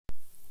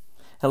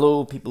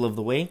Hello, people of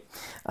the way.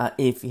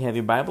 If you have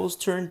your Bibles,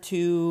 turn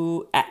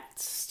to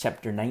Acts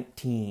chapter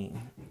 19.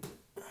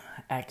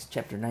 Acts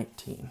chapter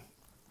 19.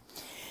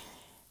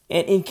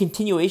 And in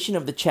continuation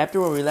of the chapter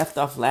where we left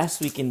off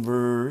last week in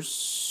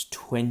verse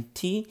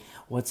 20,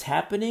 what's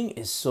happening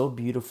is so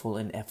beautiful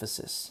in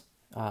Ephesus.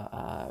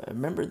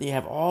 Remember, they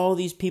have all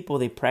these people,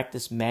 they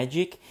practice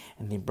magic,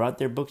 and they brought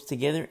their books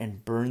together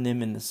and burned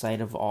them in the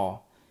sight of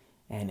all.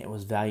 And it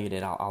was valued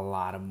at a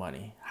lot of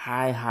money.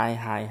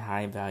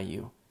 High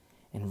value.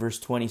 In verse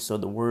 20, so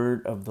the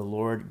word of the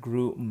Lord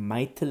grew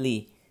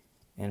mightily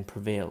and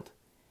prevailed.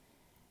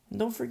 And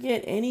don't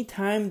forget,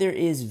 anytime there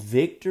is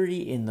victory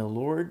in the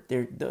Lord,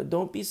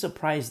 don't be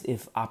surprised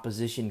if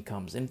opposition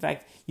comes. In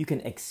fact, you can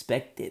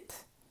expect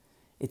it.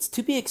 It's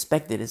to be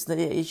expected.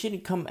 It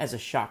shouldn't come as a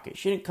shock. It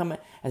shouldn't come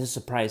as a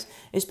surprise,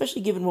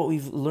 especially given what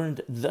we've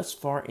learned thus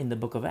far in the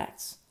book of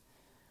Acts.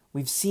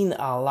 We've seen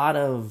a lot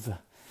of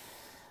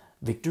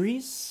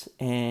victories,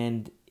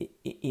 and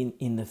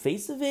in the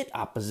face of it,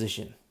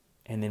 opposition.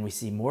 And then we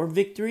see more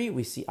victory,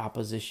 we see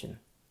opposition.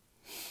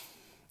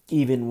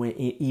 Even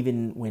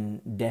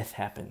when death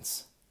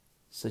happens,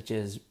 such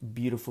as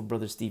beautiful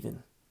brother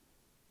Stephen.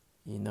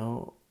 You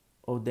know,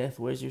 oh death,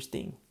 where's your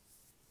sting?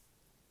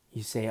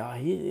 You say,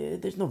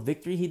 there's no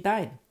victory, he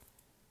died.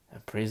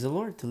 Praise the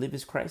Lord, to live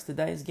is Christ, to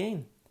die is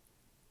gain.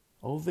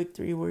 Oh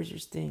victory, where's your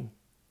sting?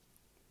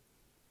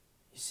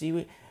 You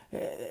see,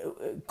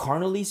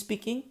 carnally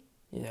speaking,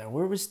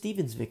 where was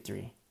Stephen's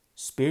victory?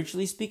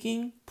 Spiritually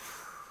speaking,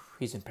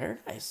 he's in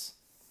paradise.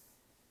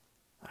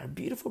 Our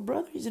beautiful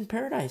brother, he's in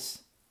paradise.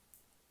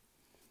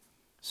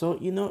 So,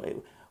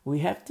 we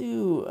have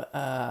to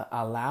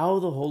allow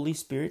the Holy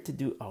Spirit to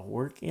do a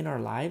work in our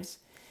lives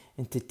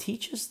and to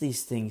teach us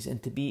these things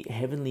and to be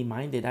heavenly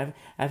minded.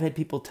 I've had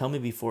people tell me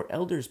before,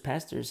 elders,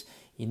 pastors,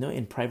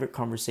 in private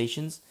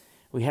conversations,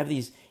 we have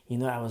these,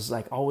 I was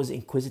like always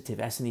inquisitive,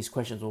 asking these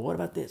questions. Well, what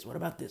about this? What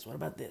about this? What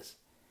about this?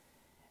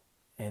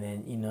 And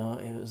then,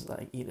 it was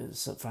like,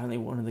 so finally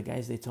one of the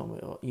guys, they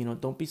told me,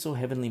 don't be so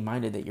heavenly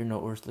minded that you're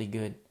no earthly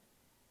good.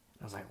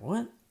 I was like, what?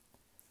 And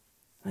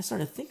I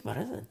started to think about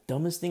it. That's the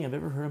dumbest thing I've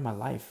ever heard in my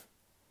life.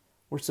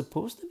 We're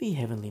supposed to be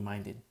heavenly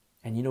minded.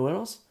 And you know what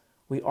else?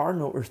 We are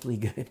no earthly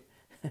good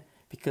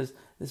because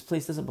this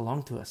place doesn't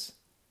belong to us.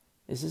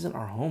 This isn't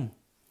our home.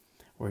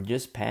 We're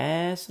just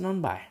passing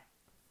on by.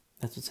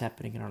 That's what's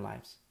happening in our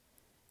lives.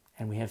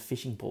 And we have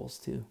fishing poles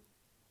too.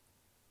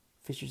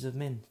 Fishers of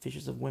men,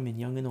 fishers of women,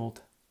 young and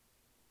old.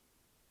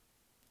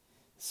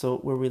 So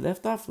where we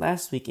left off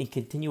last week, in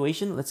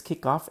continuation, let's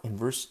kick off in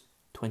verse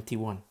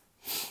 21.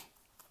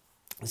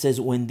 It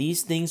says, when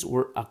these things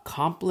were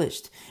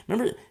accomplished.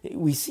 Remember,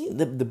 we see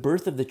the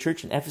birth of the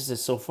church in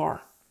Ephesus so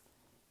far.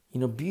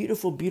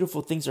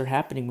 Beautiful things are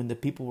happening when the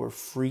people were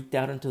freaked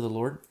out unto the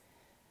Lord.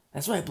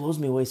 That's why it blows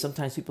me away.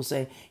 Sometimes people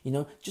say,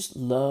 just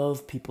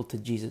love people to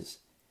Jesus.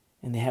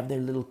 And they have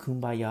their little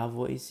kumbaya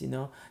voice,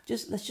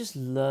 let's just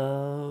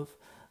love.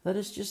 Let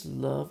us just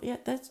love. Yeah,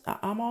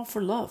 I'm all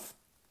for love.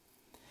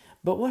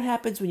 But what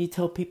happens when you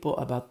tell people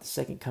about the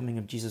second coming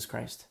of Jesus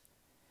Christ?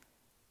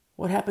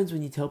 What happens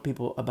when you tell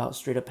people about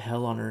straight up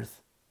hell on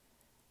earth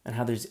and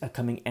how there's a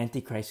coming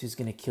Antichrist who's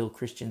going to kill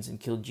Christians and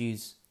kill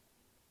Jews?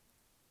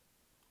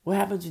 What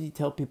happens when you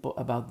tell people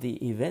about the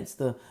events,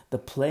 the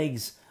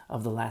plagues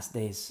of the last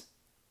days?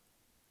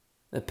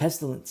 The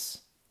pestilence,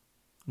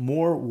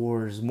 more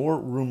wars, more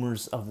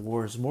rumors of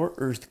wars, more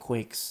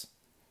earthquakes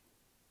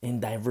in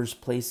diverse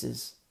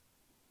places.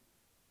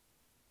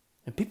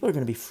 And people are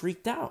going to be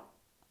freaked out.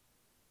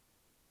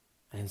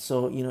 And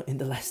so, in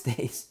the last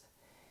days,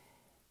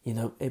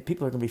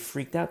 people are going to be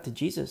freaked out to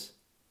Jesus.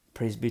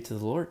 Praise be to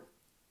the Lord.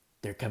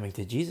 They're coming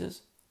to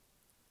Jesus.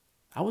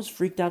 I was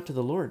freaked out to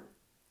the Lord.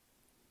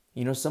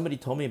 Somebody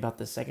told me about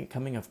the second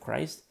coming of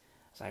Christ.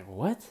 I was like,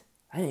 what?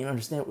 I didn't even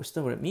understand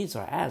what it means. So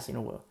I asked,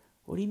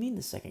 what do you mean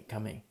the second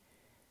coming?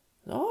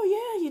 Oh,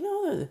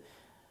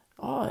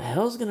 yeah,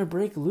 hell's going to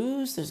break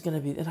loose. There's going to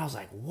be... And I was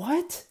like,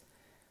 what?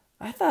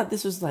 I thought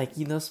this was like,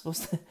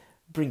 supposed to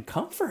bring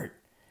comfort.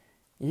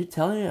 You're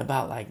telling me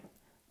about like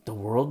the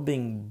world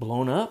being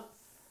blown up?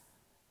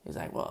 He's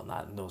like, well,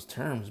 not in those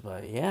terms,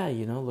 but yeah,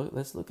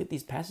 let's look at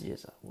these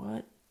passages.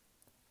 What?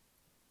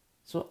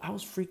 So I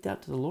was freaked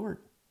out to the Lord.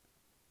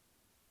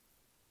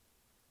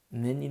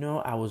 And then,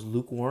 I was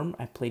lukewarm.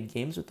 I played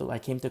games with I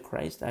came to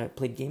Christ. I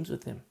played games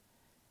with him.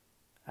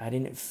 I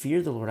didn't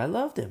fear the Lord. I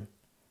loved him,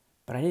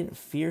 but I didn't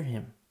fear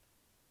him.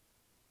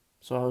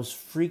 So I was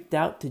freaked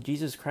out to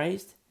Jesus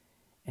Christ.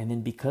 And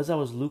then because I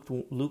was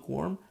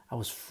lukewarm, I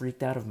was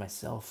freaked out of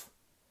myself.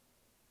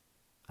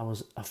 I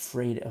was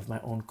afraid of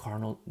my own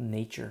carnal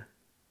nature,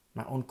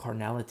 my own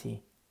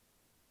carnality.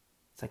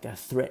 It's like a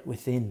threat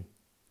within.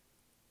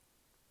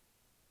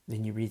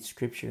 Then you read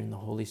scripture and the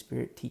Holy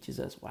Spirit teaches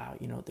us, wow,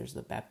 there's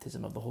the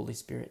baptism of the Holy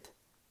Spirit.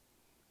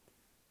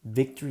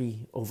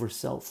 Victory over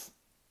self.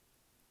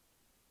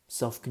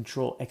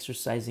 Self-control,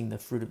 exercising the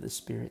fruit of the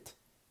Spirit.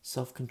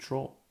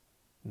 Self-control.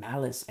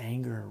 Malice,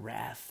 anger,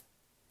 wrath.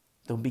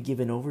 Don't be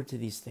given over to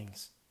these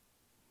things.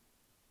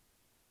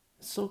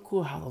 It's so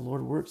cool how the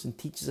Lord works and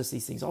teaches us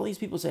these things. All these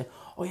people say,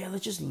 oh yeah,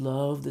 let's just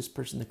love this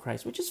person to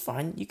Christ, which is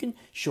fine. You can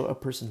show a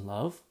person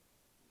love.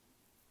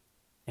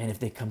 And if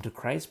they come to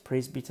Christ,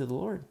 praise be to the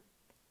Lord.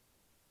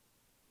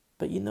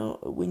 But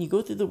when you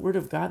go through the Word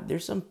of God,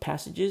 there's some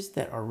passages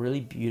that are really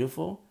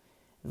beautiful.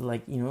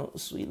 Like,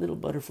 sweet little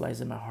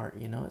butterflies in my heart,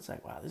 It's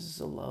like, wow, this is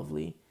so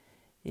lovely.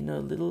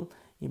 Little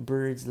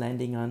birds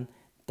landing on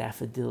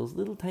daffodils,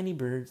 little tiny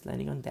birds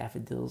landing on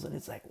daffodils. And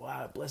it's like,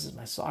 wow, it blesses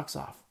my socks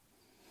off.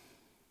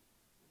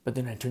 But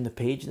then I turn the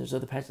page and there's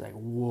other passages like,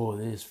 whoa,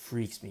 this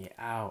freaks me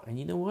out. And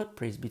you know what?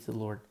 Praise be to the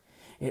Lord.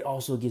 It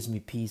also gives me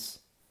peace.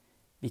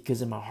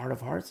 Because in my heart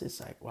of hearts,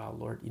 it's like, wow,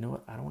 Lord, you know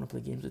what? I don't want to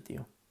play games with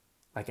you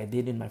like I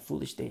did in my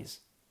foolish days.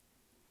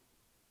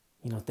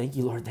 Thank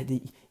you, Lord, that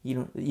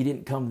you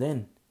didn't come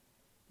then.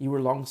 You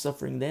were long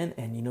suffering then.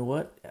 And you know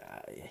what?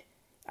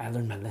 I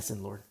learned my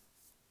lesson, Lord.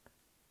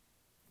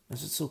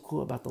 That's what's so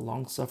cool about the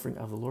long suffering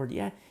of the Lord.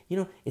 Yeah,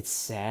 it's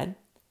sad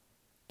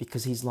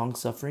because he's long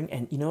suffering.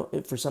 And,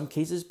 for some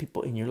cases,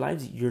 people in your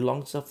lives, you're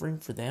long suffering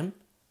for them.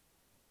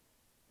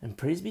 And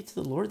praise be to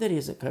the Lord that he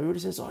isn't. Everybody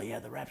says, oh yeah,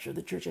 the rapture of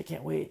the church, I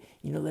can't wait.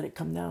 Let it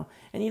come now.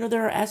 And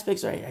there are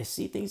aspects where I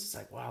see things, it's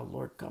like, wow,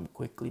 Lord, come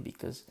quickly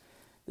because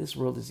this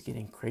world is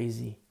getting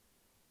crazy.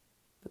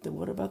 But then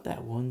what about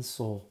that one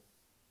soul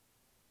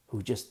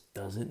who just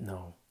doesn't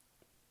know?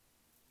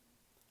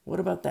 What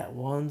about that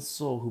one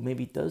soul who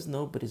maybe does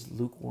know but is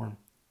lukewarm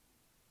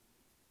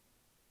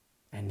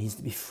and needs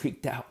to be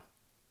freaked out?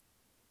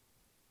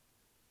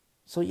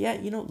 So yeah,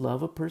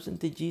 love a person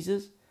to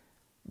Jesus.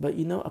 But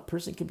a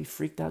person can be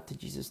freaked out to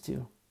Jesus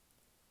too.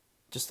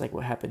 Just like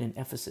what happened in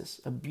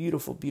Ephesus, a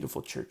beautiful,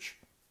 beautiful church.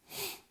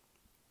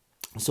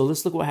 So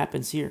let's look what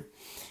happens here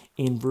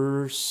in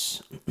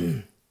verse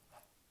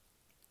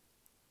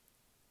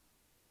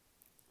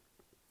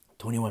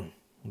 21.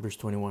 Verse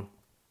 21.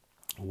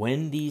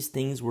 When these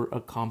things were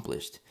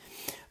accomplished,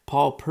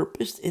 Paul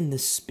purposed in the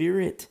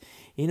Spirit.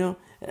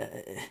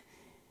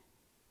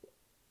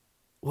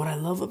 What I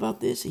love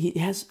about this, he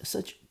has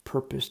such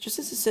purpose. Just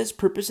as it says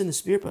purpose in the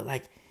Spirit, but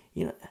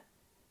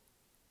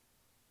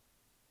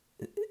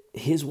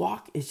his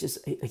walk is just,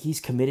 he's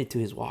committed to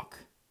his walk.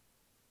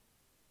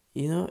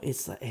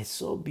 It's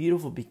so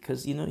beautiful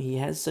because, he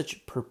has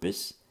such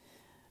purpose,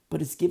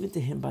 but it's given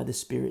to him by the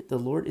Spirit. The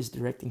Lord is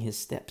directing his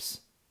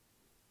steps.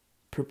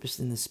 Purpose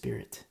in the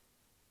Spirit.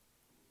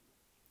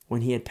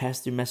 When he had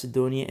passed through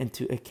Macedonia and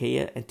to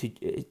Achaia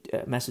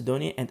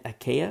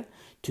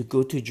to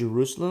go to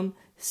Jerusalem,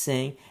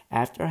 saying,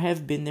 after I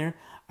have been there,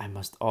 I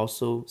must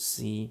also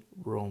see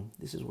Rome.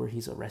 This is where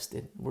he's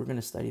arrested. We're going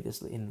to study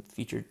this in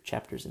future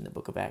chapters in the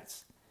book of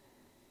Acts.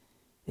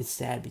 It's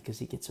sad because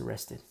he gets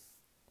arrested.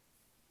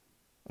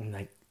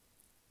 And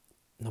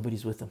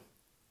nobody's with him.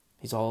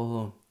 He's all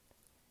alone.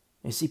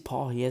 And you see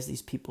Paul, he has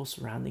these people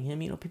surrounding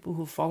him, people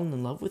who've fallen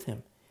in love with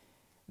him.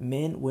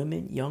 Men,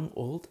 women, young,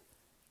 old.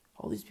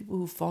 All these people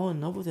who fall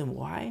in love with him.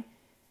 Why?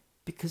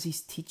 Because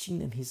he's teaching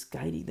them, he's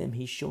guiding them,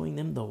 he's showing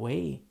them the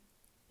way.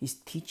 He's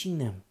teaching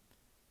them.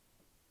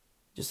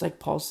 Just like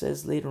Paul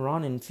says later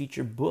on in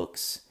future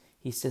books,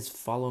 he says,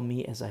 follow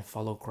me as I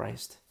follow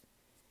Christ.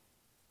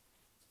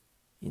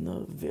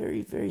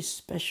 Very, very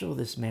special,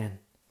 this man.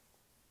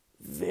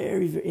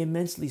 Very, very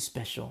immensely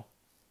special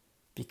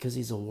because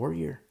he's a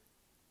warrior.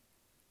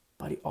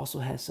 But he also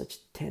has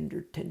such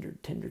tender, tender,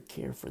 tender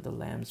care for the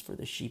lambs, for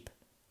the sheep,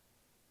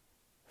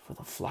 for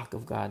the flock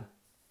of God.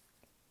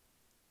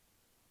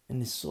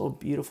 And it's so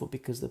beautiful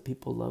because the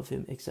people love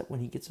him, except when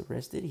he gets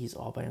arrested, he's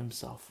all by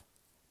himself.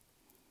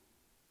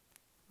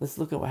 Let's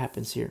look at what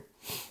happens here.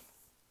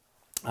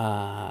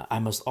 I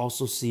must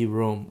also see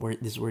Rome,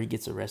 this is where he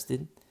gets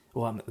arrested.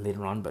 Well,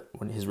 later on, but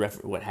when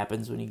what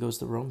happens when he goes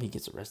to Rome, he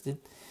gets arrested.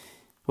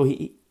 Well,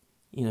 he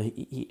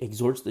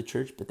exhorts the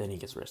church, but then he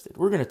gets arrested.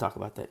 We're going to talk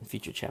about that in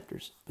future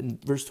chapters. In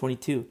verse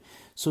 22,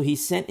 so he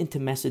sent into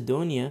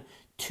Macedonia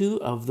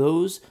 2 of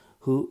those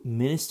who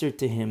ministered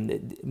to him.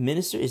 The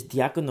minister is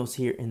diakonos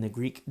here in the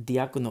Greek,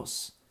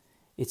 diakonos.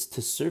 It's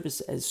to serve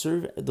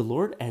the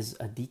Lord as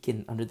a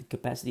deacon, under the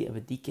capacity of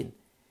a deacon.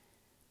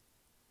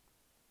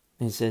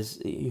 And it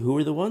says, who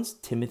were the ones?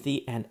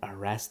 Timothy and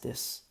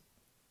Erastus.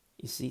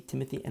 You see,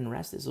 Timothy and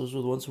Erastus, those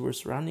were the ones who were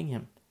surrounding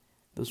him.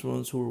 Those were the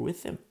ones who were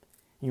with him.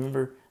 You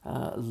remember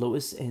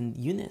Lois and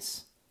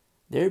Eunice.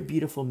 Their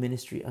beautiful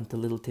ministry unto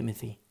little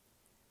Timothy.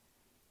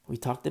 We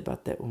talked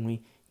about that when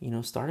we,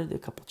 started a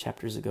couple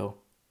chapters ago.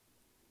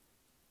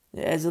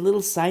 As a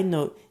little side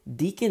note,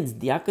 deacons,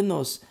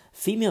 diakonos,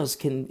 females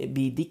can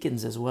be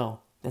deacons as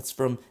well. That's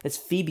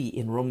Phoebe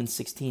in Romans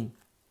 16.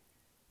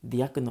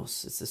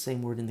 Diakonos, it's the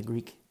same word in the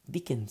Greek.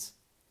 Deacons.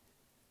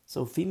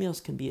 So females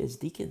can be as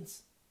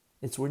deacons.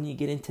 It's when you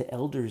get into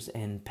elders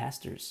and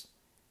pastors,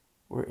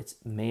 where it's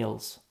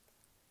males.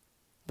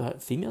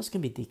 But females can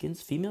be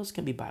deacons. Females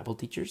can be Bible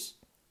teachers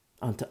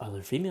unto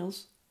other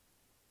females.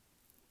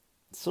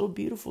 It's so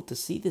beautiful to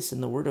see this in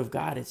the Word of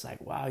God. It's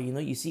like, wow,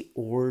 you see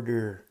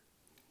order.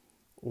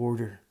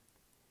 Order.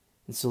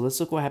 And so let's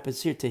look what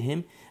happens here to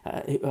him.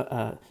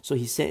 So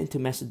he sent into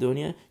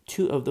Macedonia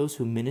 2 of those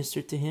who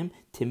ministered to him,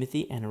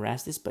 Timothy and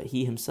Erastus, but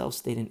he himself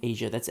stayed in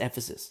Asia. That's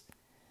Ephesus.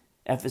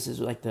 Ephesus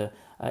was like the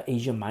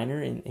Asia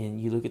Minor,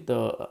 and you look at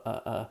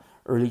the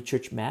early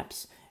church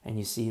maps, and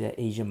you see that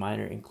Asia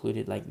Minor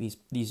included like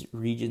these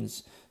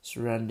regions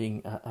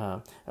surrounding,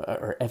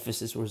 or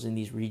Ephesus was in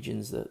these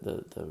regions,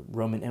 the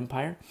Roman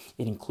Empire.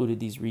 It included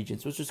these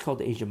regions, which was called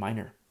the Asia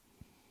Minor.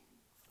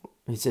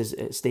 It says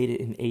it stayed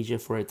in Asia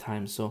for a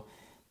time. So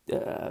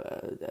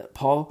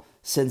Paul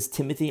sends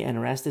Timothy and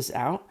Erastus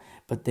out,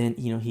 but then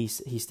he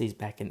stays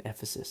back in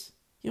Ephesus.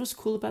 You know what's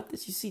cool about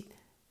this? You see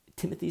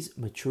Timothy's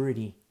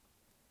maturity,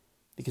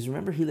 because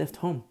remember, he left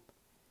home.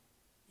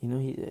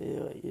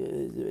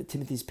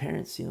 Timothy's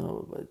parents.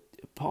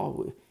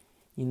 Paul.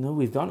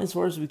 We've gone as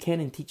far as we can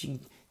in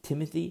teaching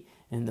Timothy,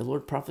 and the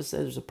Lord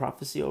prophesied. There's a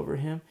prophecy over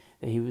him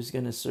that he was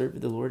going to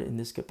serve the Lord in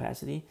this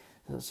capacity.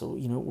 So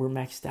we're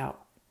maxed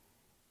out.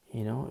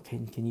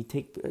 Can you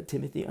take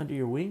Timothy under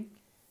your wing?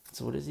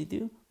 So what does he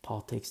do?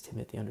 Paul takes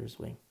Timothy under his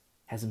wing,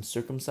 has him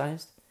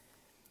circumcised,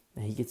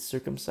 and he gets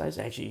circumcised.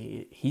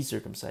 Actually, he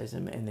circumcised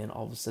him, and then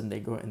all of a sudden they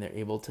go and they're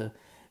able to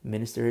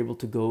minister, able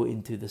to go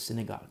into the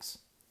synagogues,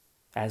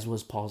 as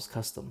was Paul's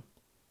custom.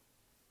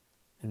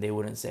 And they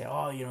wouldn't say,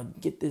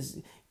 get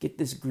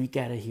this Greek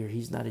out of here.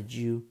 He's not a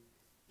Jew.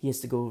 He has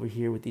to go over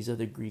here with these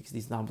other Greeks,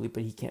 these non-believers,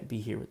 but he can't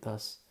be here with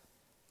us.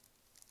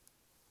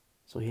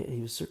 So he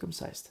was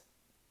circumcised,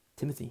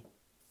 Timothy.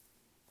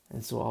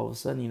 And so all of a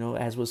sudden,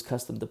 as was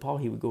custom to Paul,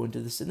 he would go into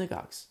the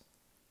synagogues,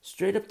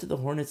 straight up to the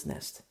hornet's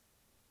nest,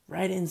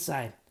 right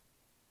inside,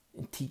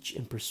 and teach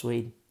and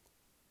persuade.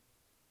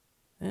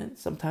 And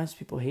sometimes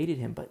people hated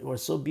him, but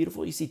what's so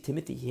beautiful, you see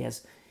Timothy, he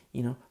has,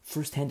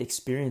 firsthand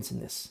experience in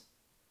this,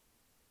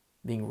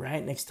 being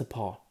right next to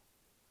Paul.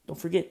 Don't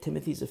forget,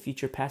 Timothy's a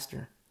future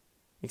pastor,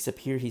 except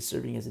here he's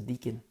serving as a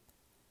deacon.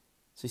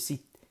 So you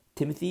see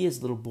Timothy as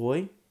a little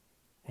boy,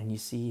 and you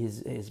see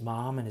his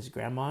mom and his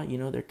grandma,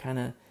 they're kind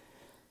of,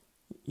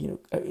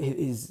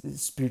 his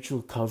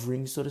spiritual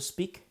covering, so to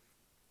speak,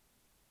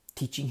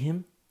 teaching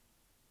him,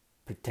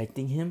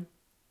 protecting him.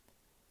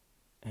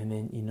 And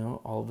then,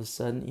 all of a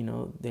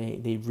sudden,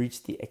 they've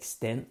reached the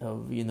extent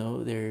of,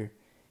 their,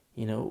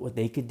 what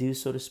they could do,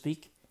 so to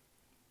speak.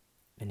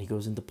 And he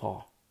goes into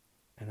Paul.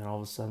 And then all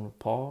of a sudden with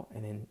Paul,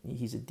 and then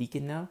he's a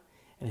deacon now.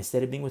 And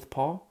instead of being with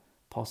Paul,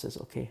 Paul says,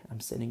 okay, I'm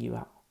sending you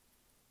out.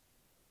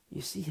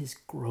 You see his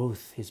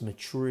growth, his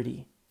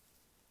maturity.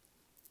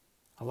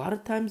 A lot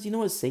of times,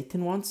 what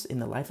Satan wants in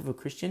the life of a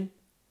Christian?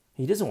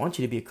 He doesn't want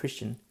you to be a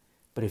Christian.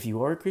 But if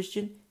you are a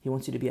Christian, he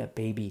wants you to be a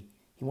baby.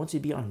 He wants you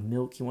to be on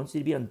milk. He wants you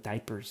to be on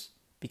diapers,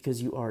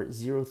 because you are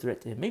zero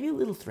threat to him. Maybe a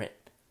little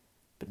threat,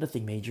 but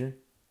nothing major.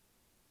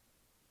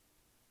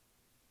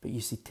 But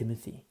you see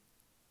Timothy.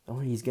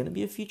 He's going to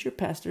be a future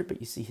pastor, but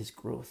you see his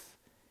growth,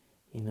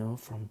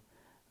 from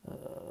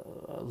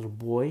a little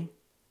boy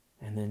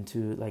and then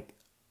to like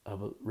a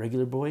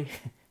regular boy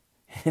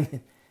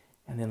and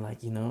then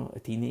like, a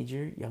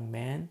teenager, young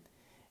man.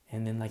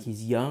 And then like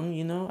he's young,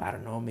 I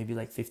don't know, maybe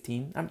like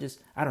 15.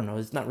 I don't know.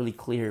 It's not really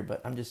clear, but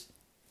I'm just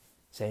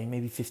saying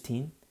maybe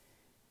 15.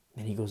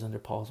 Then he goes under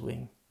Paul's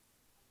wing.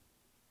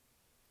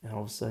 And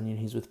all of a sudden,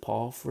 he's with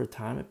Paul for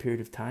a period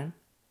of time.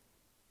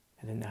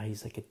 And then now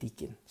he's like a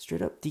deacon,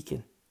 straight up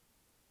deacon.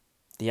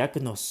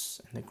 Diakonos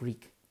in the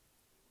Greek.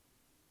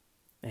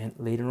 And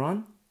later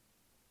on,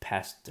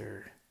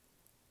 pastor.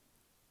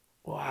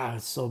 Wow,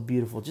 it's so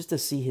beautiful just to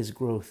see his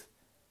growth.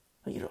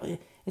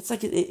 It's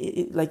like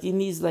like in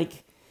these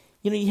like,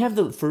 you have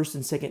the 1st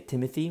and 2nd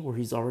Timothy where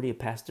he's already a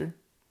pastor,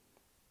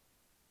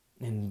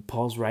 and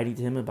Paul's writing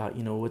to him about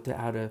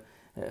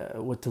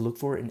what to look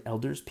for in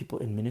elders, people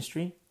in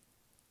ministry.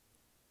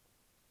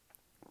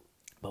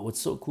 But what's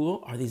so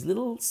cool are these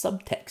little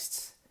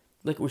subtexts,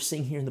 like we're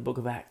seeing here in the book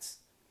of Acts.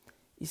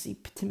 You see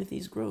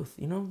Timothy's growth,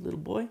 little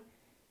boy,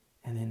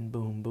 and then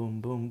boom,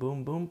 boom, boom,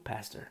 boom, boom,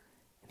 pastor,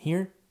 and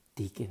here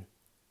deacon,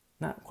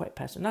 not quite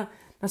pastor. Not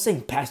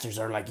saying pastors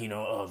are like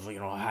of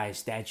high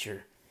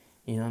stature.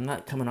 I'm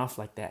not coming off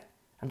like that.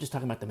 I'm just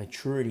talking about the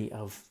maturity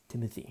of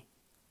Timothy.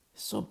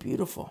 It's so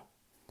beautiful.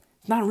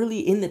 It's not really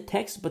in the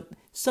text, but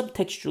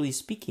subtextually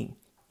speaking,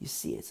 you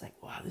see it's like,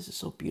 wow, this is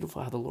so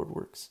beautiful how the Lord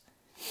works.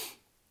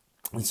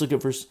 Let's look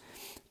at verse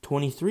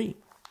 23.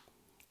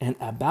 And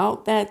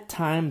about that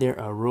time there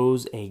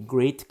arose a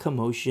great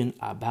commotion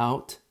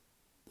about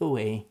the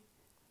way.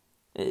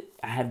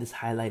 I have this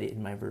highlighted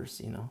in my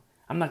verse,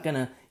 I'm not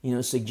going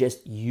to,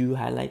 suggest you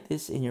highlight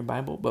this in your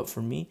Bible, but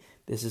for me,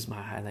 this is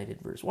my highlighted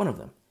verse. One of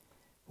them.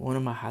 One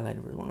of my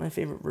highlighted verses. One of my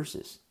favorite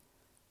verses.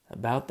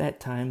 About that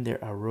time there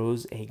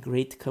arose a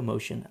great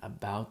commotion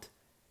about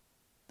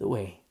the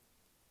way.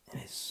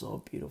 And it's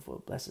so beautiful.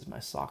 It blesses my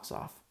socks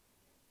off.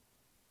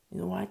 You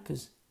know why?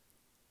 Because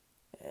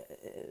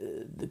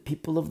the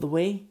people of the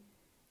way,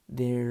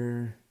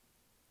 they're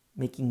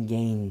making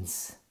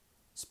gains,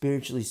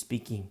 spiritually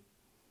speaking.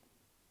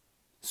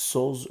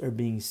 Souls are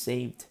being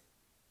saved.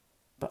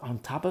 But on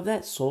top of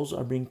that, souls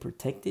are being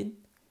protected.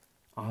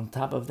 On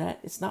top of that,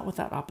 it's not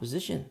without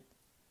opposition.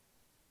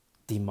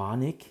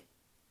 Demonic,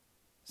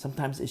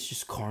 Sometimes it's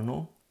just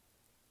carnal.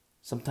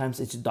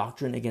 Sometimes it's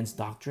doctrine against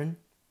doctrine.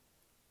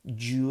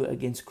 Jew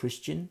against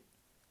Christian.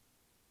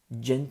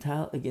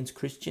 Gentile against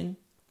Christian.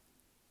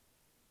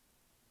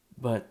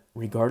 But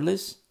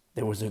regardless,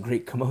 there was a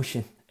great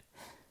commotion.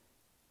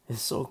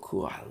 It's so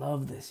cool. I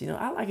love this.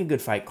 I like a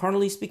good fight.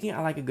 Carnally speaking,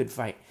 I like a good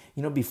fight.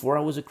 Before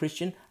I was a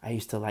Christian, I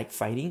used to like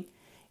fighting,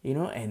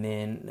 and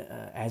then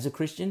as a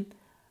Christian,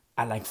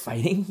 I like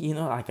fighting,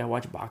 like I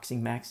watch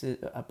boxing matches,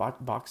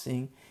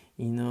 boxing,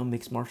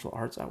 mixed martial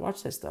arts. I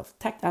watch that stuff.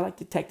 I like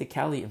the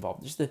tacticality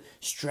involved, just the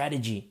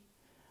strategy.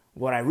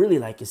 What I really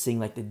like is seeing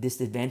like the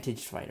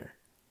disadvantaged fighter,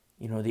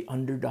 the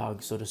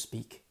underdog, so to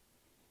speak.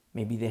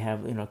 Maybe they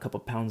have, a couple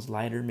pounds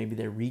lighter. Maybe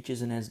their reach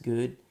isn't as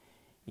good.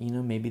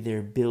 Maybe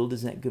their build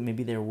isn't that good.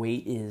 Maybe their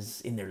weight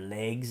is in their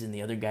legs and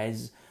the other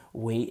guy's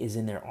weight is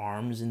in their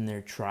arms and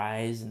their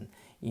tries. And,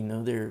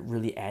 they're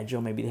really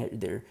agile. Maybe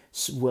they're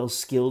well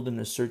skilled in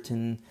a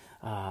certain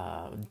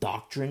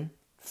doctrine,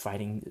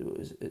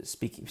 fighting,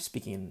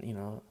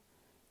 speaking,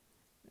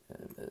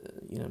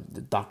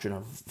 the doctrine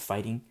of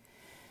fighting.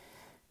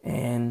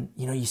 And,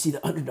 you see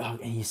the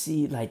underdog and you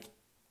see like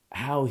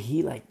how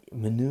he like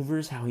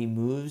maneuvers, how he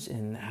moves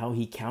and how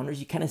he counters.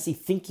 You kind of see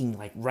thinking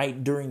like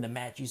right during the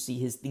match, you see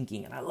his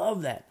thinking. And I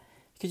love that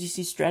because you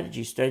see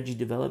strategy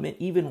development,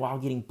 even while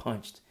getting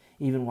punched,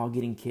 even while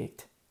getting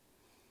kicked.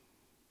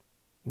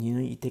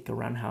 You take a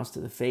roundhouse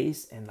to the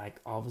face and like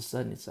all of a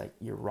sudden it's like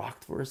you're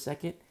rocked for a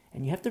second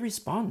and you have to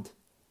respond.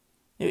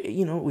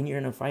 When you're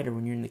in a fight or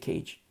when you're in the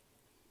cage.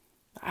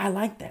 I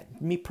like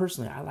that. Me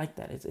personally, I like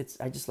that.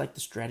 I just like the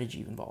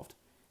strategy involved.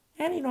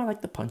 And I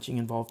like the punching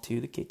involved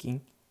too, the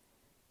kicking.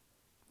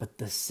 But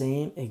the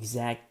same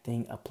exact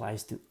thing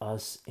applies to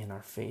us in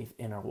our faith,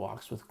 in our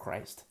walks with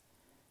Christ.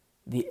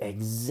 The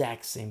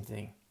exact same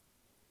thing.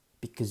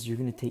 Because you're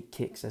going to take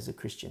kicks as a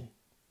Christian.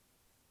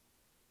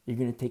 You're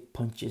going to take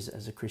punches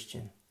as a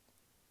Christian.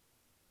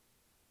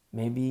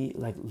 Maybe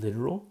like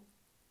literal,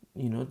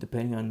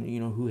 depending on,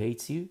 who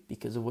hates you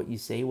because of what you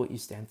say, what you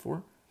stand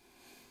for.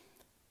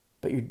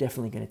 But you're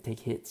definitely going to take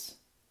hits.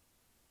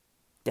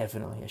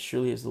 Definitely. As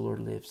surely as the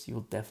Lord lives, you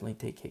will definitely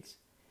take hits.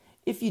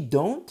 If you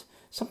don't,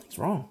 something's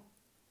wrong.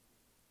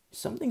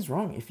 Something's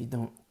wrong if you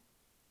don't.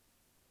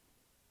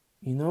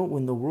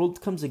 When the world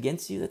comes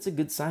against you, that's a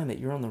good sign that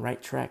you're on the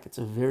right track. It's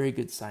a very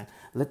good sign.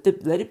 Let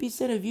it be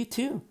said of you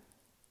too,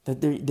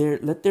 that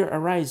let there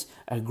arise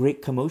a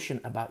great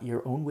commotion about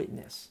your own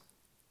witness.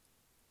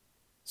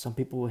 Some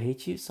people will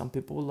hate you. Some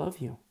people will love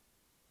you.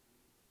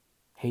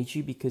 Hate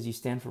you because you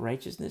stand for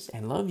righteousness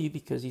and love you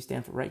because you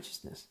stand for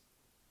righteousness.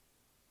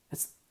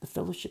 That's the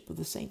fellowship of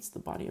the saints, the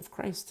body of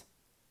Christ.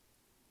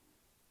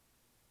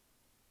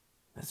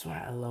 That's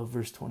why I love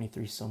verse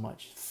 23 so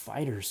much.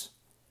 Fighters,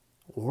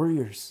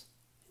 warriors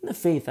in the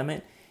faith. I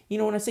mean,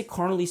 when I say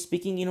carnally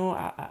speaking,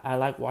 I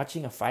like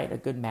watching a fight, a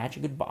good match, a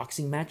good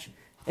boxing match,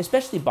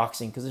 especially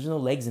boxing because there's no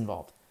legs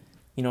involved.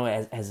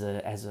 As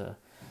a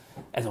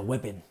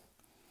weapon.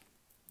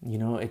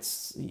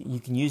 It's you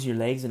can use your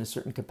legs in a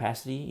certain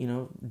capacity,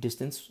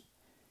 distance,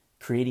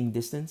 creating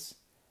distance.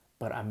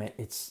 But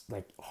it's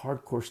like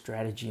hardcore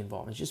strategy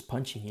involved. It's just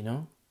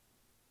punching,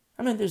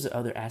 there's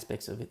other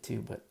aspects of it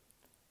too, but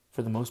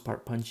for the most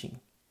part,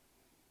 punching.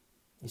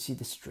 You see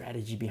the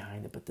strategy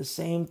behind it. But the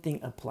same thing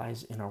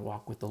applies in our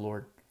walk with the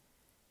Lord.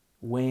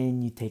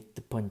 When you take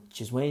the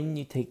punches, when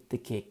you take the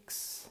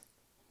kicks.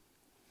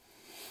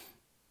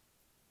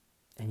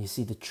 And you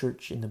see the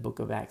church in the book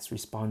of Acts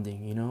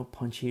responding,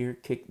 punch here,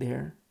 kick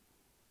there.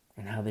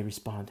 And how they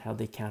respond, how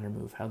they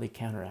countermove, how they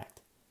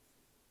counteract.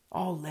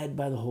 All led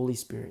by the Holy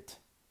Spirit.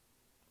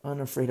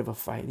 Unafraid of a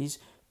fight. These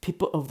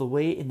people of the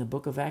way in the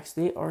book of Acts,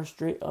 they are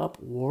straight up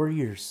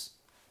warriors.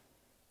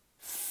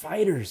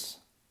 Fighters.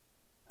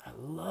 I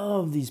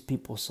love these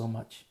people so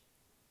much.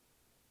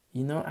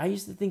 I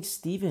used to think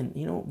Stephen,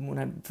 when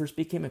I first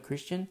became a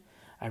Christian,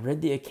 I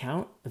read the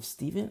account of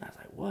Stephen. I was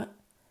like, what?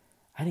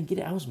 I didn't get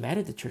it. I was mad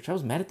at the church. I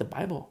was mad at the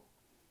Bible.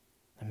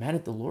 I'm mad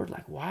at the Lord.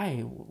 Like, why?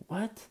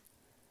 What?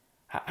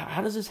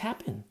 How does this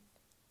happen?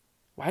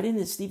 Why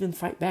didn't Stephen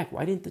fight back?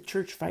 Why didn't the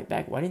church fight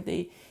back? Why didn't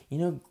they,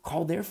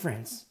 call their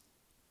friends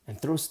and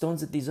throw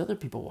stones at these other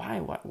people?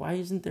 Why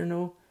isn't there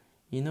no,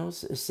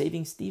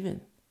 saving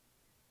Stephen?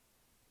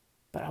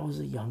 But I was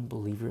a young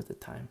believer at the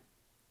time.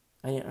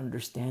 I didn't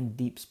understand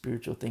deep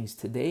spiritual things.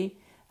 Today,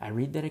 I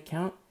read that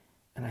account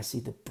and I see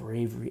the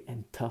bravery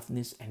and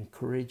toughness and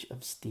courage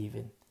of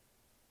Stephen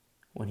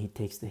when he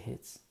takes the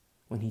hits,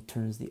 when he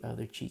turns the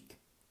other cheek,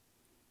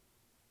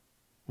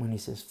 when he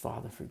says,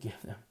 Father,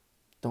 forgive them.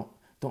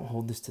 Don't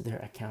hold this to their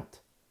account.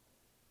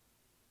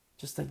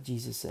 Just like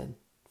Jesus said,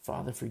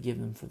 Father, forgive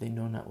them, for they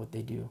know not what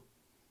they do.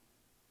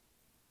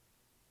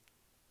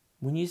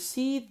 When you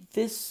see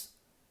this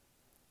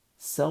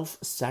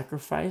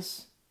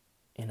self-sacrifice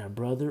in a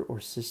brother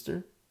or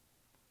sister,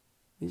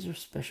 these are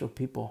special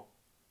people.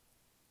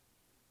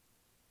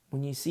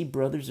 When you see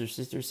brothers or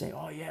sisters saying,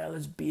 oh yeah,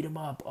 let's beat him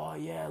up. Oh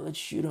yeah, let's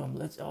shoot him.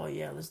 Let's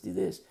do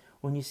this.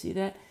 When you see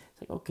that,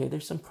 it's like, okay,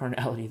 there's some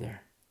carnality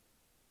there.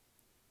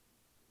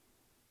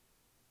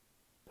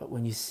 But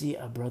when you see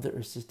a brother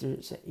or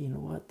sister say, you know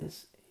what,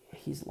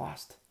 he's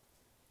lost.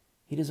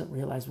 He doesn't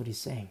realize what he's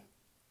saying.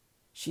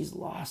 She's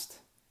lost.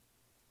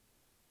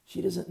 She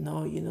doesn't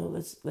know,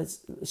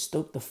 let's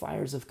stoke the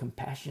fires of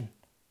compassion.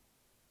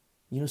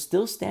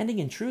 Still standing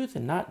in truth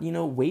and not,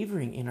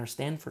 wavering in our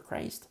stand for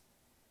Christ.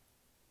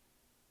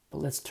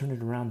 But let's turn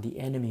it around. The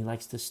enemy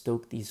likes to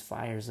stoke these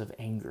fires of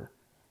anger.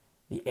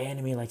 The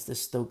enemy likes to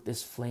stoke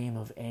this flame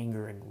of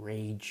anger and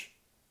rage.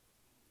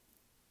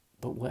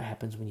 But what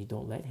happens when you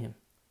don't let him?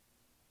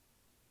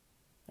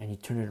 And you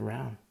turn it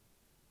around.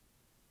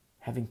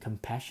 Having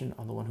compassion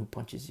on the one who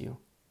punches you.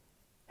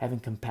 Having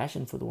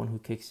compassion for the one who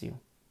kicks you.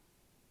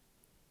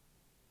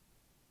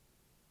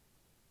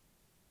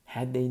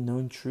 Had they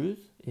known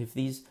truth, if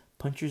these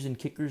punchers and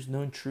kickers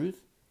known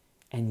truth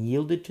and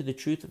yielded to the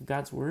truth of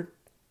God's word,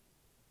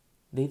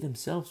 they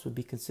themselves would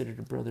be considered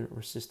a brother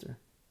or sister.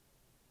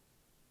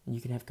 And you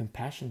can have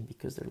compassion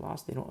because they're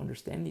lost. They don't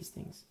understand these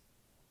things.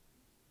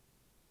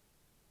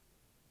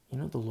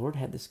 The Lord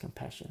had this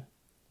compassion.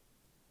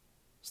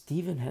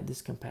 Stephen had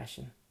this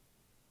compassion.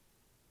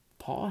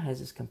 Paul has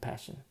this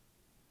compassion.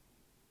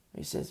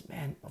 He says,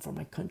 man, for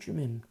my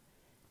countrymen.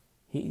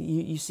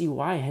 You see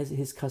why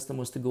his custom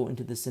was to go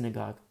into the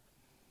synagogue.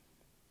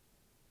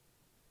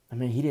 I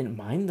mean, he didn't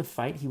mind the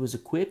fight. He was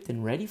equipped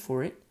and ready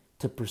for it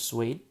to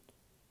persuade.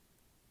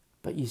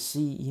 But you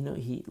see,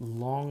 he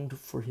longed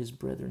for his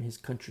brethren, his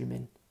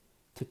countrymen,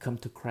 to come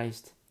to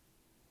Christ.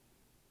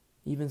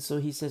 Even so,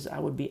 he says, I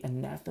would be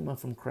anathema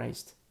from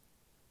Christ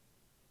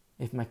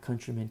if my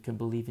countrymen can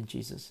believe in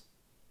Jesus.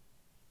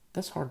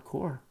 That's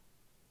hardcore.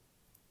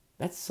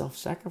 That's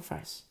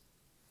self-sacrifice.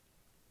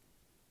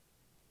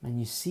 And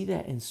you see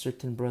that in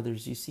certain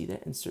brothers. You see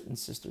that in certain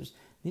sisters.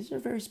 These are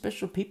very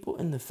special people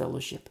in the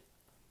fellowship.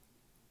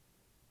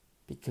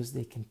 Because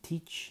they can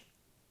teach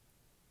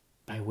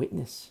by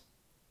witness.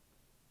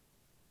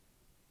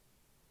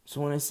 So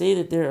when I say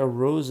that there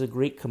arose a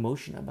great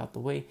commotion about the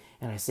way,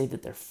 and I say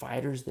that they're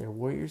fighters, they're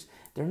warriors,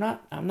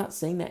 I'm not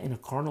saying that in a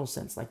carnal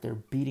sense, like they're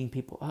beating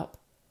people up.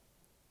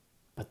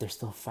 But they're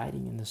still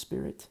fighting in the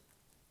spirit.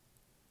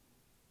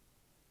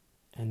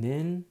 And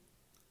then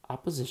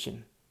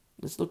opposition.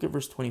 Let's look at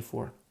verse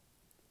 24.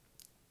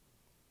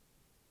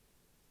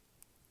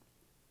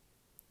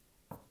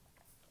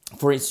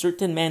 For a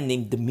certain man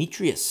named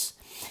Demetrius,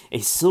 a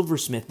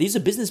silversmith. He's a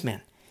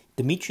businessman.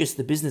 Demetrius,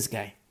 the business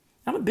guy.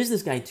 I'm a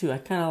business guy too. I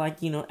kind of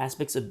like,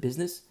 aspects of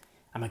business.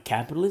 I'm a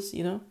capitalist,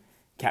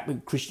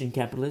 Christian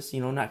capitalist,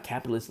 not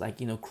capitalist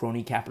like,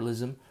 crony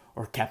capitalism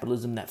or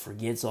capitalism that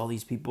forgets all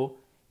these people.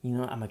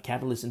 I'm a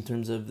capitalist in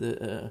terms of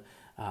the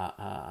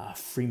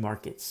free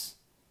markets.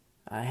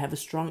 I have a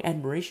strong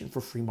admiration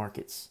for free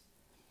markets.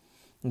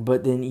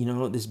 But then,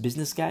 this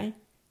business guy,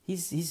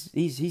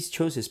 he's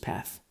chose his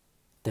path.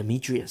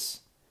 Demetrius.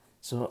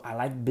 So I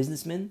like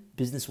businessmen,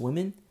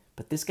 businesswomen,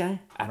 but this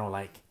guy, I don't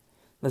like.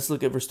 Let's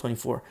look at verse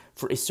 24.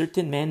 For a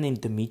certain man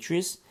named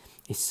Demetrius,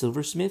 a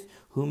silversmith,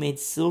 who made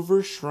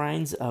silver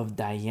shrines of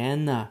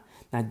Diana.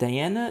 Now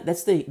Diana,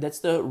 that's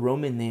the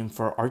Roman name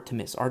for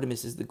Artemis.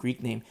 Artemis is the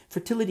Greek name.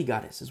 Fertility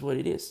goddess is what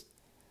it is.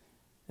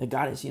 The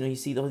goddess, you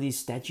see all these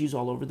statues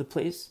all over the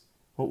place.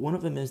 Well, one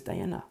of them is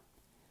Diana.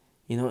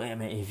 I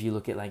mean, if you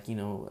look at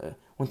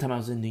one time I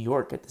was in New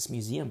York at this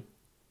museum,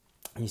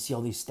 and you see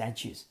all these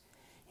statues.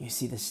 You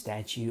see the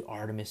statue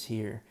Artemis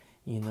here,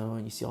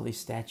 and you see all these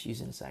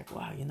statues, and it's like,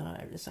 wow,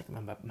 it's like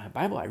my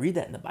Bible. I read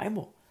that in the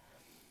Bible.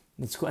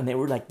 It's cool. And they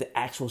were like the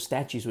actual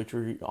statues, which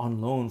were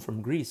on loan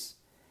from Greece.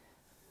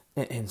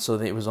 And so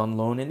it was on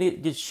loan, and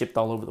it gets shipped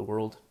all over the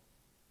world.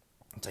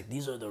 It's like,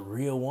 these are the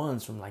real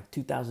ones from like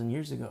 2,000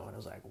 years ago. And I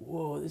was like,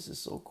 whoa, this is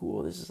so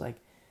cool. This is like,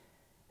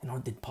 I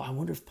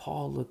wonder if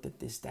Paul looked at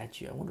this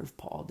statue. I wonder if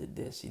Paul did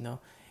this, And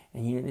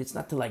it's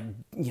not to like,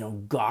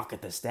 gawk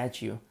at the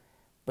statue.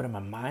 But in my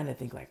mind, I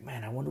think like,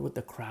 man, I wonder what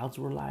the crowds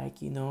were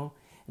like, And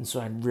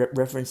so I'd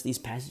reference these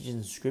passages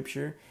in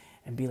Scripture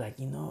and be like,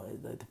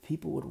 the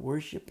people would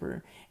worship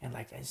her. And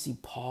like, I see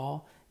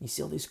Paul, you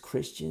see all these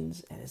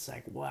Christians, and it's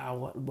like,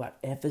 wow, what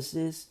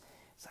Ephesus?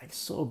 It's like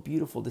so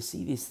beautiful to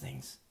see these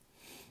things.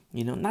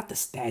 Not the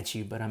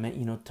statue, but I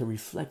meant, to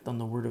reflect on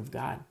the Word of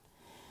God.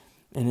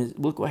 And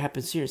look what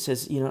happens here. It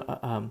says,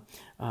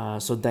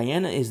 so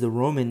Diana is the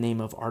Roman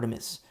name of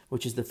Artemis,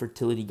 which is the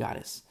fertility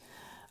goddess.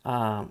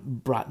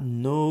 Brought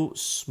no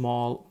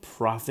small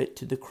profit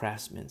to the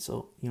craftsmen.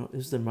 So, it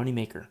was the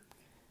moneymaker.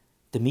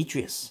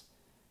 Demetrius,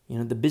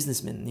 the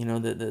businessman,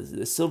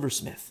 the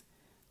silversmith.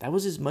 That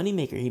was his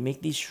moneymaker. He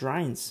made these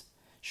shrines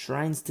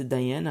to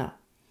Diana.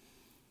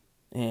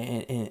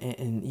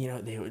 And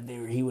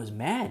he was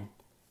mad.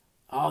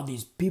 All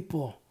these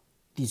people,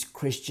 these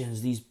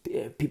Christians, these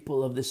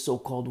people of this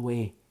so-called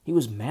way. He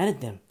was mad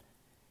at them.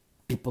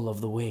 People of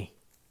the way.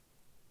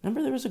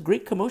 Remember, there was a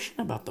great commotion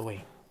about the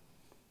way.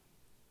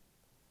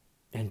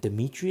 And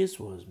Demetrius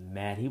was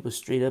mad. He was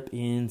straight up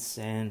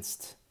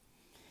incensed.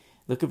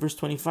 Look at verse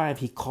 25.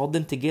 He called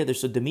them together.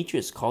 So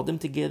Demetrius called them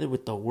together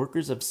with the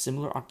workers of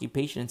similar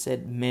occupation and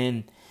said,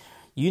 men,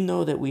 You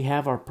know that we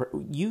have our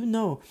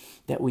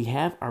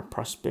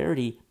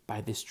prosperity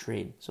by this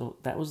trade. So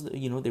that was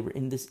they were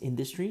in this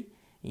industry,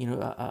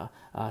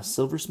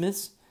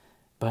 silversmiths,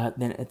 but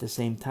then at the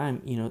same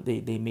time,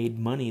 they made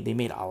money. They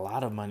made a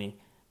lot of money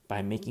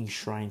by making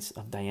shrines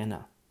of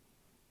Diana.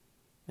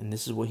 And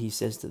this is what he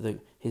says to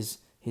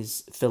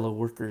his fellow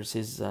workers,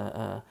 his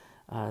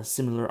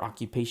similar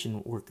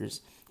occupation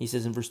workers. He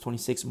says in verse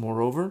 26,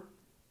 moreover,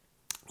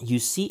 you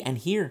see and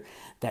hear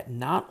that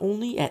not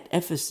only at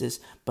Ephesus,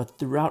 but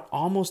throughout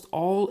almost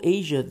all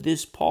Asia,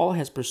 this Paul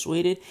has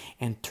persuaded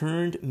and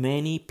turned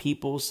many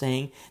people,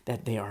 saying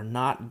that they are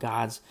not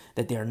gods,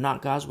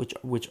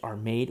 which are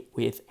made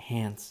with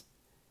hands.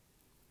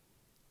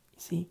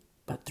 You see,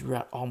 but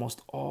throughout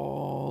almost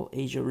all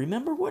Asia.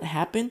 Remember what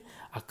happened?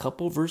 A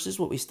couple verses,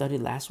 what we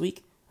studied last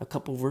week, a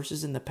couple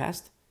verses in the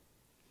past.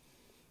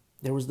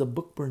 There was the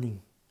book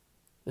burning,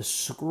 the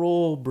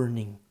scroll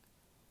burning.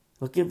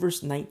 Look at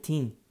verse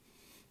 19.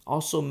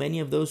 Also, many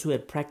of those who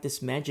had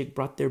practiced magic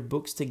brought their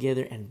books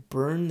together and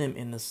burned them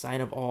in the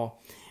sight of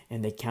all.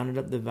 And they counted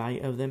up the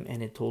value of them,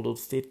 and it totaled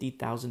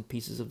 50,000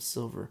 pieces of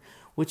silver,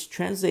 which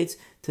translates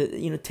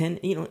to 10.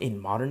 In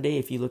modern day,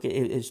 if you look at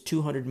it, it's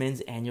 200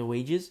 men's annual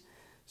wages.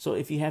 So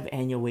if you have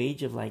annual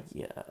wage of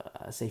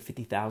say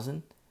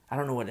 50,000, I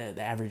don't know what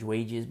the average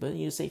wage is, but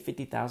say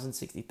 50,000,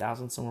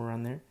 60,000, somewhere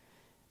around there,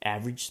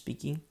 average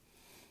speaking.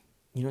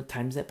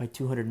 Times that by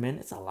 200 men,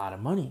 it's a lot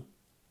of money.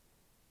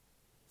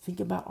 Think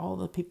about all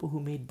the people who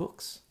made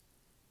books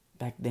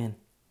back then.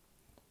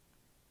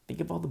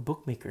 Think of all the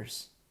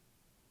bookmakers,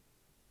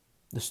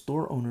 the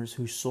store owners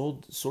who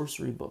sold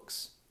sorcery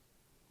books.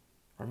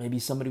 Or maybe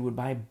somebody would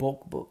buy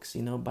bulk books,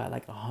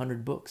 buy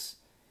 100 books,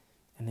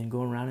 and then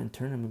go around and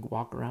turn them and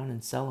walk around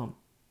and sell them.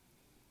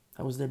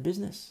 That was their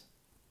business.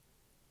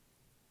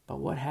 But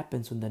what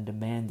happens when the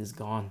demand is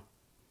gone?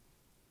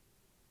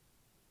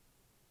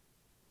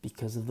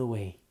 Because of the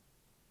way,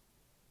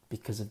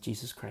 because of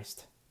Jesus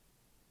Christ.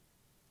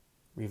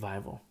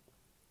 Revival.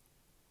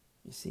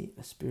 You see,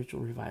 a spiritual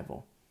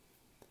revival.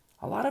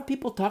 A lot of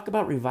people talk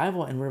about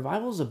revival, and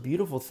revival is a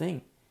beautiful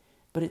thing,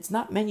 but it's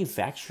not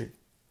manufactured.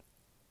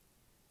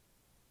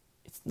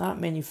 It's not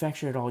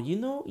manufactured at all.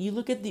 You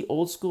look at the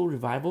old school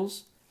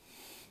revivals,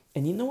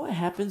 and you know what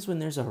happens when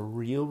there's a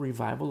real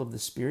revival of the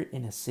Spirit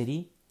in a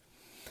city?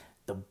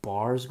 The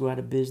bars go out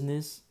of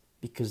business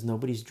because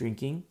nobody's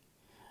drinking.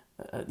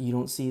 You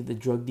don't see the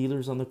drug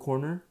dealers on the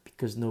corner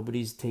because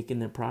nobody's taking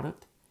their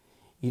product.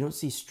 You don't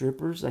see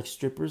strippers,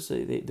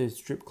 the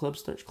strip clubs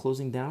start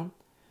closing down.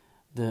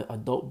 The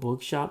adult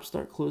bookshops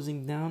start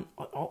closing down.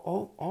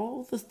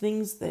 All the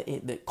things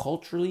that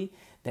culturally,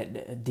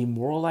 that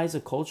demoralize a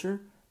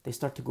culture, they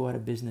start to go out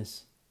of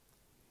business.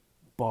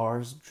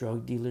 Bars,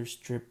 drug dealers,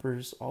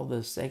 strippers, all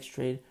the sex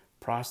trade,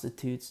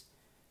 prostitutes.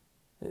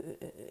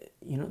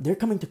 They're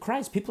coming to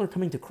Christ. People are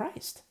coming to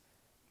Christ.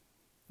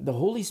 The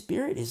Holy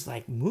Spirit is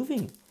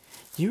moving.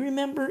 Do you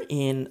remember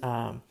in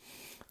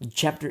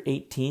chapter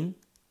 18,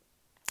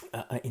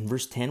 in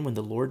verse 10, when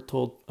the Lord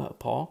told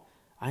Paul,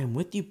 I am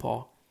with you,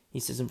 Paul. He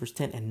says in verse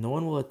 10, and no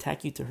one will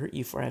attack you to hurt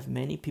you, for I have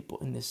many people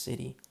in this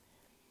city.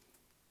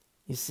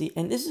 You see,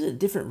 and this is a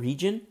different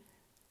region,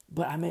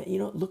 but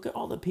look at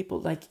all the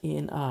people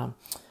in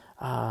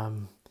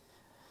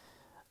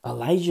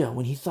Elijah,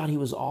 when he thought he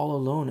was all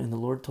alone, and the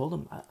Lord told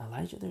him,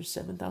 Elijah, there's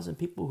 7,000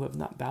 people who have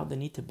not bowed the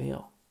knee to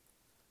Baal.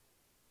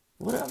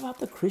 What about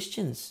the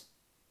Christians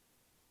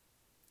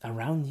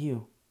around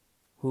you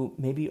who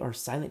maybe are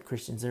silent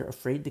Christians? They're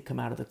afraid to come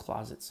out of the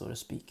closet, so to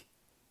speak.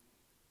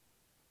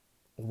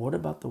 What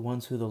about the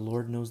ones who the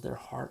Lord knows their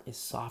heart is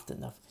soft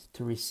enough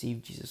to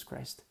receive Jesus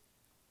Christ,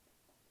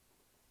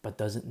 but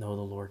doesn't know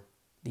the Lord?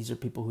 These are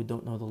people who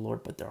don't know the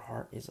Lord, but their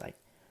heart is like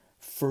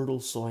fertile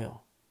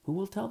soil. Who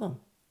will tell them?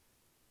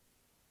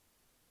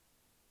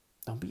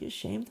 Don't be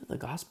ashamed of the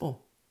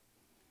gospel.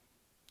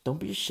 Don't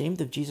be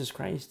ashamed of Jesus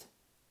Christ.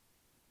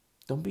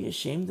 Don't be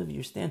ashamed of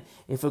your stand.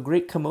 If a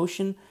great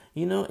commotion,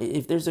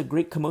 if there's a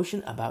great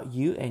commotion about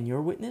you and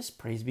your witness,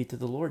 praise be to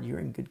the Lord. You're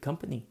in good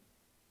company.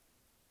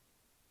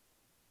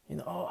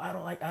 I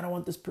don't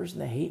want this person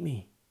to hate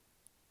me.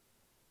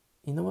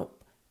 You know what?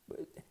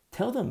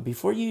 Tell them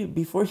before you,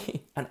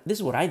 and this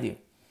is what I do.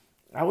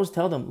 I always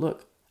tell them,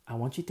 look, I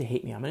want you to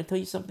hate me. I'm going to tell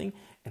you something,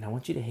 and I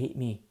want you to hate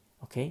me.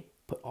 Okay?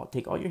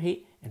 Take all your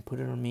hate and put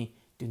it on me.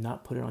 Do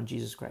not put it on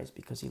Jesus Christ,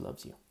 because he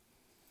loves you.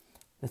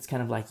 That's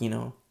kind of like,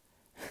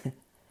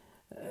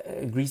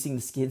 greasing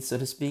the skin, so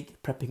to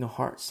speak, prepping a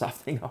heart,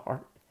 softening a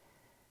heart.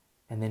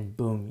 And then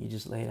boom, you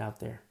just lay it out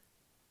there.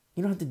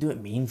 You don't have to do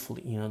it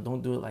meanfully,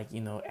 don't do it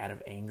out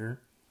of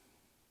anger.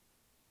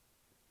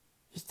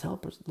 Just tell a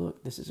person,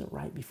 look, this isn't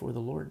right before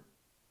the Lord.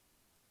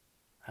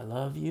 I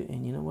love you,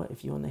 and you know what?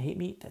 If you want to hate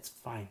me, that's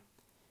fine.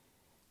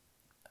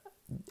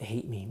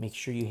 Hate me. Make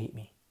sure you hate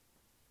me.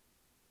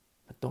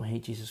 But don't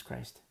hate Jesus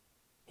Christ.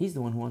 He's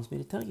the one who wants me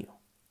to tell you.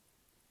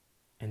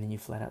 And then you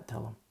flat out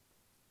tell him.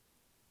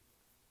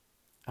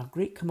 A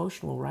great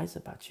commotion will rise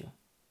about you.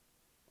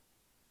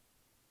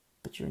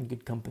 But you're in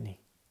good company.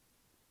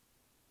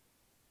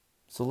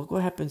 So look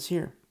what happens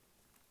here.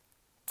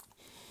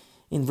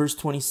 in verse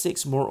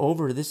 26,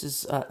 moreover, this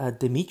is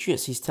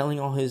Demetrius. He's telling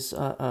all his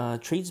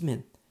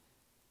tradesmen,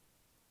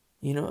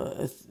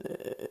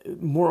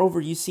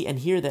 moreover, you see and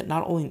hear that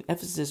not only in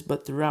Ephesus,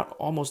 but throughout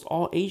almost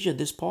all Asia,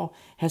 this Paul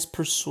has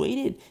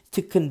persuaded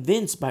to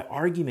convince by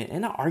argument,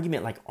 and not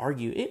argument like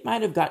argue. It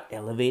might have got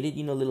elevated,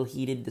 a little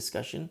heated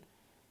discussion,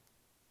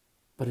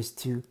 but it's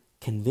to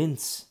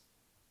convince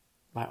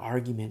by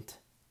argument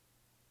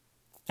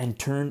and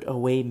turned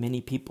away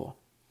many people.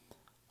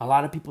 A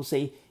lot of people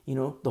say,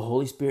 the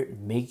Holy Spirit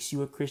makes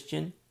you a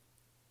Christian.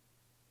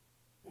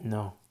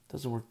 No, it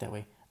doesn't work that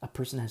way. A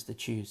person has to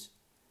choose.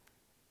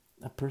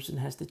 A person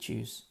has to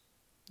choose.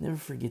 Never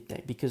forget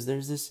that, because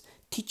there's this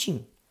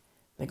teaching.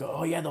 They go,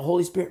 oh yeah, the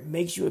Holy Spirit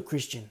makes you a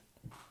Christian.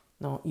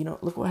 No,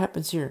 look what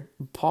happens here.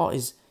 Paul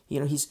is,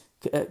 he's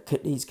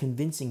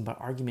convincing by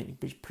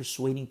argument,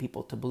 persuading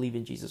people to believe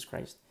in Jesus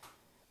Christ.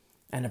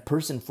 And a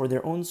person for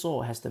their own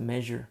soul has to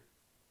measure.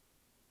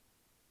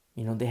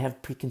 They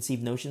have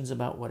preconceived notions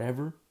about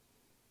whatever.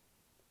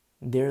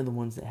 They're the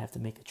ones that have to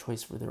make a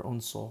choice for their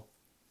own soul.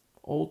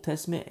 Old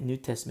Testament and New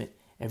Testament,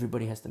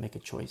 everybody has to make a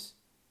choice.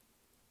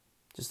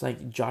 Just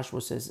like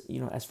Joshua says,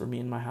 as for me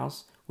and my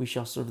house, we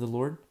shall serve the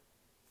Lord.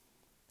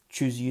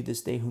 Choose you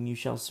this day whom you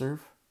shall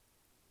serve.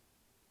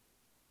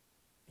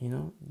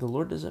 The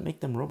Lord doesn't make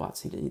them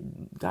robots.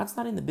 God's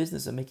not in the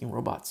business of making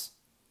robots.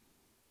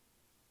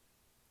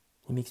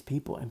 He makes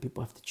people, and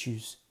people have to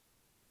choose.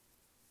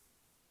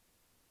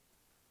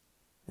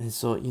 And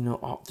so,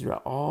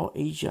 throughout all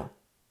Asia,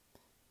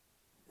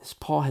 this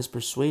Paul has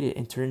persuaded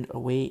and turned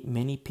away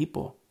many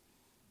people.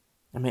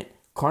 I mean,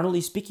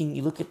 carnally speaking,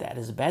 you look at that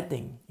as a bad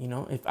thing.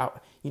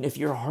 If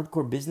you're a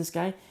hardcore business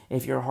guy,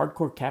 if you're a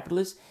hardcore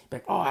capitalist, you're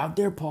like, oh, how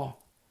dare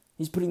Paul?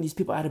 He's putting these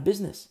people out of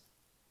business.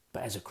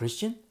 But as a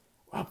Christian,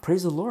 wow,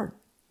 praise the Lord.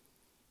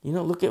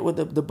 Look at what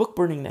the book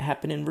burning that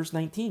happened in verse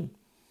 19.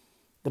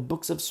 The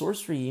books of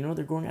sorcery,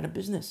 they're going out of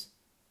business.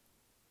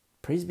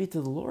 Praise be to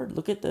the Lord.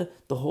 Look at the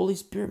Holy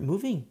Spirit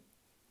moving,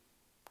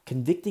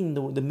 convicting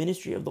the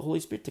ministry of the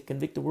Holy Spirit to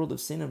convict the world of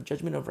sin, of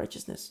judgment, of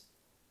righteousness.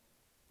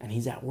 And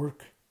he's at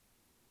work.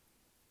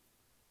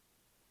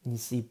 And you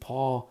see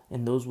Paul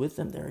and those with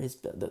him, there is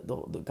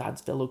the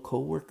God's fellow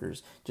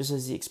co-workers, just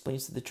as he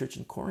explains to the church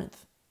in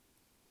Corinth.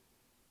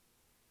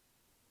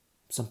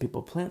 Some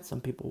people plant,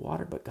 some people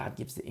water, but God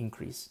gives the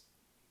increase.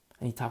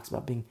 And he talks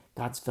about being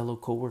God's fellow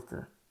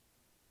co-worker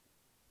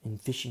in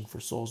fishing for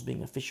souls,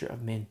 being a fisher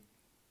of men.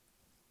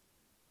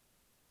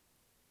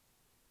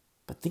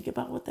 But think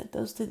about what that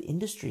does to the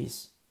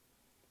industries.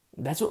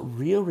 That's what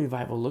real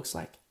revival looks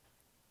like.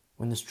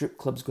 When the strip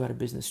clubs go out of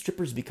business,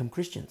 strippers become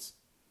Christians.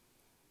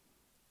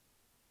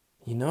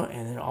 And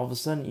then all of a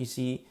sudden you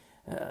see,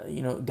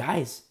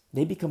 guys,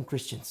 they become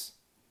Christians.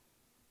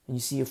 And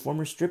you see a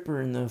former stripper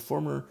and the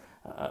former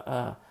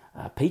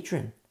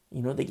patron,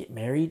 they get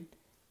married,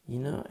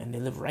 and they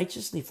live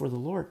righteously for the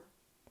Lord.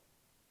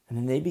 And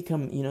then they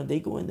become, they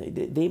go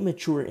in, they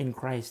mature in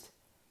Christ.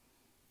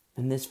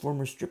 And this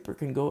former stripper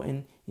can go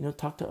and,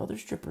 talk to other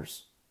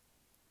strippers.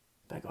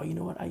 Like, oh, you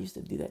know what? I used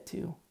to do that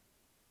too.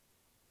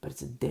 But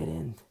it's a dead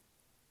end.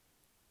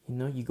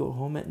 You go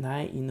home at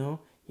night, you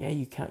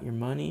count your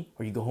money.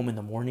 Or you go home in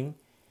the morning,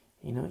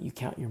 you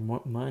count your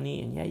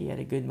money. And you had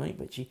a good money,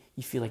 but you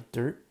feel like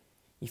dirt.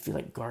 You feel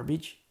like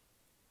garbage.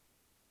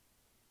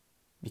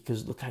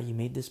 Because look how you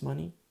made this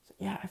money. So,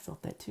 yeah, I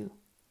felt that too.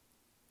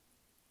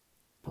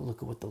 But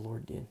look at what the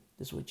Lord did.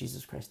 This is what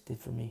Jesus Christ did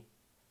for me.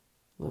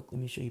 Look,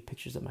 let me show you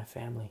pictures of my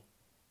family.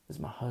 This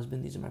is my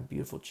husband. These are my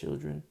beautiful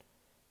children.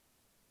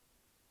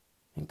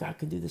 And God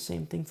can do the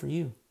same thing for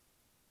you.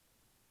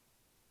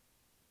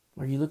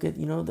 Or you look at,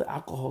 the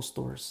alcohol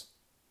stores.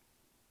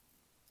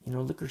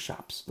 Liquor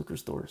shops, liquor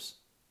stores.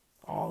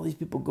 All these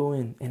people go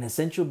in, an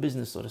essential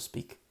business, so to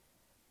speak.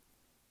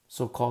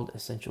 So-called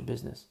essential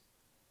business.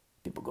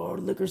 People go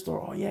to the liquor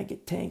store. Oh yeah,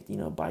 get tanked,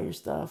 buy your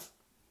stuff.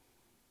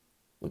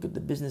 Look at the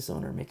business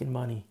owner making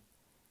money.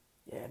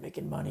 Yeah,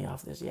 making money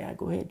off this. Yeah,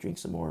 go ahead, drink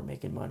some more,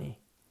 making money.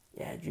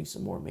 Yeah, drink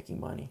some more, making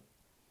money.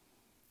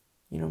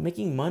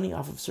 Making money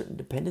off of certain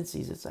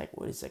dependencies, it's like,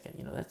 wait a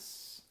second,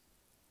 that's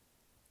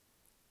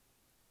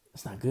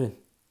not good.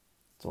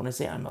 So when I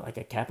say I'm like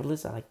a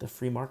capitalist, I like the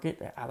free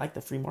market. I like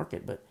the free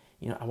market, but,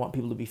 I want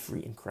people to be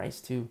free in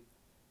Christ too,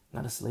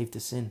 not a slave to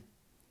sin.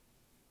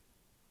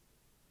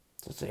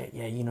 So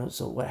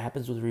so what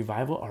happens with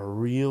revival, a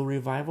real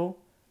revival?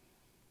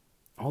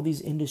 All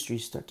these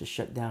industries start to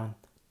shut down.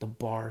 The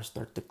bars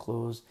start to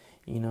close,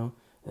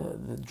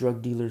 the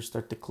drug dealers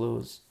start to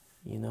close,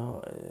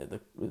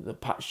 the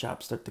pot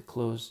shops start to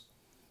close,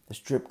 the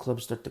strip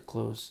clubs start to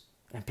close,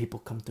 and people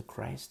come to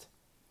Christ.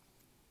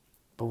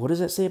 But what does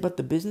that say about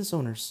the business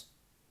owners?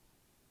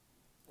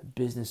 The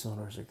business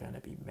owners are going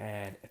to be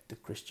mad at the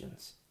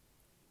Christians.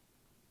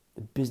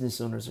 The business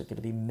owners are going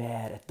to be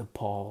mad at the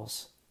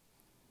Pauls,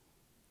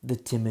 the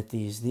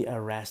Timothys, the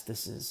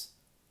Erastuses.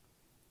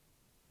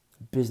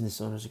 Business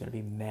owners are going to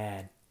be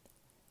mad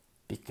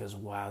because,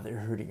 wow, they're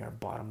hurting our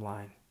bottom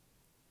line.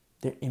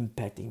 They're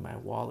impacting my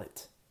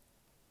wallet.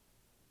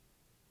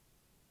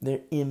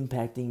 They're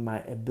impacting my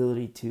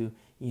ability to,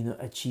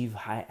 achieve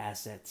high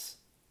assets.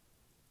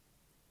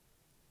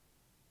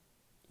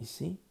 You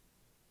see?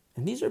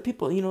 And these are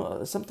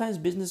people, sometimes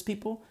business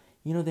people,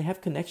 they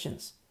have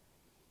connections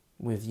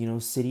with,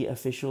 city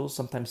officials,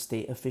 sometimes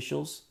state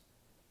officials,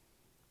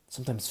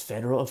 sometimes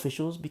federal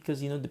officials,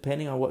 because,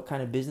 depending on what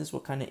kind of business,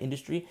 what kind of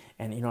industry,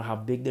 and, how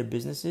big their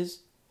business is,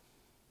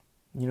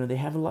 they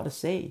have a lot to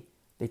say.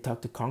 They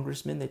talk to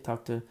congressmen, they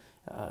talk to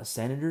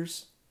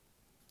senators,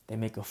 they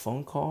make a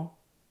phone call,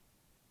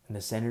 and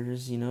the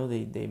senators,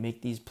 they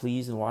make these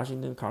pleas in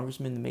Washington,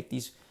 congressmen, they make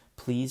these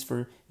pleas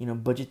for,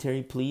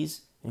 budgetary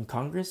pleas in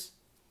Congress.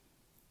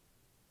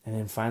 And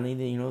then finally,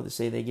 they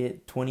say they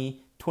get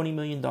 $20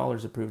 million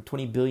approved,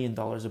 $20 billion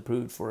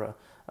approved for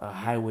a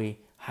highway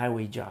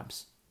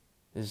jobs.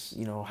 This,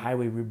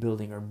 highway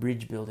rebuilding or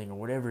bridge building or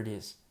whatever it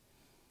is.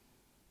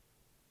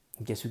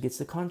 And guess who gets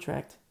the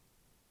contract?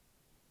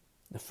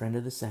 The friend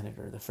of the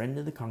senator, the friend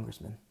of the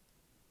congressman.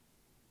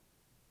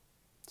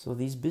 So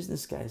these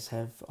business guys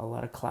have a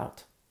lot of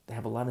clout. They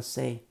have a lot of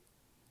say.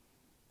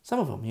 Some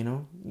of them,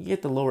 you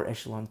get the lower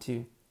echelon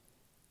too.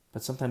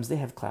 But sometimes they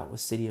have clout with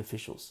city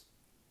officials.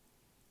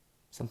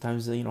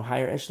 Sometimes,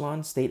 higher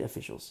echelon state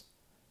officials.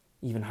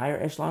 Even higher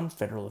echelon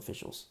federal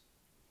officials.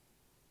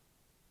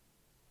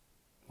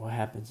 What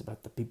happens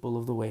about the people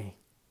of the way?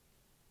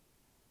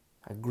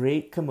 A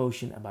great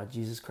commotion about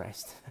Jesus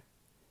Christ.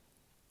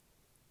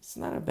 It's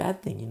not a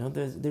bad thing,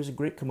 There's a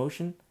great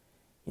commotion.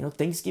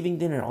 Thanksgiving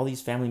dinner, all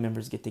these family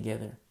members get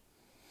together.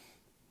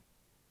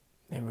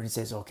 Everybody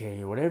says,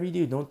 okay, whatever you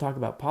do, don't talk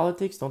about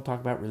politics, don't talk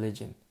about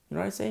religion. You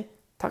know what I say?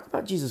 Talk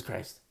about Jesus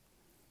Christ.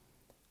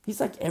 He's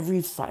like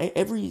every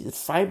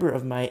fiber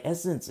of my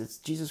essence. It's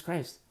Jesus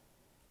Christ.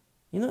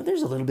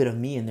 There's a little bit of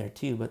me in there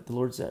too, but the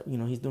Lord's,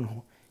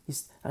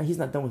 he's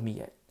not done with me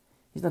yet.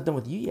 He's not done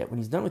with you yet. When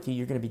he's done with you,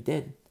 you're going to be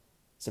dead.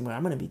 Same way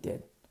I'm going to be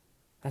dead.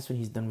 That's when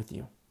he's done with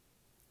you.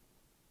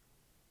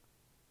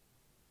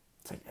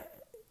 It's like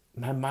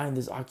my mind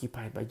is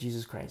occupied by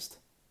Jesus Christ.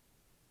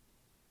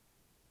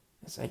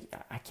 It's like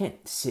I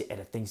can't sit at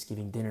a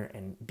Thanksgiving dinner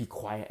and be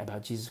quiet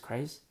about Jesus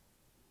Christ.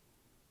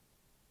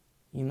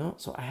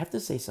 So I have to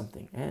say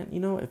something. And,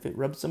 if it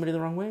rubs somebody the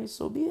wrong way,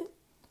 so be it.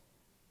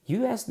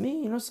 You asked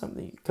me,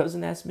 something.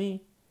 Cousin asked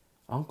me.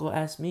 Uncle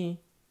asked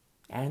me.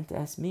 Aunt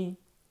asked me.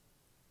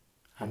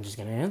 I'm just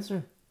going to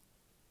answer.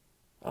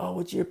 Oh,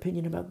 what's your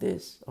opinion about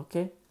this?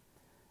 Okay.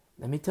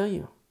 Let me tell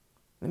you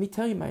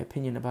my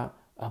opinion about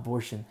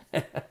abortion.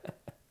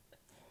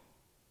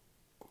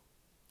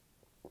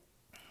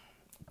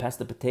 Pass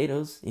the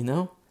potatoes,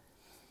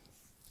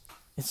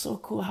 It's so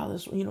cool how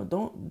this,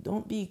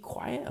 don't be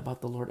quiet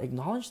about the Lord.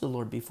 Acknowledge the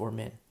Lord before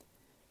men.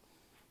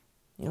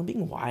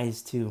 Being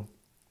wise too.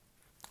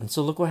 And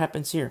so look what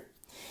happens here.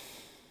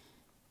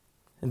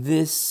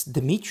 This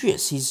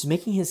Demetrius, he's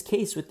making his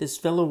case with his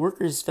fellow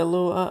workers,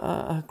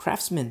 fellow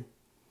craftsmen.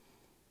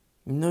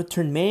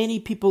 Turn many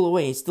people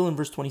away, still in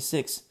verse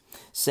 26,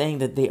 saying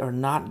that they are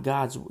not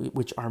gods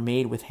which are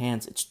made with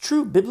hands. It's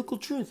true, biblical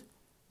truth.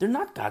 They're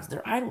not gods,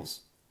 they're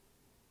idols.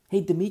 Hey,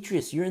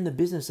 Demetrius, you're in the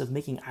business of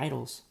making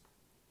idols,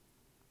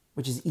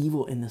 which is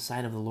evil in the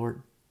sight of the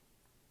Lord.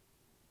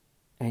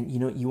 And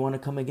you want to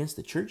come against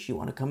the church? You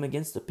want to come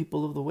against the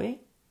people of the way?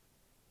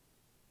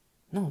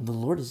 No, the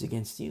Lord is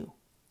against you.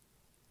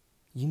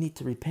 You need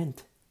to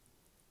repent.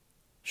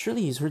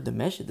 Surely he's heard the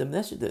message.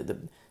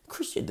 The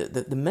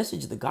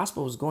message of the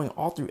gospel was going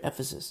all through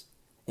Ephesus.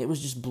 It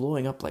was just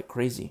blowing up like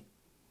crazy.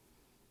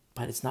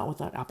 But it's not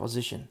without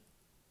opposition.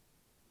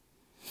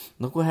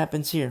 Look what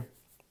happens here.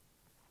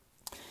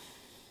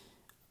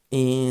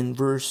 In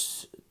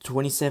verse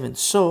 27.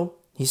 So,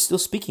 he's still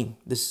speaking.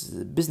 This is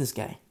the business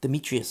guy,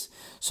 Demetrius.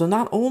 So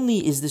not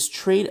only is this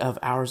trade of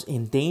ours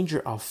in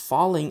danger of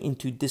falling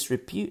into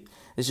disrepute,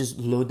 it's just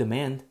low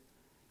demand.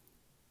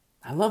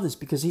 I love this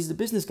because he's the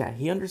business guy.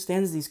 He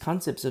understands these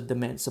concepts of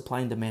demand,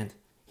 supply and demand.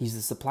 He's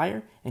the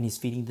supplier and he's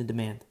feeding the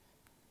demand.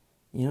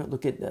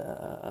 Look at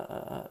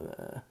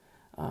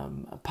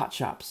pot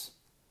shops.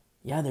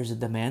 Yeah, there's a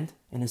demand.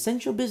 An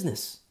essential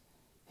business.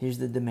 Here's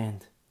the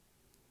demand.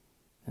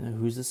 And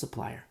who's the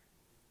supplier?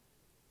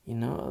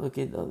 Look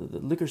at the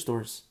liquor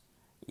stores.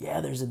 Yeah,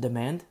 there's a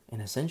demand,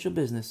 an essential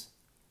business.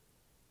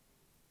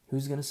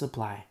 Who's going to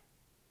supply?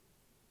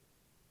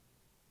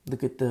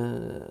 Look at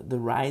the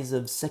rise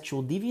of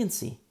sexual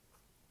deviancy.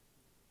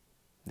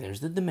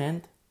 There's the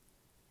demand.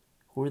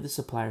 Who are the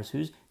suppliers?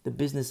 Who's the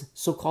business,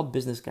 so-called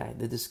business guy,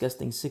 the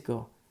disgusting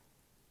sicko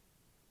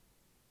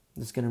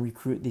that's going to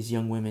recruit these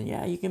young women?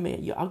 Yeah,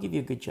 I'll give you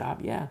a good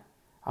job. Yeah,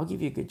 I'll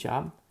give you a good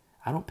job.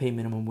 I don't pay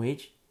minimum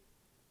wage.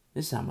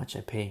 This is how much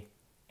I pay.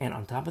 And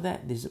on top of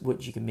that, this is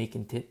what you can make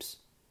in tips.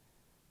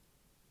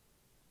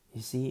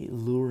 You see,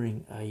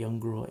 luring a young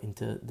girl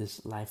into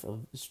this life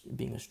of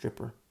being a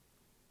stripper.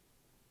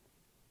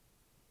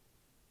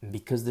 And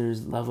because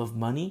there's love of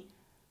money,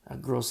 a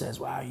girl says,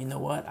 wow, you know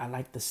what? I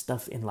like the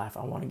stuff in life.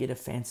 I want to get a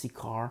fancy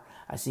car.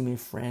 I see my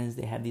friends,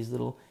 they have these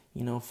little,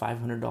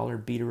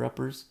 $500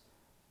 beater-uppers.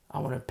 I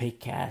want to pay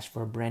cash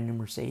for a brand new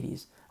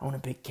Mercedes. I want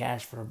to pay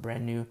cash for a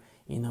brand new,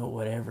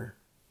 whatever.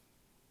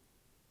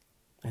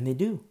 And they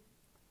do.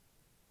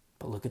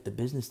 But look at the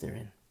business they're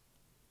in.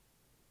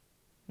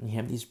 And you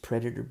have these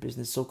predator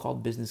business,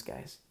 so-called business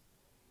guys.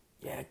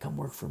 Yeah, come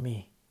work for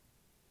me.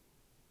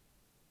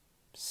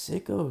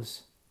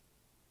 Sickos.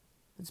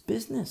 It's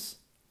business.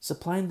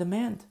 Supply and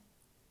demand.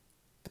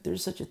 But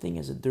there's such a thing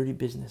as a dirty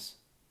business.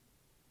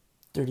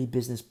 Dirty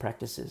business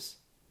practices.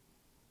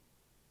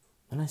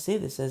 And I say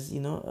this as,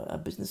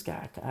 a business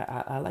guy.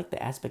 I like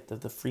the aspect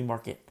of the free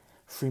market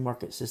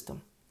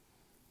system.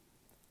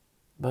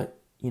 But,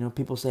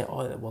 people say,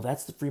 oh, well,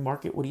 that's the free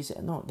market. What do you say?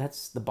 No,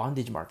 that's the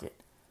bondage market.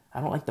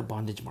 I don't like the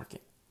bondage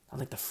market. I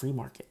like the free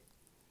market.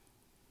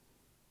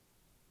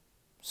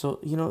 So,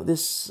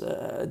 this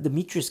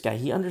Demetrius guy,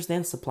 he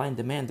understands supply and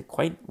demand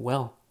quite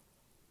well.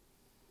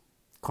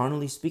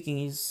 Carnally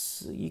speaking,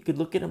 you could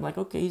look at him like,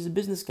 okay, he's a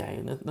business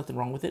guy. Nothing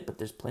wrong with it, but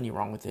there's plenty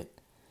wrong with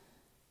it.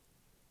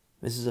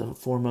 This is a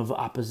form of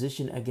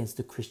opposition against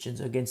the Christians,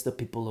 against the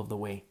people of the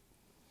way.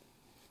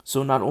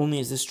 So not only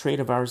is this trade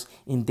of ours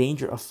in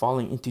danger of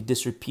falling into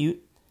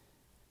disrepute,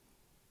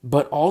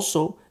 but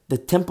also the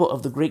temple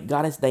of the great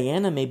goddess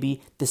Diana may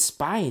be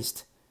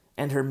despised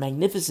and her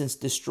magnificence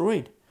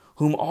destroyed,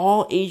 whom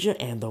all Asia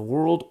and the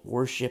world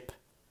worship.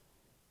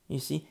 You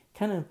see,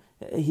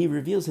 he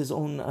reveals his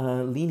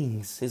own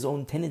leanings, his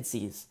own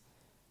tendencies.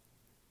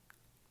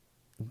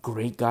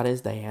 Great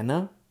goddess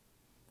Diana,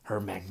 her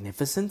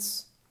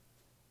magnificence.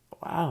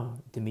 Wow,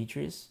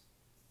 Demetrius,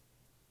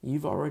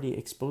 you've already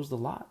exposed a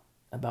lot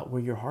about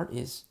where your heart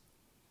is.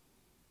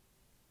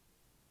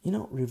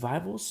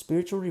 Revival,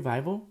 spiritual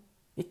revival,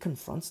 it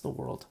confronts the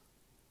world.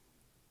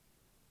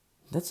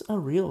 That's a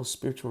real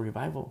spiritual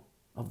revival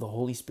of the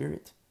Holy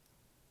Spirit.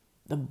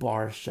 The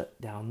bars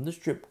shut down, the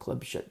strip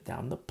club shut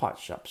down, the pot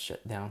shop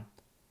shut down.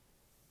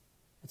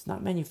 It's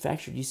not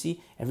manufactured. You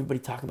see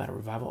everybody talk about a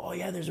revival. Oh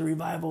yeah, there's a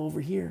revival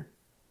over here.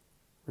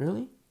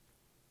 Really?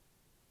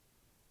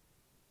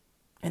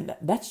 And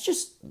that's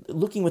just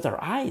looking with our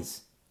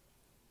eyes.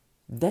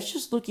 That's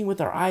just looking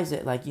with our eyes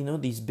at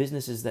these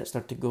businesses that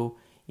start to go,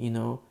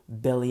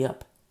 belly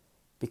up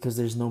because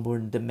there's no more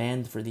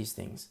demand for these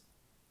things.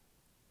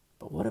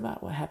 But what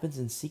about what happens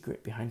in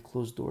secret behind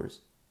closed doors?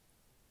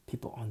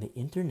 People on the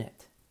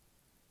internet.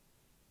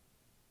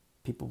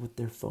 People with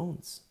their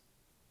phones.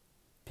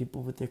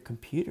 People with their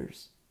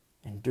computers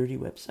and dirty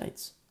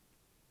websites.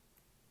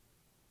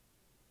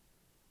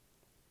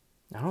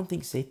 I don't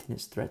think Satan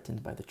is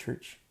threatened by the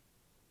church.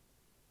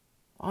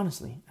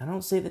 Honestly, I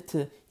don't say that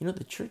to,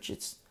 the church.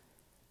 It's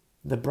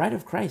the bride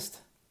of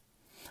Christ.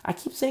 I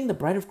keep saying the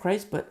bride of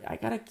Christ, but I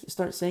got to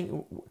start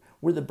saying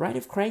we're the bride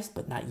of Christ,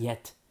 but not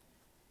yet.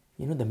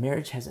 The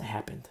marriage hasn't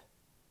happened.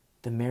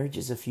 The marriage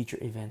is a future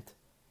event.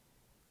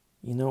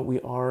 We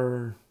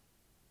are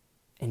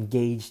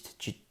engaged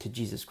to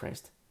Jesus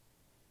Christ.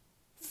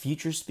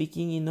 Future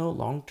speaking,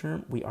 long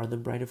term, we are the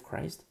bride of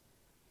Christ.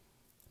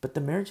 But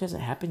the marriage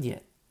hasn't happened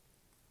yet.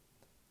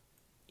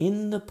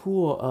 In the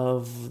pool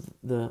of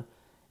the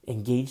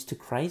engaged to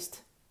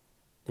Christ,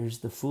 there's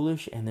the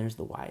foolish and there's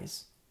the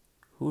wise.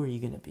 Who are you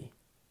going to be?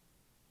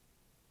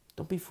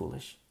 Don't be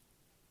foolish.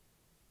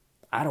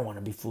 I don't want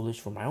to be foolish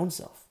for my own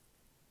self.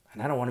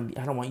 And I don't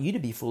want you to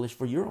be foolish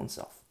for your own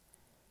self.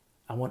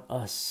 I want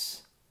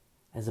us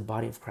as a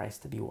body of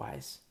Christ to be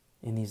wise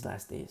in these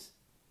last days.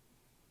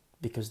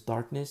 Because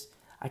darkness,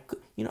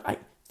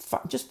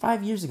 just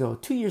 5 years ago,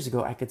 2 years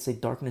ago, I could say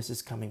darkness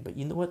is coming. But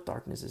you know what?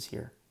 Darkness is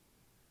here.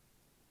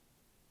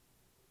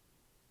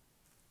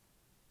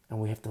 And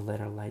we have to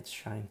let our lights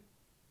shine.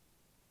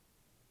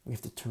 We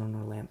have to turn on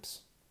our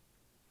lamps.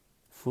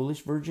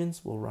 Foolish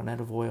virgins will run out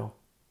of oil.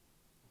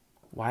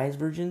 Wise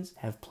virgins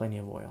have plenty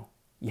of oil.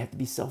 You have to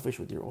be selfish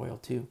with your oil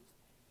too.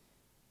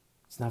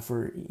 It's not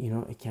for,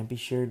 it can't be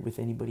shared with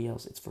anybody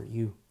else. It's for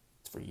you.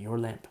 It's for your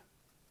lamp.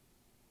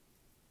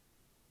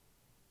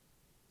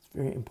 It's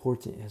very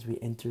important as we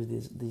enter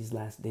these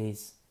last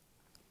days.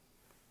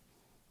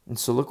 And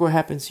so look what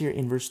happens here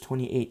in verse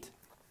 28.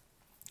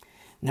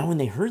 Now when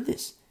they heard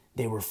this,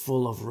 they were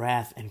full of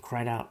wrath and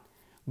cried out,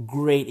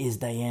 "Great is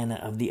Diana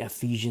of the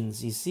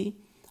Ephesians." You see,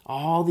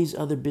 all these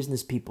other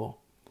business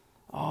people,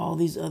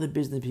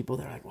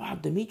 they're like, "Wow,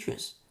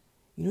 Demetrius,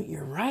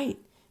 you're right.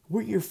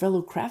 We're your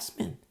fellow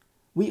craftsmen.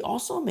 We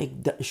also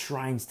make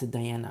shrines to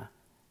Diana.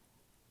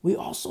 We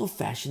also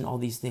fashion all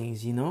these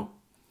things,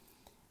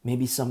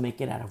 Maybe some make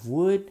it out of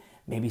wood.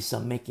 Maybe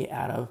some make it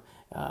out of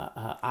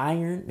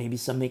iron. Maybe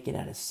some make it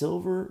out of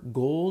silver,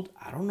 gold.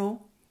 I don't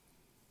know.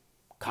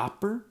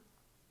 Copper.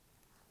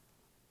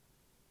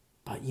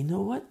 But you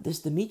know what? This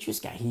Demetrius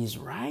guy, he's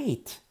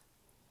right."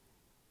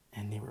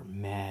 And they were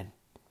mad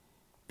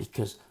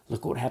because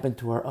look what happened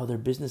to our other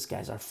business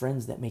guys, our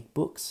friends that make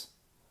books.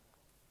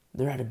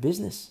 They're out of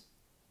business.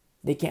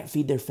 They can't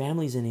feed their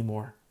families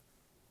anymore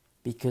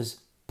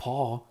because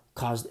Paul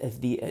caused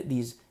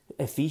these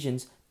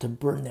Ephesians to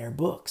burn their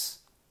books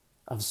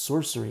of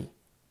sorcery.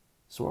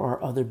 So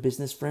our other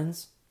business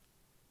friends,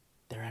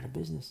 they're out of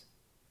business.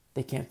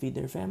 They can't feed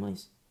their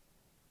families.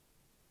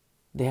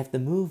 They have to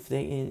move.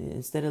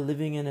 Instead of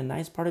living in a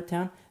nice part of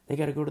town, they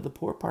got to go to the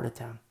poor part of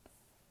town.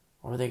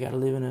 Or they got to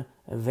live in a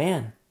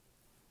van.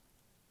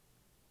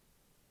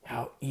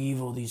 how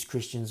evil these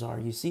Christians are.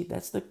 You see,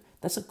 that's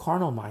a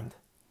carnal mind.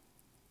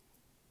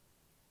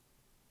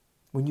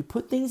 When you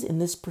put things in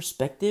this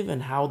perspective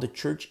and how the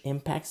church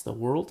impacts the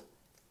world,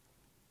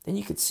 then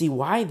you could see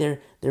why there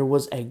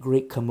was a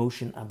great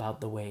commotion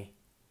about the way.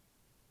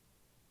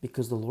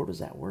 Because the Lord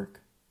was at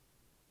work.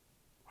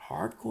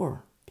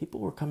 Hardcore. People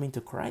were coming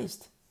to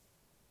Christ.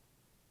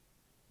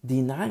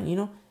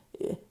 Denying,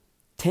 $10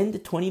 to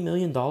 $20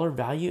 million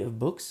value of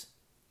books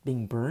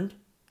being burned,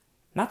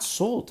 not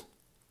sold,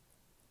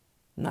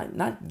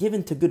 not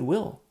given to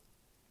Goodwill,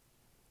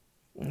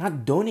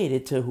 not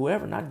donated to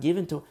whoever, not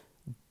given to,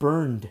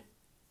 burned.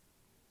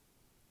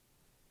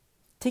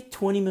 Take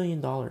 $20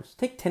 million,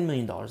 take $10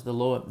 million,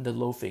 the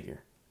low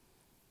figure.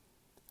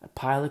 A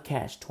pile of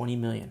cash, $20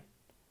 million,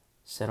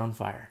 set on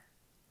fire.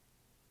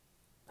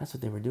 That's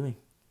what they were doing.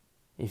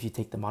 If you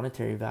take the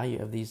monetary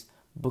value of these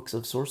books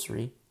of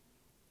sorcery,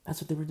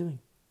 that's what they were doing.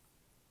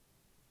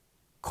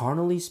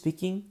 Carnally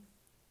speaking,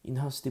 you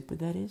know how stupid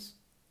that is?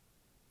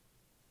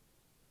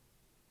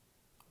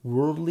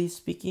 Worldly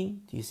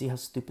speaking, do you see how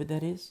stupid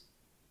that is?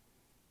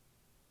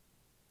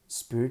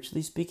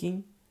 Spiritually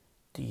speaking,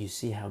 do you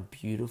see how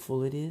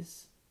beautiful it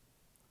is?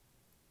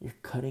 You're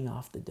cutting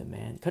off the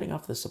demand, cutting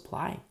off the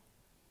supply.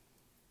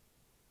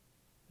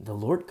 The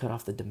Lord cut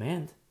off the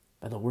demand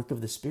by the work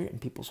of the Spirit in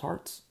people's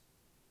hearts.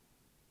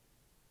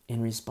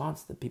 In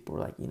response, the people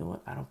were like, you know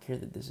what? I don't care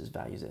that this is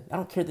values. I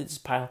don't care that this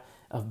pile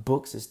of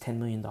books is $10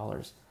 million.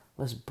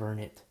 Let's burn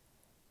it.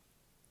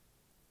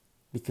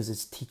 Because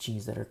it's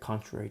teachings that are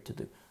contrary to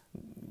the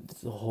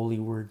holy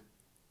word.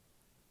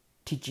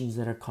 Teachings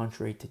that are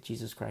contrary to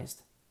Jesus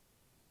Christ.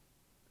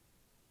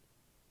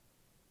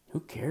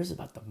 Who cares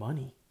about the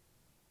money?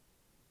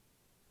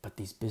 But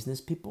these business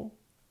people,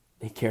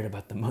 they cared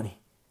about the money.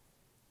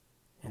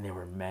 And they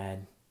were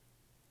mad.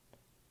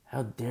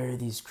 How dare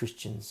these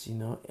Christians,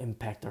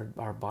 impact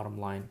our bottom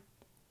line?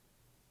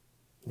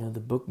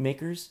 The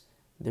bookmakers,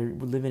 they're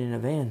living in a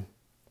van.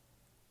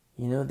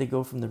 They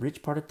go from the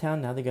rich part of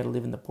town, now they got to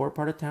live in the poor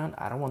part of town.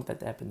 I don't want that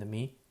to happen to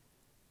me.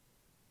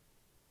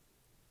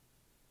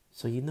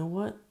 So you know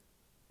what?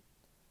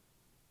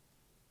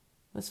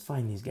 Let's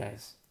find these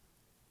guys.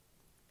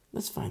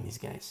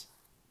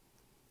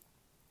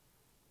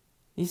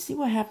 You see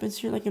what happens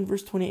here? Like in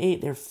verse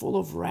 28, they're full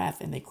of wrath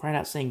and they cried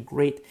out saying,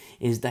 "Great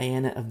is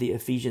Diana of the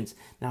Ephesians."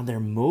 Now their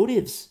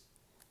motives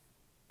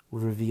were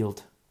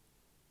revealed.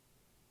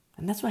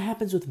 And that's what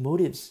happens with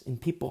motives in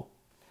people.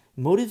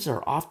 Motives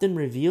are often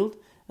revealed.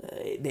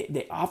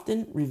 They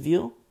often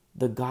reveal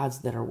the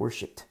gods that are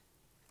worshipped.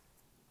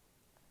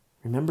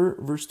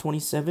 Remember verse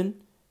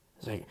 27?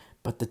 It's like,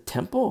 "But the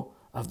temple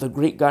of the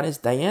great goddess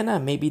Diana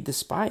may be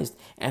despised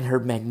and her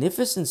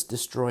magnificence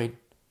destroyed."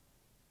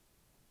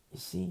 You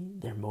see,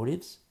 their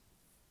motives,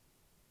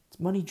 it's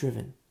money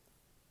driven.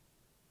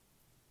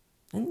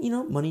 And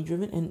money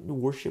driven and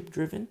worship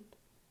driven.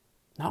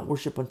 Not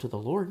worship unto the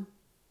Lord.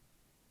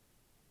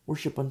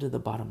 Worship unto the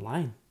bottom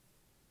line.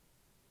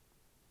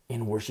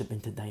 And worship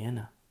into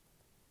Diana.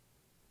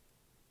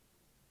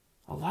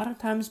 A lot of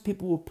times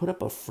people will put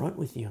up a front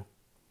with you.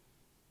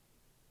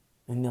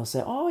 And they'll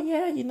say, "Oh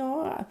yeah,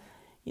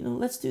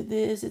 let's do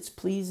this. It's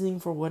pleasing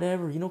for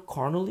whatever."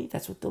 Carnally,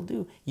 that's what they'll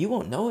do. You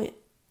won't know it.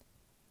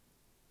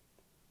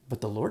 But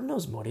the Lord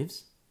knows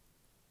motives.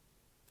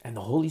 And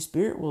the Holy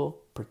Spirit will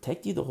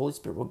protect you. The Holy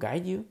Spirit will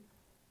guide you.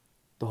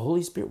 The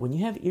Holy Spirit, when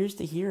you have ears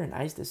to hear and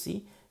eyes to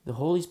see, the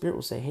Holy Spirit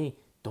will say, "Hey,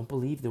 don't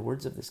believe the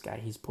words of this guy.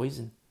 He's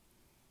poison.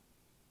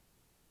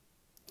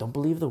 Don't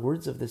believe the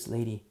words of this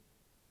lady.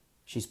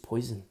 She's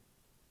poison."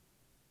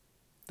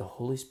 The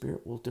Holy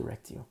Spirit will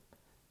direct you.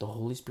 The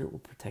Holy Spirit will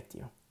protect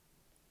you.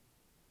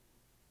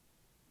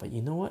 But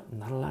you know what?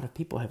 Not a lot of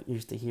people have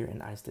ears to hear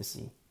and eyes to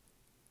see.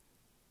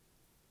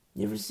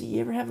 You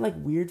ever have like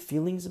weird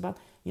feelings about,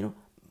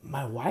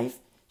 my wife,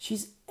 she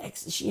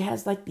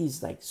has like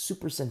these like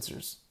super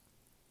sensors.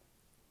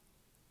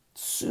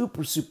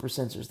 Super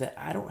sensors that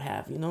I don't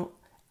have,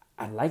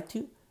 I'd like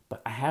to,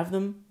 but I have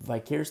them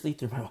vicariously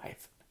through my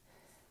wife.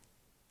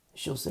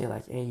 She'll say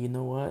like, "Hey, you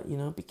know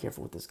what? Be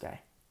careful with this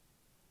guy."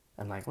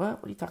 I'm like, "What?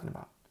 What are you talking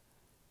about?"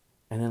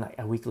 And then like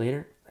a week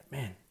later, like,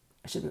 "Man,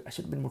 I should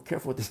have been more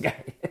careful with this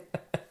guy."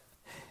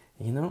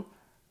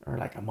 Or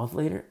like a month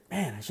later,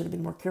 "Man, I should have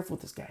been more careful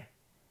with this guy."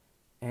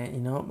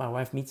 And my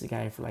wife meets a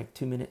guy for like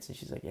 2 minutes and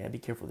she's like, "Yeah, be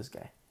careful with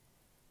this guy."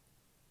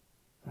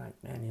 I'm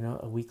like, man,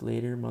 a week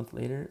later, a month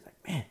later,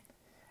 like, "Man,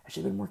 I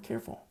should have been more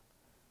careful."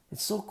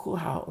 It's so cool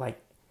how like,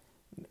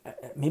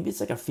 maybe it's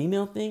like a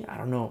female thing, I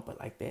don't know, but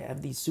like they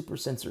have these super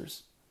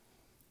sensors.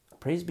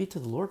 Praise be to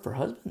the Lord for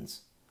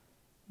husbands,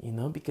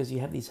 because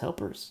you have these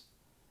helpers,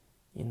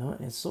 and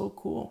it's so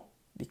cool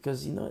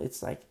because,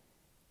 it's like,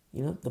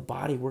 the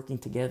body working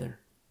together,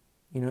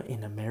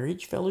 in a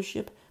marriage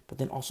fellowship, but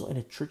then also in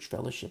a church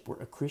fellowship where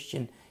a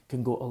Christian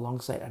can go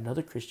alongside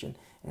another Christian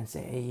and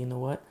say, "Hey, you know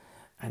what?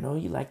 I know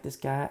you like this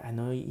guy. I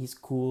know he's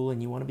cool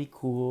and you want to be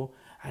cool.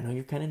 I know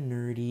you're kind of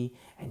nerdy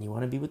and you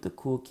want to be with the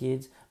cool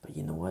kids, but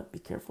you know what? Be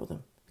careful with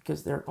them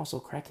because they're also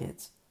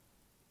crackheads.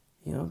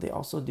 They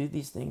also do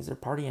these things. They're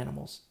party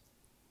animals."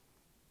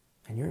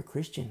 and you're a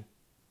Christian.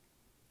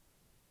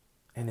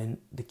 And then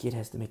the kid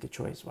has to make a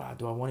choice. Wow,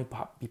 do I want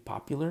to be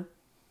popular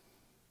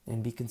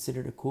and be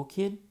considered a cool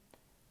kid?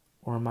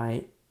 Or am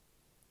I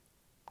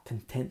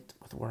content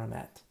with where I'm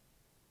at?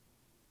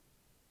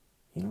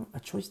 A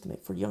choice to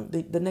make for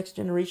the next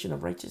generation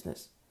of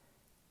righteousness.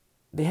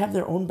 They have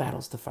their own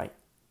battles to fight.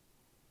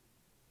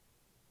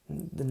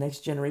 The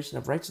next generation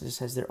of righteousness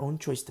has their own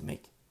choice to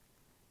make.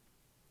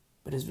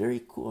 But it's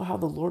very cool how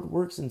the Lord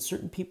works, and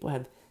certain people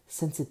have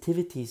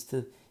sensitivities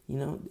to,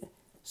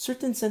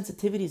 certain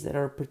sensitivities that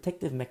are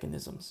protective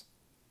mechanisms.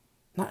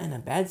 Not in a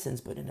bad sense,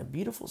 but in a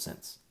beautiful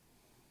sense.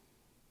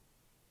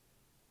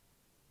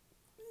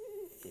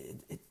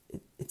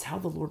 It's how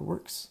the Lord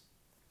works.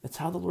 It's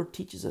how the Lord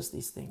teaches us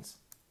these things.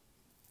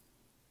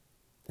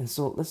 And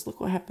so let's look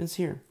what happens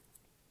here.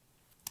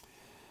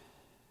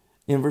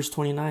 In verse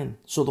 29,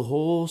 so the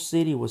whole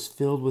city was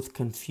filled with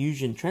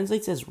confusion.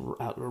 Translates as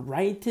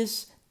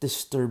riotous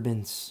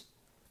disturbance.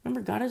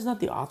 Remember, God is not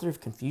the author of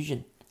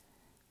confusion.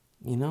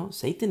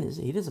 Satan is.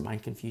 He doesn't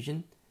mind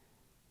confusion.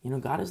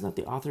 God is not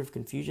the author of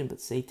confusion,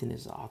 but Satan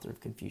is the author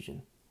of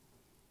confusion.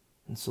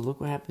 And so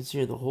look what happens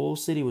here. The whole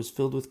city was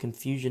filled with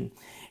confusion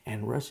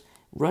and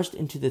rushed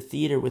into the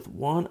theater with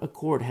one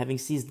accord, having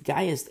seized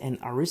Gaius and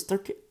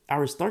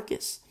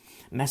Aristarchus,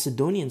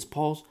 Macedonians,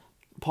 Paul's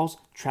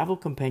travel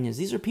companions.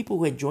 These are people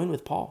who had joined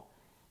with Paul,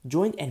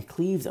 joined and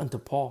cleaved unto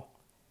Paul.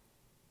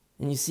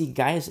 And you see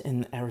Gaius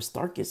and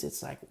Aristarchus,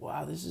 it's like,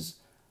 wow, this is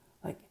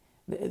like,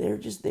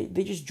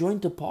 they just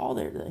joined to Paul.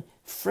 They're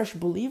fresh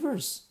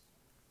believers.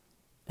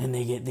 And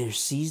they're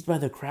seized by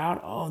the crowd.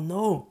 Oh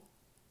no.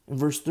 In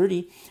verse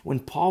 30, when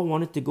Paul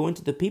wanted to go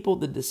into the people,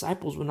 the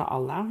disciples would not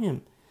allow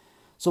him.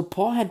 So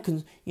Paul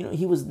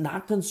he was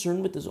not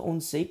concerned with his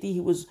own safety. He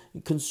was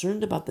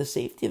concerned about the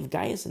safety of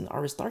Gaius and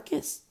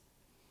Aristarchus.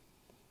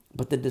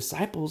 But the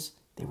disciples,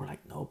 they were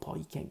like, no, Paul,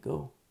 you can't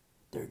go.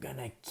 They're going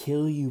to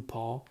kill you,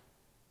 Paul.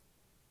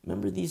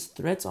 Remember, these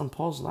threats on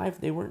Paul's life,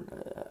 they weren't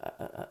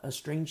a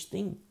strange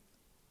thing.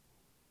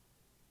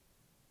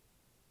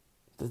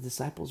 The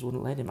disciples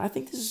wouldn't let him. I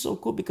think this is so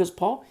cool because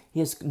Paul, he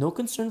has no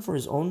concern for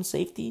his own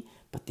safety,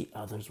 but the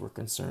others were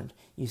concerned.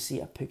 You see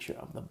a picture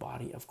of the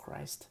body of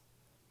Christ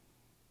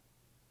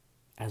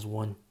as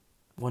one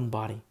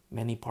body,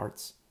 many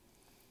parts.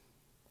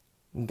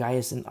 And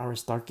Gaius and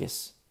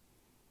Aristarchus,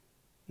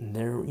 and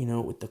they're,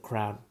 with the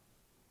crowd.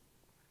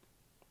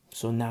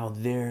 So now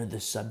they're the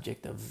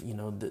subject of,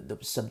 the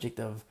subject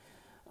of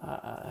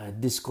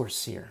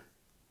discourse here.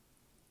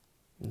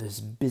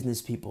 This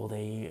business people,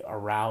 they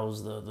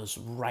arouse this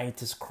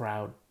riotous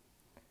crowd.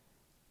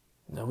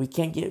 No, we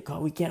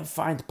can't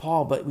find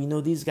Paul, but we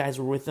know these guys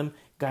were with him,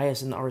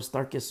 Gaius and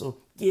Aristarchus. So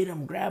get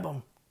him, grab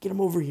him, get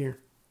him over here.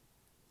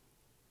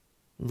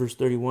 Verse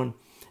 31.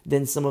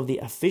 Then some of the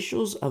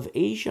officials of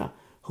Asia,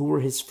 who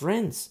were his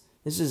friends.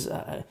 This is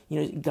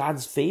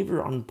God's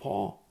favor on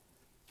Paul.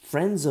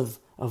 Friends of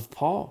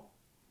Paul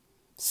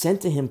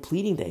sent to him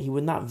pleading that he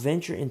would not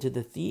venture into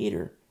the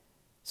theater.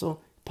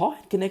 So Paul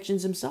had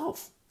connections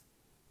himself.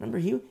 Remember,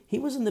 he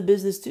was in the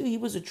business too. He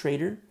was a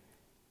trader.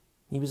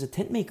 He was a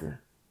tent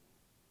maker.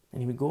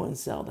 And he would go and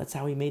sell. That's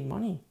how he made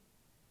money.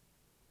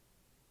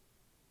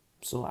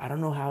 So I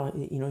don't know how,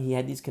 he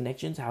had these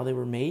connections, how they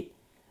were made.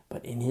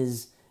 But in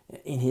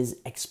his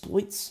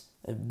exploits,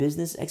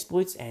 business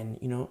exploits,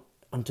 and,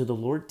 unto the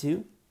Lord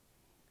too,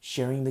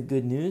 sharing the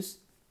good news,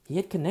 he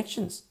had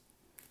connections.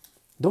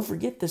 Don't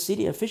forget the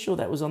city official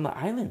that was on the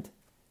island,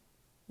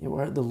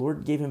 where the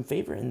Lord gave him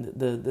favor, and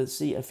the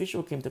city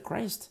official came to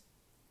Christ.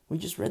 We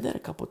just read that a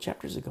couple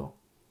chapters ago.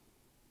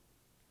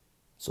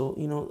 So,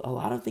 a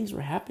lot of things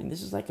were happening.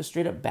 This is like a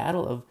straight up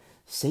battle of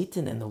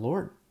Satan and the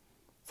Lord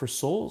for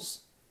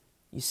souls.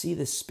 You see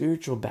this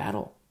spiritual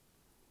battle.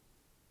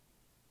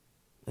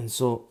 And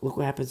so look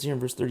what happens here in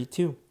verse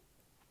 32.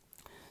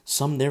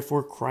 Some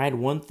therefore cried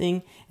one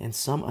thing and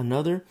some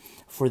another,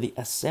 for the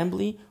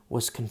assembly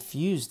was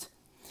confused,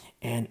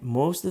 and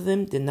most of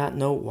them did not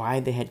know why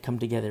they had come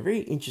together.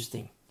 Very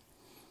interesting.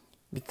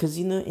 Because,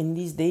 in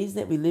these days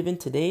that we live in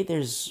today,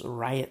 there's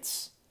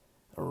riots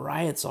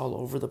all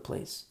over the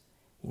place.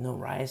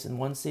 Riots in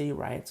one city,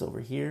 riots over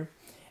here.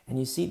 And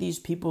you see these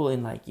people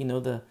in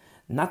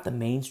not the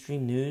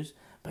mainstream news,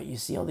 but you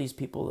see all these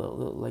people,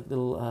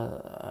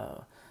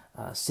 little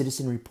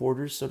citizen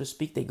reporters, so to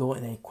speak. They go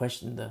and they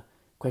question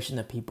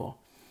the people,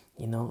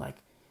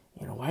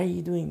 why are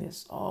you doing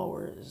this? Oh,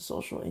 we're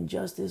social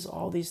injustice,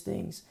 all these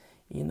things,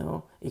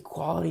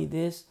 equality,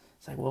 this.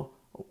 It's like, well,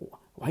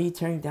 why are you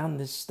tearing down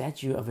this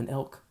statue of an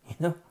elk?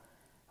 Why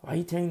are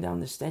you tearing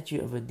down the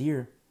statue of a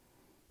deer,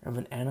 of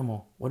an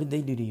animal? What did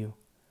they do to you?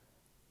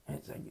 And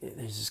it's like,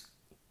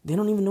 they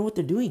don't even know what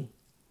they're doing.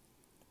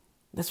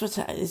 It's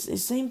the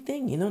same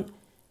thing,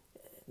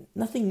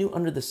 nothing new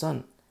under the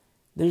sun.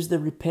 There's the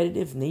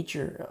repetitive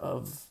nature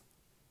of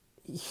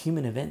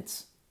human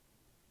events.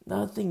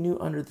 Nothing new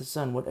under the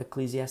sun, what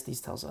Ecclesiastes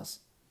tells us.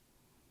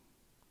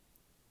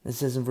 It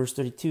says in verse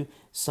 32,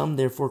 some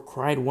therefore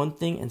cried one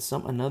thing and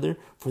some another,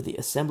 for the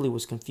assembly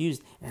was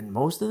confused, and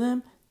most of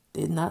them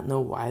did not know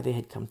why they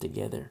had come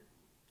together.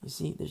 You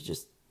see, there's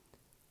just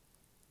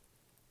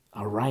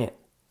a riot.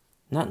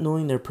 Not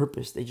knowing their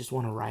purpose, they just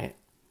want to riot.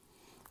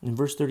 In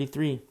verse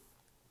 33,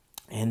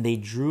 and they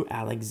drew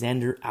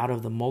Alexander out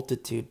of the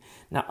multitude.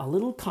 Now, a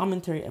little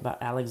commentary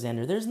about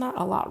Alexander. There's not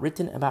a lot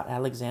written about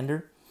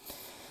Alexander,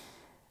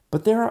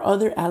 but there are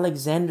other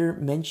Alexander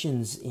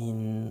mentions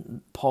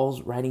in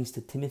Paul's writings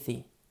to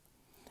Timothy.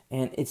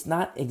 And it's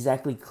not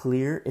exactly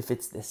clear if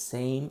it's the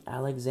same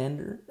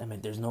Alexander. I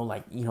mean, there's no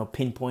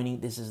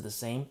pinpointing this is the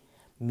same.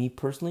 Me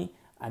personally,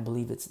 I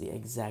believe it's the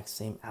exact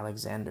same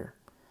Alexander.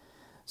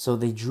 So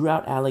they drew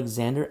out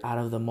Alexander out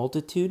of the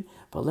multitude.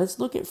 But let's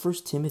look at 1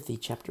 Timothy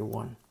chapter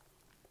 1.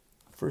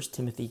 1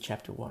 Timothy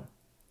chapter 1.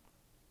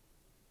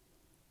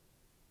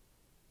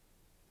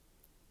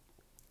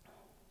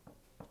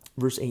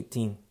 Verse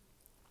 18.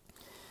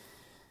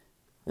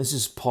 This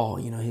is Paul,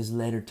 his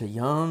letter to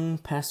young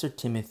Pastor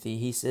Timothy.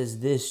 He says,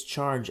 "This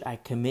charge I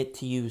commit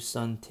to you,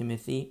 son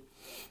Timothy,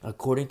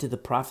 according to the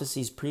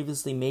prophecies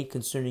previously made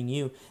concerning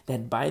you,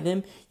 that by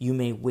them you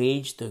may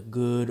wage the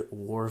good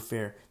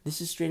warfare." This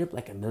is straight up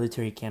like a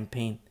military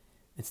campaign.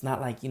 It's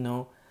not like,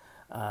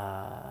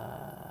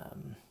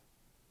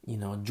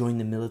 join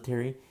the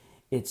military.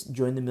 It's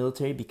join the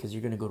military because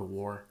you're going to go to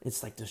war.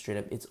 It's like the straight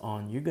up, it's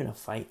on. You're going to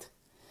fight.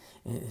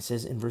 And it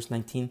says in verse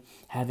 19,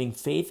 "Having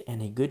faith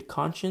and a good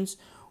conscience,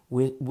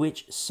 with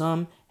which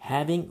some,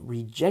 having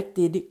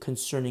rejected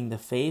concerning the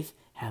faith,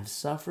 have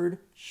suffered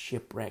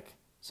shipwreck."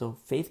 So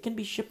faith can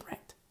be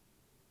shipwrecked.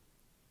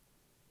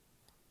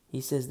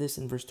 He says this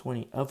in verse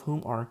 20, "Of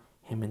whom are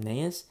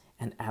Hymenaeus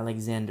and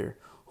Alexander,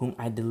 whom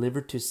I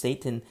delivered to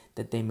Satan,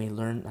 that they may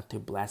learn not to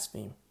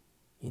blaspheme."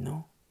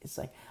 It's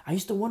like, I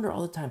used to wonder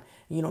all the time,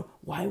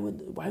 why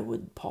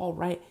would Paul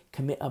write,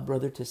 "Commit a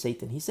brother to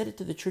Satan"? He said it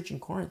to the church in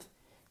Corinth.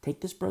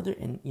 Take this brother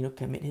and,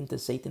 commit him to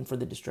Satan for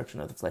the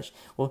destruction of the flesh.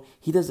 Well,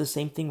 he does the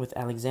same thing with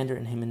Alexander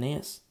and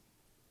Hymenaeus.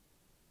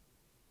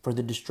 For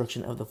the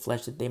destruction of the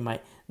flesh, that they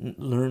might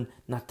learn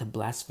not to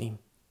blaspheme.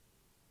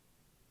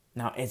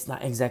 Now, it's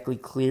not exactly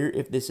clear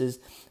if this is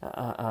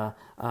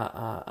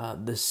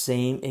the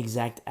same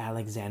exact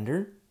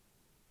Alexander.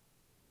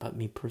 But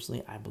me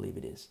personally, I believe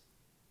it is.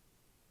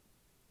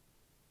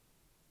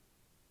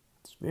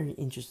 It's very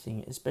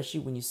interesting,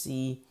 especially when you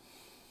see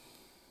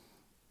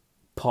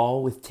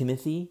Paul with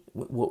Timothy,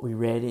 what we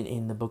read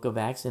in the book of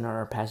Acts, in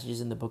our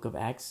passages in the book of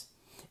Acts,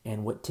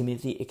 and what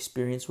Timothy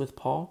experienced with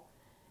Paul,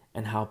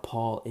 and how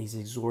Paul is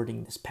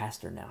exhorting this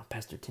pastor now,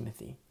 Pastor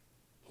Timothy.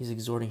 He's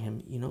exhorting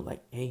him,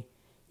 hey,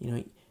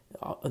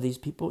 all these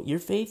people, your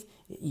faith,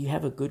 you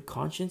have a good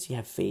conscience, you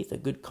have faith, a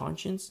good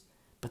conscience,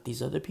 but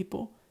these other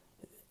people,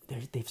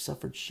 they've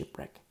suffered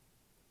shipwreck,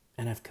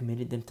 and I've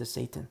committed them to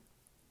Satan.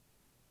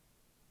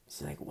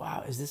 It's like,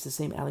 wow, is this the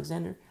same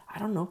Alexander? I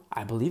don't know.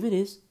 I believe it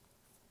is.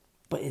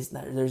 But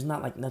there's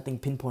not like nothing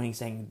pinpointing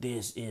saying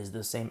this is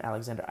the same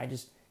Alexander. I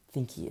just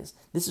think he is.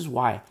 This is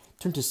why.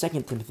 Turn to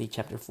 2 Timothy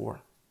chapter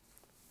 4.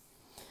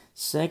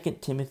 2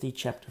 Timothy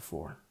chapter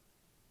 4.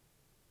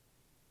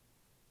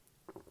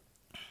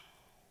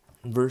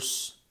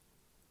 Verse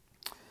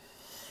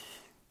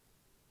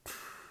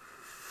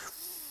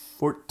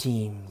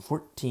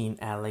 14.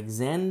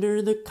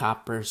 Alexander the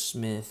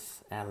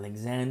coppersmith.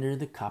 Alexander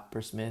the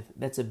coppersmith.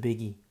 That's a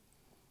biggie.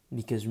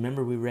 Because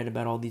remember, we read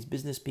about all these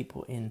business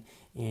people in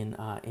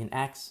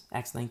Acts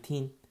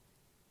 19.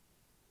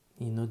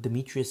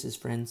 Demetrius'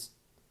 friends.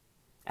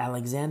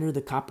 "Alexander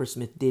the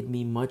coppersmith did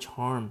me much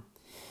harm.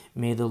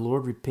 May the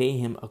Lord repay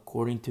him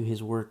according to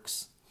his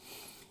works.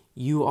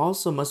 You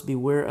also must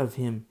beware of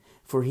him,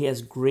 for he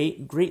has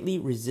greatly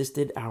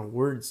resisted our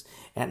words.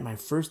 At my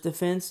first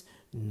defense,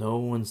 no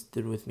one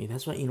stood with me."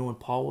 That's why, when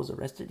Paul was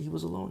arrested, he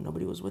was alone.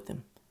 Nobody was with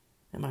him.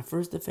 At my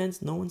first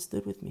defense, no one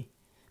stood with me.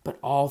 But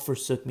all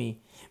forsook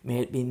me.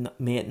 May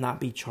it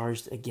not be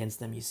charged against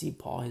them. You see,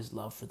 Paul, his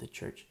love for the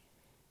church.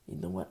 You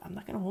know what? I'm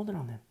not going to hold it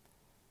on them.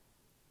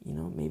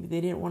 Maybe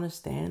they didn't want to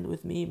stand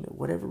with me, but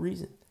whatever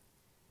reason.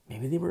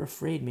 Maybe they were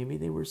afraid. Maybe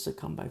they were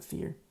succumbed by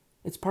fear.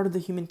 It's part of the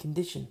human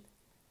condition.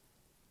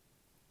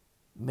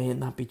 May it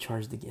not be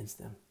charged against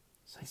them.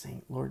 So I'm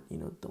saying, Lord,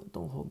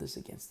 don't hold this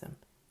against them.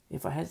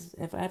 If I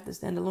have to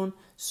stand alone,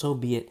 so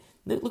be it.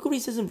 Look what he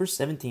says in verse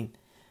 17.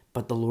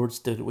 "But the Lord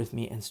stood with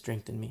me and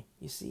strengthened me."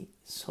 You see,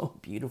 so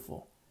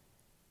beautiful.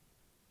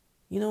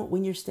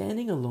 When you're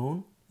standing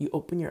alone, you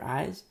open your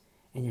eyes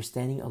and you're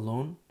standing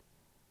alone.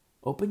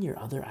 Open your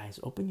other eyes.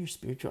 Open your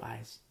spiritual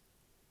eyes.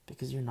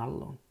 Because you're not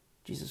alone.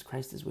 Jesus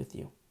Christ is with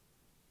you.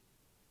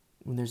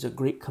 When there's a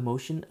great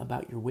commotion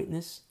about your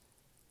witness,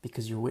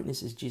 because your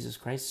witness is Jesus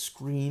Christ,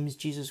 screams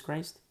Jesus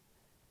Christ,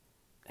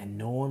 and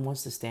no one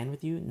wants to stand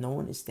with you, no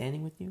one is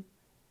standing with you,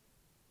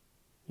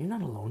 you're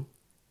not alone.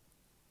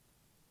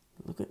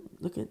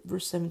 Look at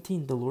verse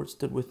 17. "The Lord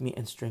stood with me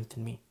and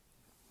strengthened me."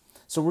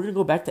 So we're going to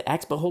go back to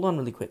Acts, but hold on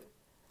really quick.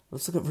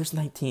 Let's look at verse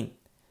 19.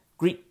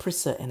 "Greet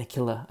Prisca and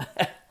Aquila."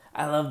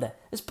 I love that.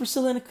 It's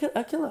Priscilla and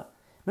Aquila.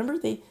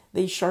 Remember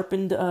they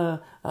sharpened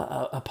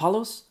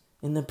Apollos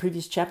in the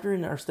previous chapter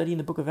in our study in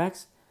the book of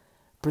Acts?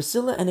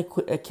 Priscilla and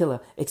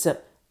Aquila,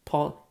 except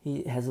Paul,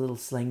 he has a little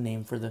slang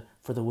name for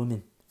the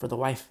woman, for the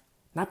wife.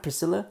 Not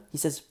Priscilla, he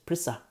says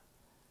Prisca.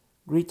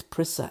 Greet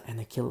Prisca and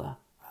Aquila.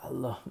 I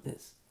love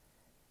this.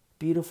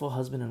 Beautiful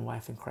husband and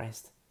wife in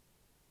Christ.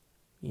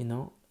 You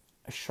know,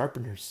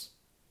 sharpeners,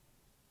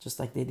 just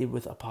like they did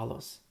with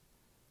Apollos.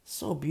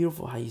 So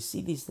beautiful how you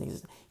see these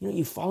things. You know,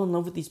 you fall in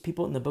love with these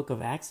people in the book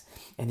of Acts,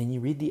 and then you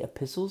read the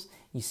epistles,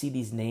 you see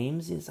these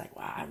names, and it's like,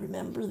 wow, I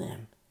remember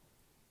them.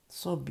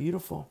 So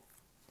beautiful.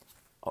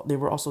 They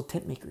were also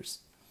tent makers.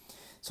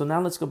 So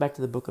now let's go back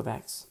to the book of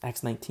Acts,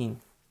 Acts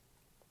 19.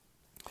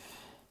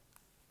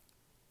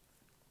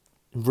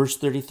 Verse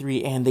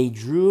 33, and they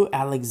drew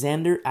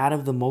Alexander out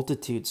of the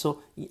multitude.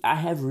 So I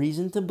have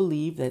reason to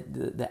believe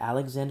that the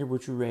Alexander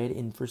which we read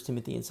in 1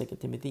 Timothy and 2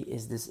 Timothy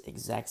is this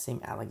exact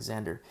same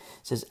Alexander.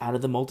 It says, out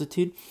of the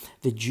multitude,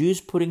 the Jews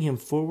putting him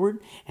forward,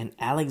 and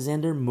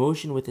Alexander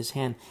motioned with his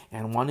hand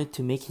and wanted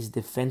to make his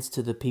defense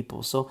to the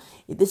people. So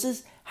this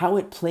is how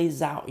it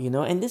plays out, you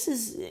know, and this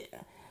is...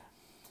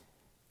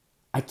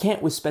 I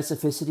can't with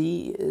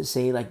specificity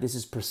say like this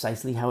is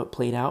precisely how it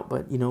played out,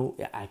 but you know,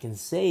 I can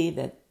say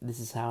that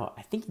this is how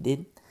I think it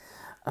did.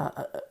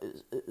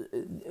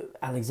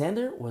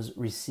 Alexander was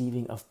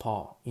receiving of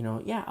Paul. You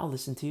know, yeah, I'll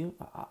listen to you.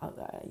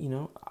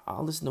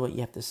 I'll listen to what you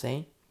have to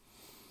say.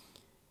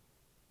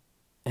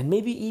 And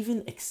maybe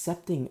even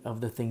accepting of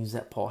the things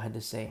that Paul had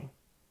to say.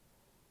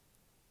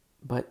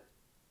 But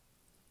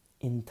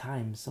in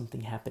time,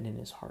 something happened in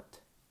his heart.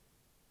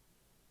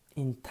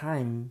 In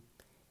time,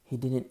 he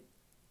didn't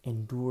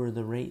endure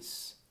the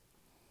race.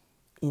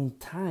 In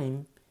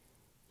time,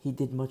 he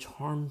did much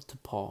harm to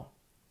Paul.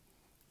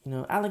 You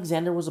know,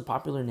 Alexander was a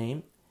popular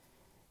name.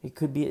 It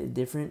could be a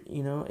different,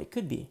 you know, it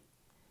could be.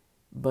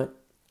 But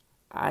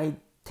I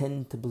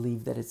tend to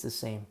believe that it's the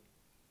same.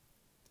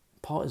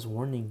 Paul is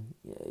warning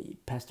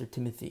Pastor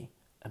Timothy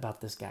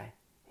about this guy.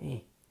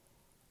 Hey,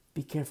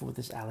 be careful with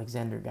this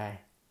Alexander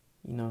guy.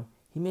 You know,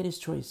 he made his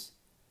choice.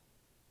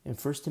 In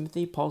 1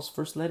 Timothy, Paul's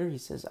first letter, he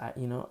says,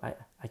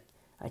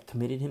 I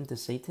committed him to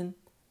Satan,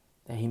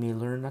 that he may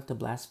learn not to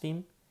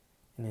blaspheme.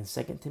 And in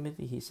 2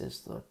 Timothy, he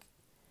says, look,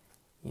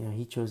 you know,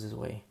 he chose his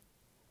way.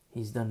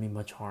 He's done me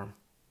much harm.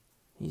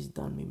 He's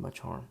done me much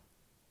harm.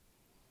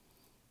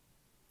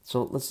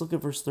 So let's look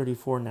at verse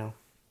 34 now.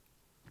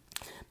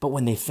 But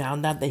when they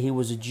found out that he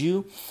was a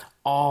Jew,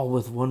 all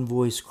with one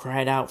voice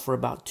cried out for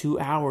about 2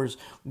 hours,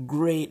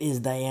 great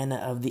is Diana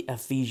of the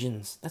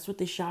Ephesians. That's what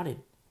they shouted.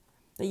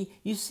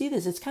 You see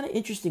this, it's kind of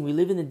interesting. We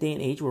live in a day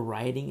and age where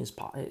rioting is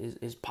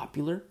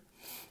popular.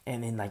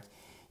 And then like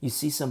you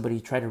see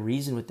somebody try to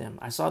reason with them.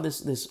 I saw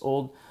this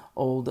old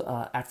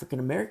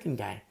African-American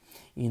guy.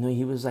 You know,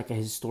 he was like a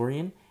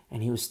historian,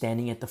 and he was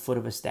standing at the foot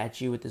of a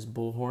statue with this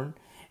bullhorn.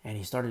 And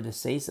he started to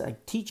say,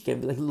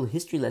 gave like a little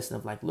history lesson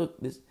of like, look,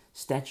 this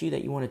statue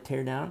that you want to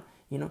tear down,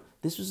 you know,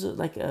 this was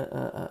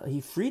he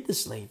freed the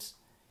slaves.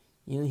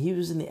 You know, he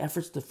was in the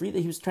efforts to free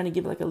that. He was trying to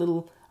give like a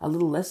little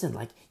lesson.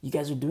 Like, you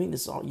guys are doing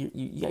this all.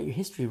 You got your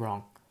history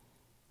wrong.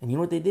 And you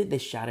know what they did? They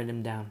shouted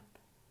him down.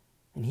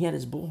 And he had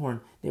his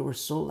bullhorn. They were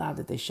so loud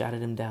that they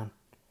shouted him down.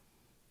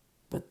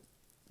 But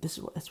that's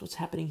what's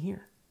happening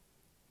here.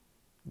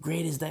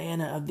 Great is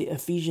Diana of the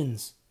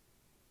Ephesians.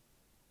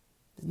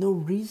 There's no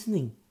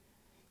reasoning.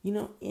 You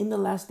know, in the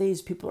last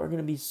days, people are going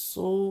to be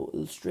so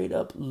straight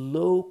up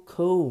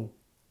loco.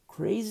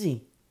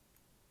 Crazy.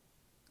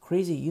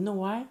 You know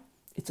why?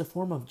 It's a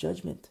form of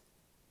judgment.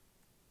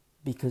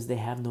 Because they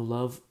have no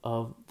love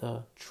of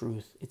the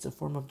truth. It's a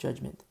form of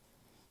judgment.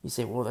 You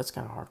say, well, that's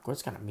kind of hardcore.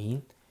 That's kind of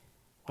mean.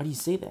 Why do you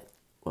say that?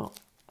 Well,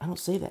 I don't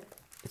say that.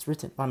 It's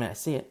written. I mean, I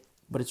say it,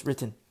 but it's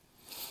written.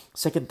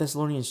 2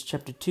 Thessalonians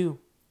chapter 2,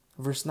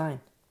 verse 9.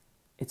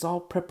 It's all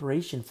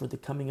preparation for the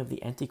coming of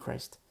the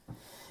Antichrist.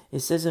 It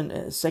says in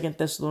 2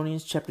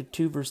 Thessalonians chapter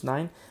 2, verse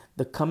 9,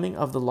 the coming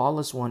of the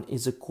lawless one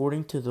is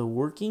according to the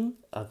working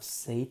of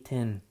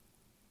Satan,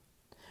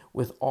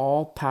 with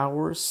all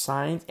power,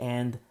 signs,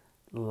 and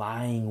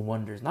lying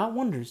wonders. Not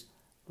wonders,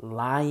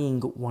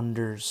 lying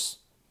wonders.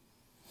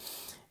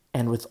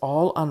 And with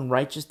all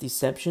unrighteous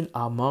deception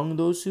among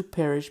those who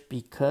perish,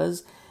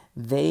 because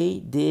they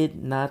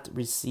did not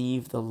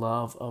receive the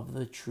love of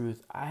the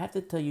truth. I have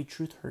to tell you,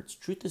 truth hurts.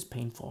 Truth is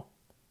painful.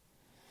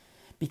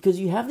 Because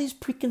you have these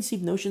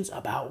preconceived notions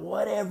about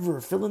whatever,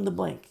 fill in the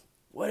blank,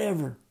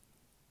 whatever.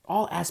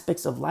 All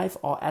aspects of life,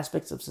 all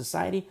aspects of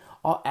society,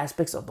 all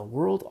aspects of the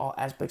world, all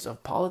aspects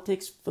of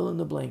politics, fill in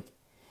the blank.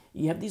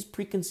 You have these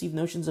preconceived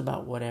notions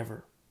about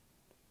whatever.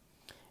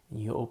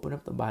 And you open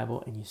up the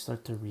Bible and you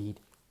start to read.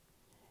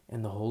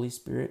 And the Holy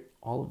Spirit,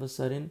 all of a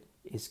sudden,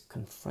 is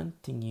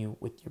confronting you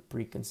with your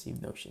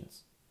preconceived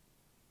notions.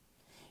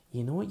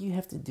 You know what you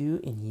have to do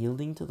in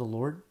yielding to the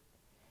Lord?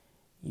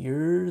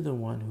 You're the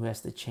one who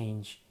has to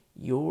change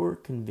your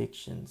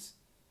convictions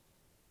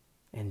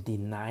and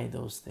deny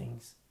those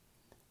things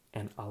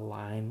and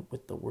align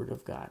with the Word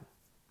of God.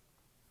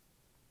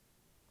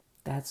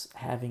 That's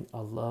having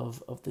a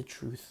love of the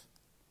truth.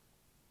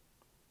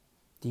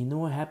 Do you know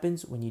what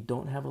happens when you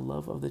don't have a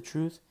love of the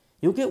truth?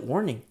 You'll get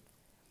warning.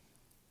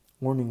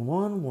 Warning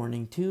 1,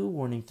 warning 2,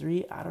 warning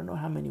 3. I don't know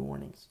how many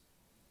warnings.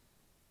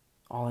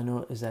 All I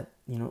know is that,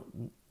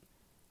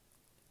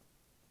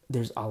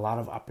 there's a lot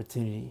of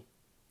opportunity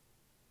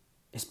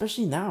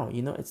Especially now,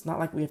 it's not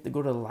like we have to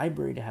go to the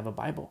library to have a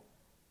Bible.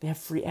 They have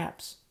free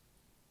apps.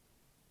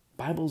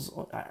 Bibles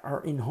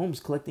are in homes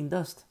collecting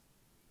dust.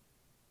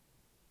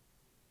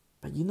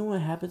 But you know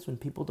what happens when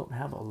people don't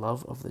have a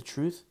love of the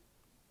truth,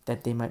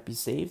 that they might be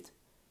saved?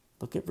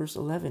 Look at verse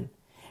 11.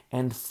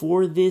 And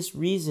for this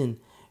reason,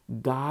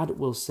 God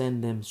will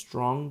send them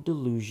strong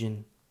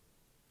delusion.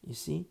 You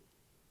see?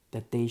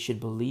 That they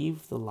should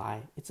believe the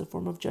lie. It's a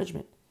form of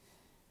judgment.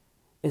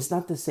 It's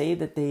not to say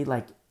that they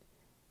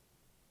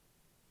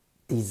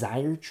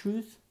desire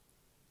truth.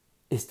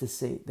 It's to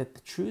say that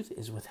the truth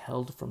is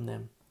withheld from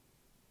them.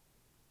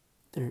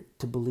 They're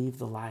to believe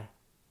the lie.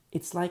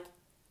 It's like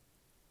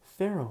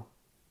Pharaoh.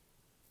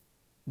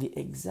 The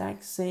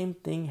exact same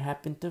thing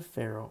happened to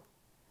Pharaoh.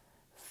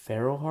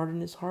 Pharaoh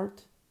hardened his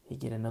heart, he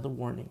get another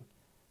warning.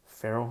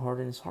 Pharaoh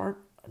hardened his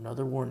heart,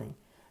 another warning.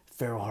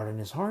 Pharaoh hardened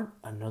his heart,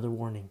 another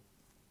warning.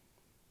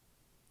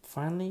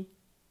 Finally,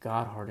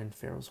 God hardened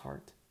Pharaoh's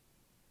heart.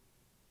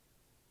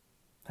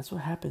 That's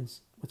what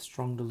happens with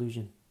strong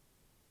delusion.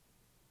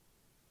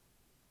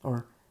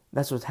 Or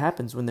that's what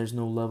happens when there's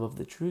no love of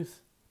the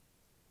truth.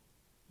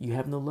 You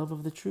have no love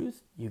of the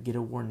truth, you get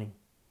a warning.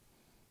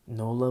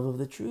 No love of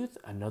the truth,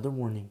 another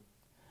warning.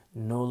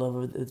 No love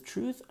of the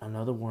truth,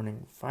 another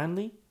warning.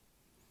 Finally,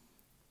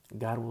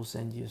 God will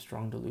send you a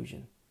strong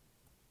delusion.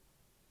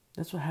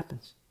 That's what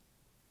happens.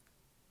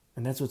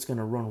 And that's what's going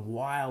to run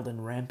wild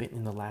and rampant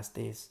in the last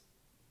days.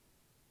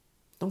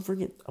 Don't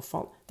forget,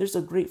 there's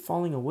a great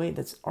falling away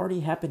that's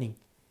already happening.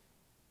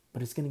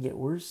 But it's going to get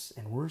worse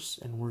and worse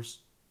and worse.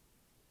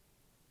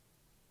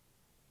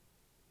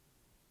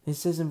 It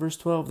says in verse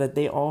 12 that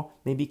they all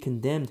may be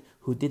condemned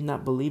who did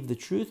not believe the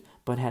truth,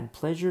 but had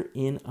pleasure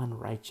in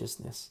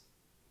unrighteousness.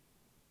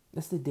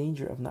 That's the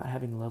danger of not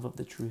having love of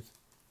the truth.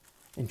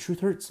 And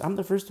truth hurts. I'm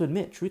the first to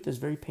admit, truth is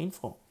very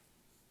painful.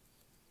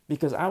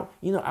 Because I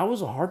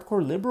was a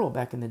hardcore liberal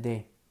back in the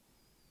day.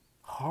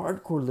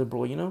 Hardcore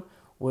liberal,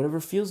 whatever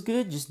feels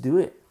good, just do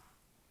it.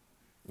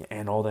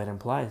 And all that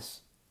implies.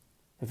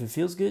 If it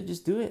feels good,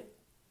 just do it.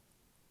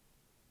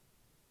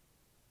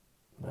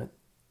 But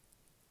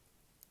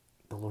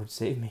the Lord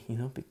saved me,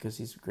 because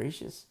He's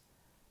gracious.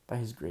 By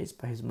His grace,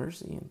 by His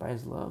mercy, and by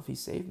His love, He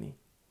saved me.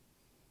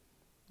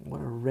 What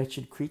a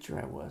wretched creature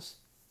I was.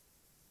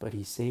 But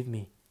He saved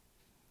me.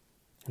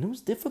 And it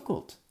was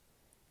difficult.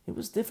 It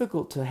was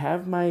difficult to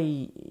have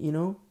my,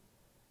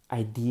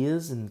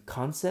 ideas and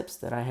concepts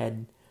that I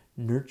had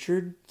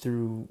nurtured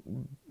through,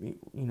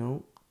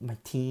 my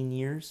teen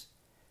years.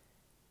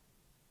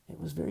 It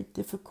was very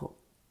difficult.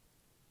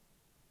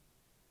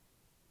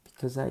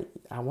 Because I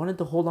wanted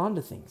to hold on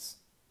to things.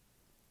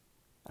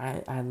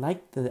 I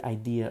liked the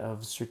idea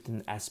of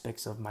certain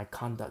aspects of my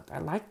conduct. I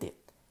liked it,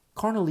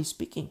 carnally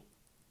speaking.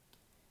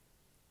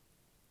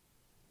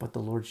 But the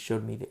Lord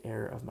showed me the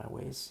error of my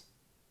ways.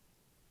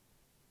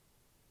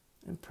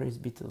 And praise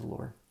be to the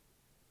Lord.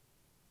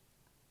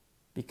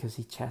 Because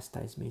He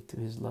chastised me to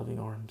His loving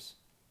arms.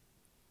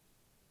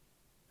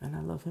 And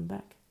I love Him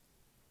back.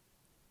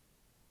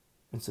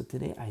 And so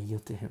today I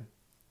yield to Him.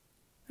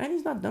 And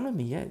He's not done with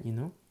me yet,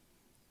 And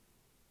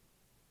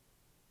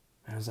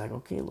I was like,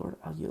 okay, Lord,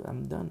 I'll yield.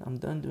 I'm done. I'm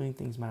done doing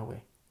things my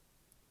way.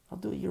 I'll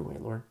do it your way,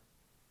 Lord.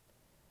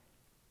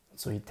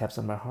 So He taps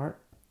on my heart.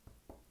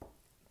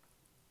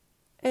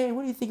 Hey,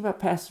 what do you think about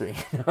pastoring?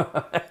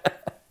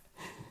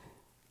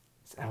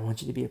 I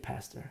want you to be a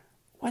pastor.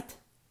 What?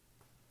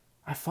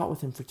 I fought with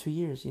him for 2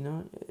 years,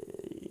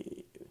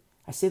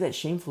 I say that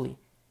shamefully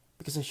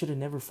because I should have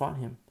never fought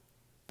him.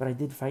 But I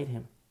did fight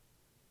him.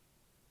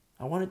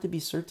 I wanted to be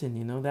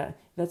certain,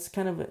 that's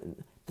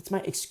that's my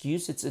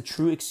excuse. It's a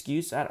true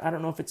excuse. I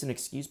don't know if it's an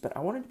excuse, but I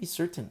wanted to be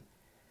certain.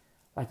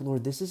 Like,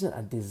 Lord, this isn't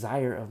a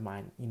desire of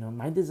mine.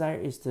 My desire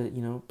is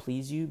to,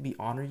 please you,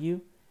 honor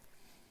you.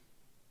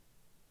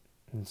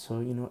 And so,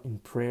 in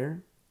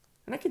prayer,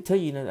 and I can tell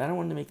you, I don't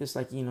want to make this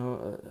like,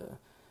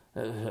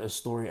 a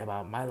story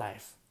about my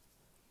life.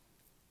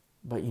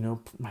 But,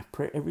 my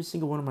prayer, every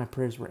single one of my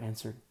prayers were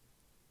answered.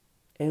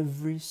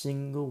 Every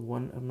single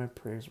one of my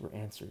prayers were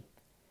answered.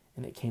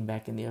 And it came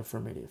back in the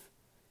affirmative.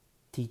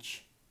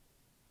 Teach.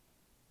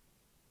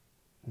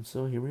 And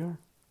so here we are.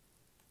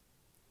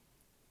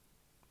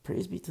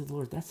 Praise be to the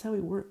Lord. That's how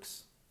He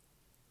works.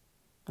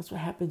 That's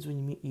what happens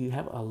when you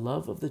have a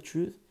love of the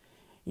truth.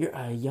 You're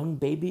a young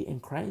baby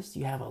in Christ.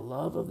 You have a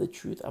love of the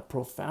truth, a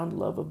profound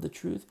love of the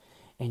truth,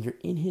 and you're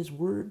in His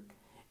Word,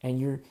 and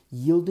you're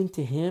yielding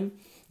to Him.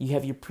 You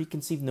have your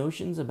preconceived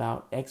notions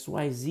about X,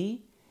 Y,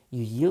 Z.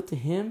 You yield to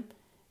Him,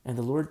 and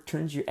the Lord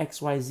turns your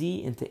X, Y,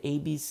 Z into A,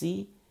 B,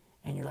 C,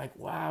 and you're like,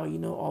 wow,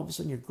 all of a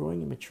sudden you're growing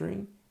and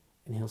maturing,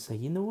 and He'll say,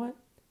 you know what?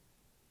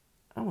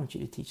 I want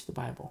you to teach the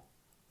Bible.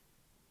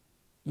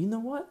 You know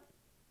what?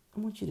 I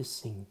want you to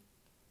sing.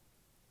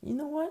 You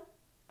know what?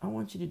 I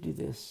want you to do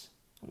this.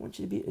 I want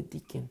you to be a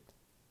deacon.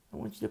 I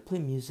want you to play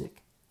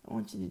music. I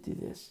want you to do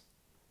this.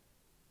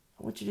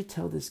 I want you to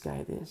tell this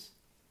guy this.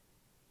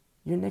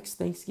 Your next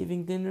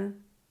Thanksgiving dinner,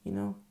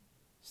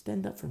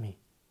 stand up for me.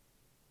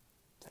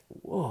 It's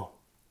like, whoa.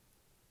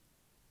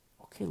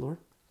 Okay, Lord.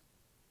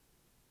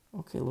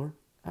 Okay, Lord,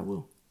 I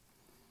will.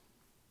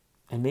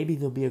 And maybe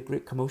there'll be a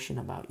great commotion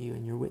about you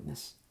and your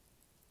witness,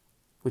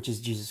 which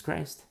is Jesus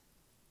Christ.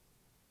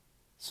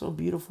 So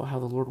beautiful how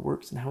the Lord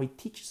works and how he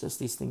teaches us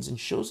these things and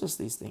shows us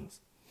these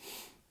things.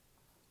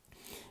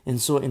 And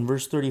so in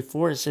verse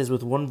 34, it says,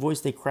 with one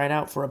voice they cried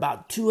out for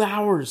about 2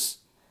 hours,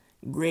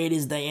 great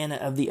is Diana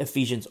of the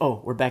Ephesians.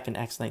 Oh, we're back in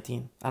Acts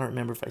 19. I don't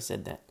remember if I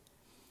said that.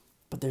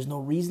 But there's no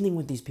reasoning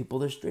with these people.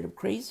 They're straight up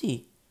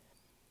crazy.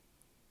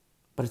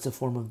 But it's a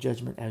form of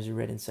judgment, as we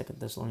read in 2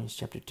 Thessalonians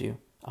chapter 2.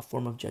 A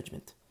form of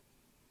judgment.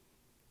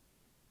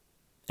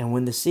 And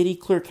when the city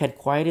clerk had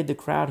quieted the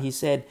crowd, he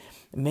said,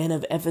 men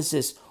of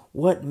Ephesus,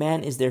 what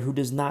man is there who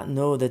does not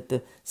know that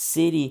the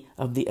city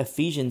of the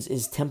Ephesians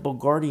is temple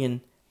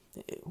guardian?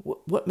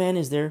 What man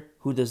is there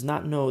who does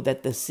not know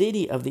that the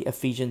city of the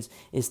Ephesians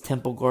is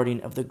temple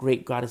guardian of the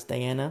great goddess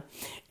Diana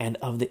and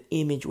of the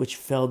image which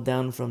fell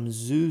down from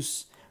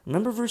Zeus?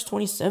 Remember verse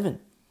 27.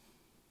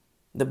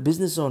 The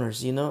business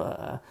owners,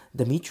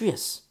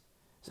 Demetrius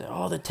said,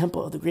 the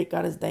temple of the great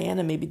goddess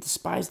Diana may be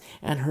despised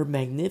and her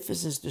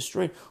magnificence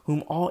destroyed,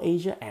 whom all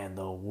Asia and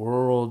the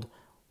world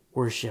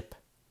worship.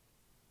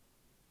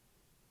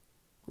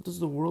 What does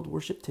the world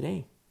worship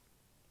today?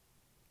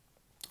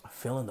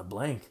 Fill in the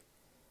blank.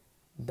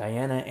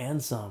 Diana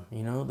and some,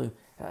 the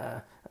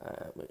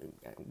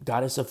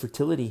goddess of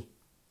fertility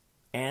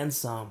and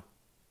some.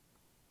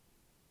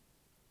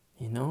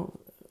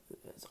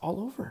 It's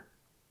all over.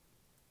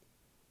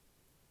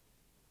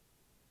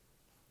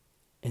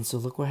 And so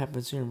look what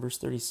happens here in verse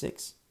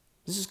 36.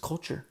 This is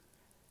culture.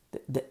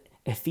 The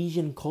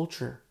Ephesian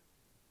culture.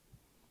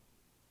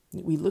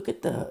 We look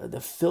at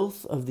the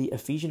filth of the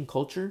Ephesian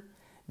culture,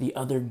 the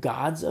other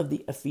gods of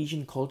the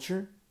Ephesian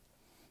culture,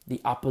 the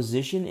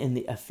opposition in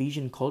the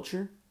Ephesian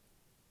culture.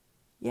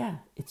 Yeah,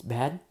 it's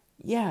bad.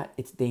 Yeah,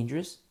 it's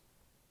dangerous.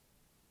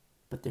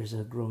 But there's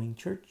a growing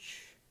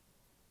church.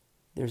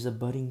 There's a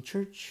budding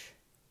church.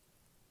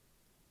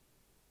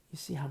 You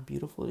see how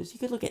beautiful it is? You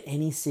could look at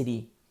any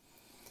city,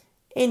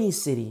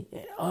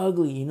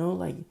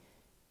 ugly,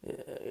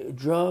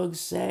 drugs,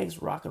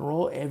 sex, rock and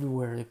roll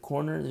everywhere. The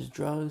corner, there's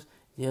drugs.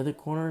 The other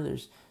corner,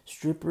 there's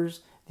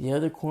strippers. The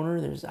other corner,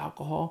 there's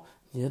alcohol.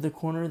 The other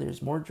corner,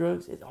 there's more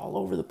drugs. It's all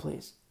over the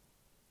place.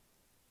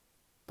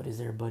 But is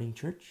there a budding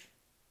church?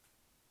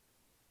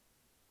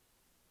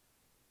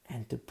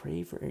 And to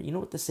pray for,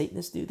 what the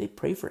Satanists do? They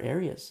pray for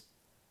areas.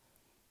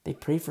 They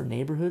pray for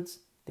neighborhoods.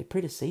 They pray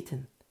to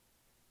Satan.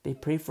 They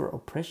pray for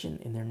oppression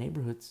in their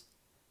neighborhoods.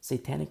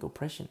 Satanic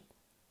oppression.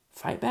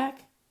 Fight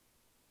back.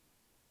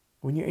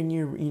 When you're in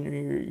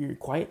your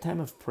quiet time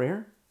of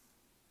prayer,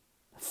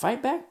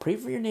 fight back. Pray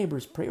for your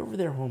neighbors. Pray over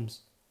their homes.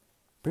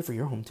 Pray for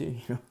your home too,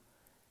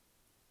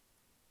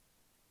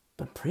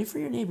 But pray for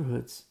your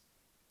neighborhoods.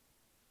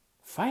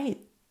 Fight.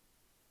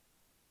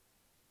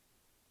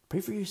 Pray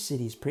for your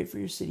cities. Pray for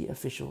your city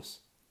officials.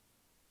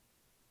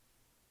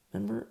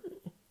 Remember,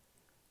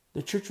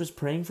 the church was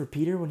praying for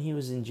Peter when he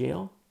was in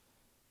jail.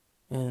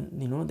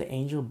 And, the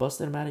angel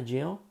busted him out of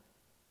jail.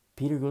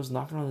 Peter goes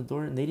knocking on the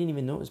door, and they didn't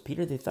even know it was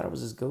Peter. They thought it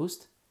was his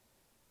ghost.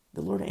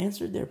 The Lord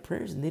answered their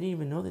prayers, and they didn't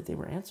even know that they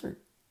were answered.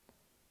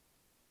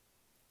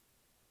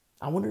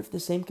 I wonder if the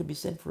same could be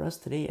said for us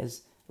today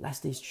as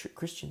last days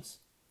Christians.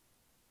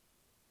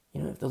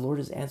 If the Lord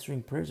is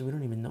answering prayers, we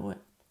don't even know it.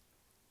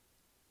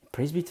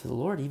 Praise be to the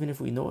Lord, even if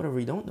we know it or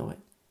we don't know it.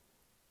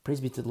 Praise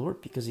be to the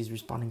Lord because he's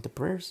responding to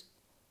prayers.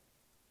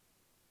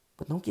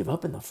 But don't give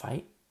up in the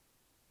fight.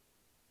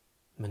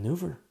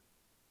 Maneuver.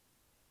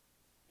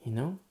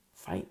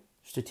 Fight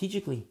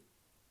strategically.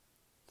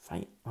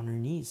 Fight on your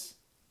knees.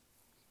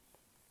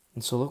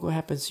 And so look what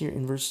happens here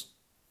in verse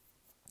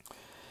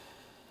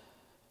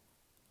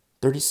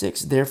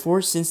 36.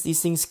 Therefore, since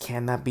these things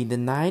cannot be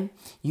denied,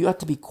 you ought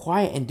to be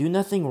quiet and do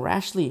nothing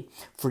rashly,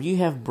 for you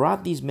have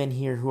brought these men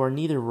here who are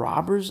neither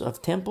robbers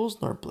of temples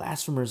nor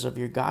blasphemers of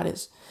your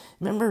goddess.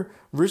 Remember,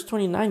 verse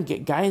 29,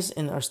 Gaius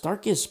and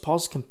Aristarchus,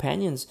 Paul's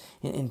companions,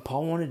 and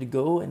Paul wanted to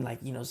go and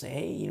say,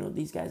 hey,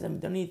 these guys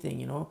haven't done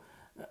anything,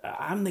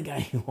 I'm the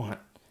guy you want.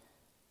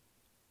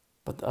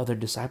 But the other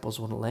disciples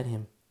wouldn't let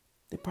him.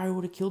 They probably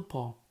would have killed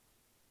Paul.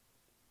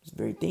 It was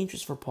very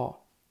dangerous for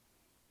Paul.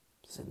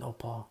 He said, no,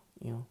 Paul,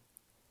 you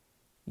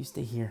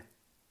stay here.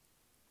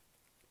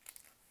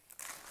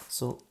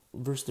 So,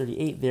 verse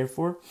 38,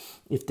 therefore,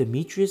 if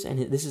Demetrius,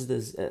 and this is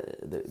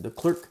the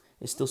clerk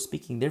is still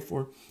speaking,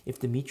 therefore, if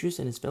Demetrius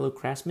and his fellow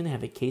craftsmen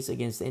have a case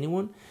against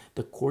anyone,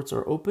 the courts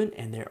are open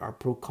and there are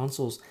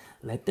proconsuls.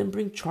 Let them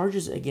bring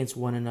charges against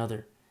one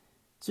another.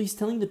 So he's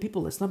telling the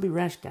people, let's not be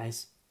rash,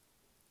 guys.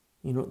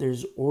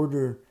 There's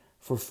order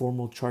for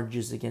formal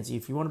charges against you.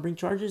 If you want to bring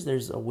charges,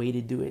 there's a way to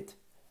do it.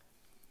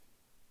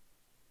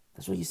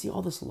 That's why you see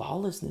all this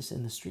lawlessness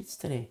in the streets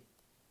today.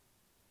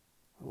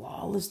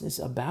 Lawlessness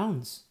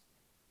abounds.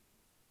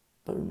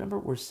 But remember,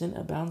 where sin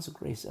abounds,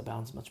 grace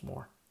abounds much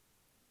more.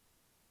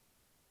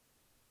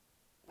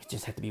 We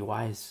just have to be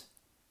wise.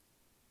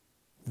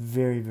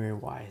 Very, very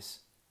wise.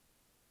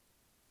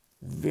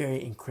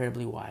 Very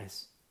incredibly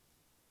wise.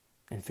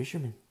 And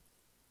fishermen.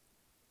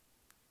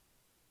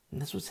 And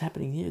that's what's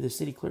happening here. The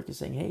city clerk is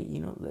saying, hey,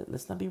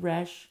 let's not be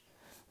rash.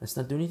 Let's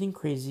not do anything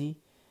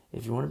crazy.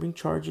 If you want to bring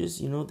charges,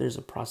 there's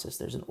a process.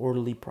 There's an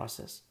orderly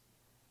process.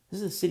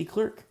 This is a city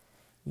clerk,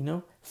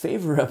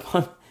 favor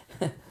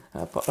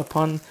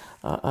upon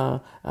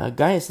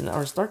Gaius and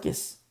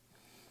Aristarchus,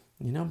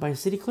 by a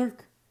city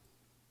clerk.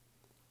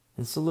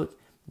 And so look,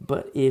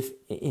 but if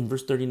in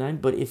verse 39,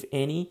 but if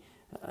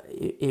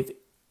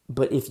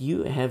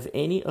you have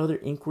any other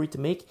inquiry to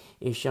make,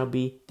 it shall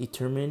be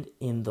determined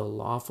in the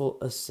lawful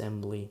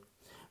assembly.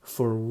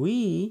 For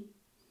we,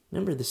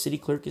 remember the city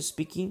clerk is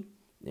speaking,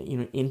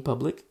 in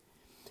public.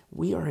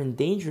 We are in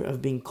danger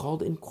of being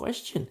called in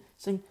question,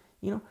 saying,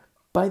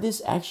 by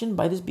this action,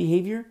 by this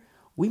behavior,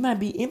 we might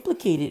be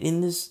implicated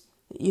in this,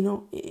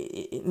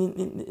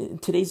 in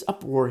today's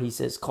uproar, he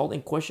says, called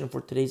in question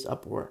for today's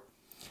uproar.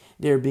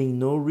 There being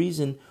no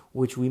reason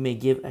which we may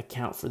give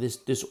account for this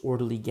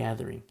disorderly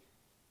gathering.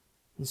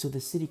 And so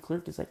the city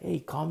clerk is like, hey,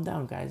 calm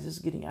down, guys. This is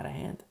getting out of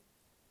hand.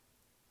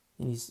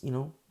 And he's,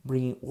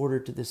 bringing order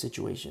to the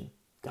situation.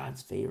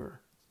 God's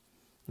favor.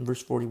 In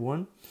verse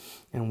 41,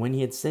 and when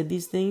he had said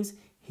these things,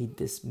 he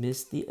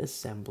dismissed the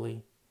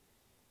assembly.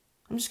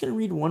 I'm just going to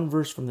read one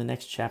verse from the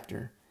next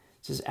chapter.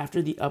 It says,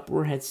 after the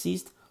uproar had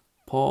ceased,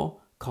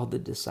 Paul called the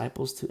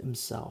disciples to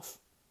himself,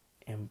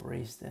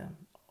 embraced them.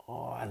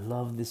 Oh, I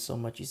love this so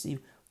much. You see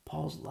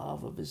Paul's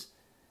love of his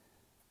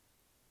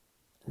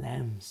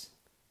lambs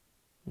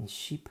and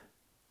sheep.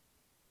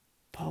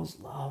 Paul's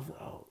love.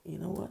 Oh, you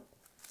know what?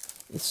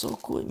 It's so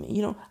cool.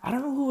 I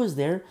don't know who was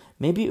there.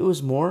 Maybe it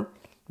was more.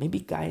 Maybe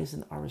Gaius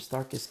and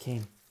Aristarchus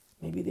came.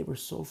 Maybe they were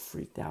so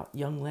freaked out.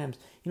 Young lambs.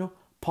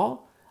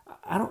 Paul,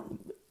 I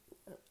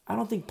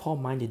don't think Paul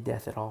minded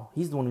death at all.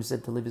 He's the one who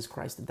said to live is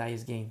Christ, to die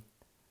is gain.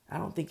 I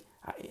don't think...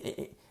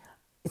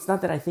 It's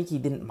not that I think he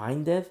didn't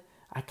mind death.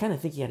 I kind of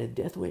think he had a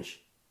death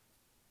wish.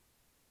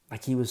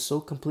 Like he was so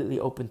completely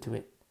open to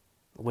it.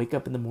 Wake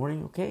up in the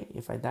morning, okay,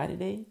 if I die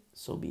today,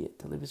 so be it.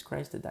 To live is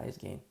Christ, to die is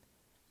gain.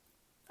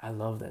 I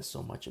love that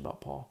so much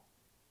about Paul.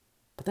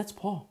 But that's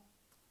Paul.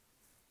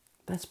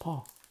 That's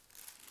Paul.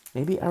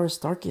 Maybe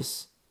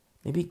Aristarchus,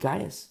 maybe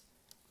Gaius,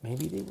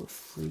 maybe they were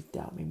freaked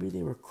out. Maybe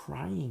they were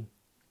crying.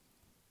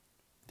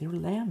 They were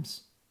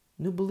lambs,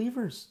 new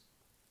believers.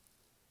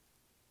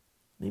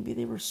 Maybe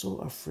they were so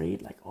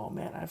afraid, like, oh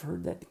man, I've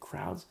heard that the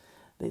crowds,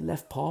 they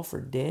left Paul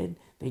for dead.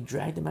 They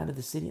dragged him out of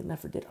the city and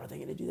left for dead. Are they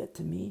going to do that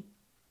to me?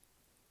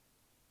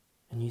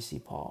 And you see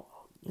Paul,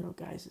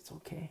 guys, it's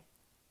okay.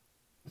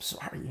 I'm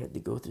sorry you had to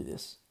go through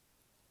this.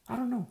 I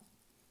don't know.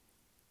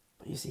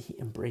 But you see, he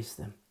embraced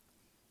them.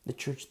 The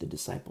church, the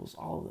disciples,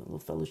 all of them, the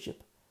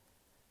fellowship.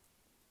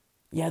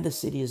 Yeah, the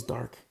city is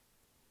dark.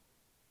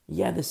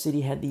 Yeah, the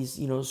city had these,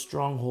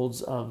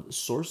 strongholds of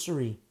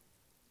sorcery,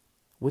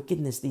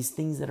 wickedness, these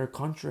things that are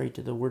contrary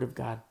to the word of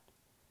God.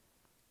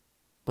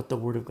 But the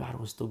word of God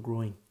was still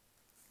growing.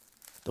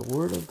 The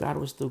word of God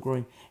was still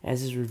growing,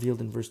 as is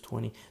revealed in verse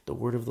 20. The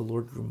word of the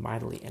Lord grew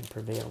mightily and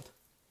prevailed.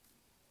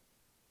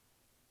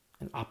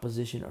 And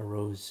opposition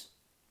arose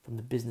from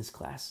the business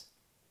class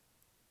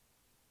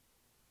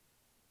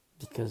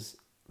because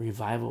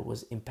revival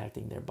was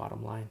impacting their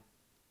bottom line,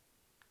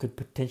 could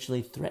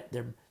potentially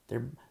threaten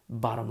their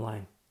bottom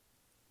line.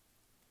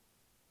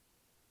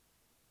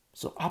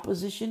 So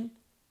opposition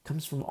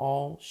comes from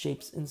all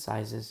shapes and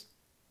sizes.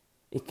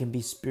 It can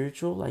be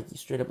spiritual, like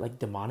straight up like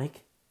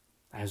demonic,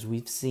 as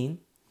we've seen.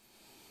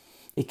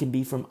 It can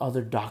be from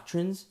other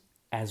doctrines,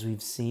 as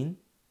we've seen.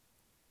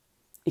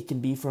 It can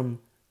be from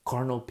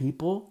carnal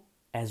people,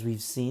 as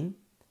we've seen.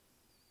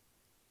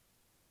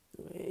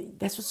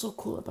 That's what's so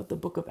cool about the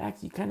book of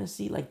Acts. You kind of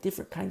see like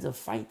different kinds of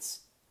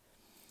fights.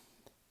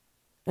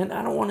 And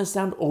I don't want to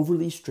sound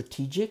overly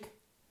strategic,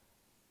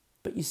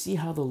 but you see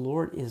how the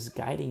Lord is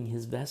guiding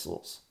his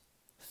vessels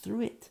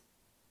through it,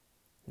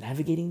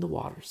 navigating the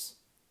waters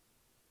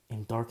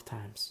in dark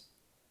times.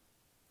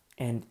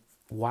 And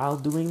while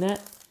doing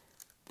that,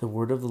 the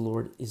word of the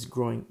Lord is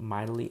growing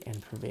mightily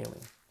and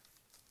prevailing.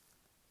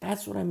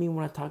 That's what I mean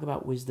when I talk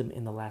about wisdom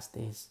in the last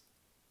days.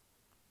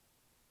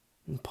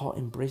 And Paul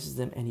embraces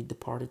them and he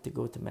departed to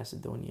go to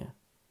Macedonia.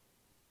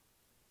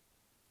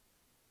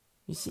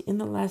 You see, in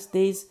the last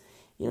days,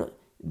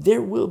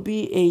 there will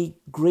be a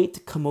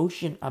great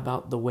commotion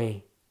about the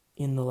way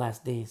in the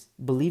last days.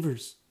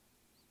 Believers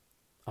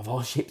of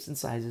all shapes and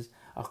sizes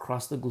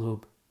across the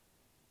globe,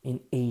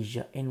 in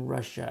Asia, in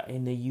Russia,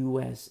 in the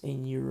US,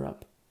 in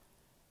Europe,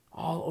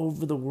 all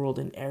over the world,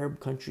 in Arab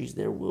countries,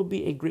 there will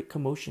be a great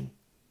commotion.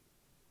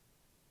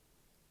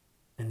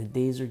 And the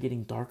days are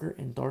getting darker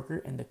and darker,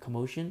 and the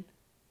commotion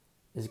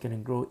is going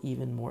to grow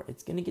even more.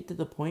 It's going to get to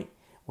the point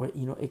where,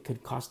 it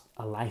could cost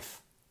a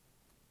life.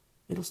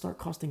 It'll start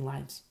costing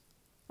lives.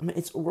 I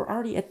mean, we're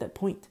already at that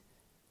point.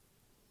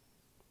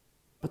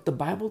 But the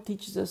Bible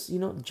teaches us,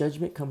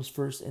 judgment comes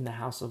first in the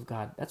house of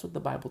God. That's what the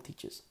Bible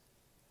teaches.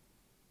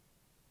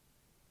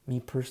 Me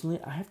personally,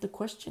 I have to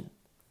question.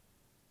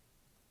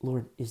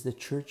 Lord, is the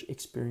church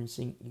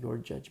experiencing your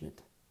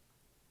judgment?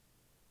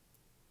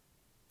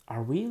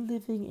 Are we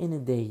living in a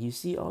day, you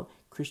see all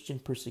Christian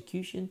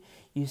persecution,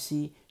 you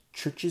see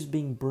churches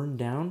being burned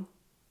down,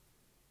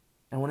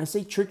 And when I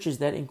say churches,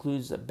 that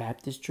includes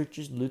Baptist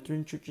churches,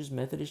 Lutheran churches,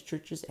 Methodist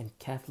churches, and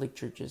Catholic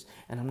churches.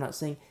 And I'm not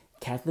saying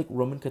Catholic,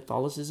 Roman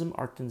Catholicism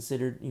are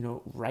considered,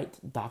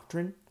 right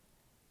doctrine.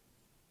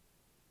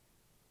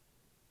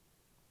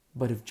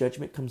 But if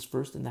judgment comes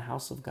first in the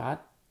house of God,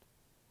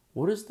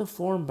 what is the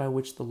form by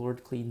which the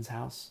Lord cleans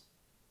house?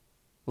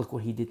 Look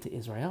what he did to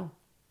Israel.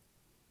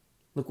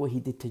 Look what he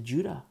did to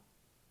Judah.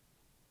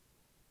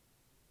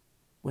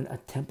 When a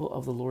temple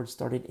of the Lord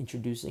started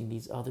introducing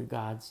these other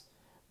gods,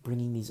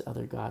 bringing these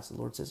other gods, the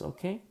Lord says,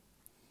 okay,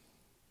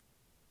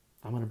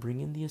 I'm going to bring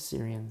in the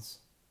Assyrians.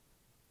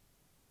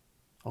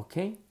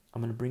 Okay,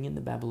 I'm going to bring in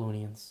the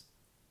Babylonians.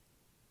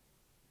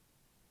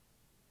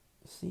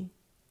 You see?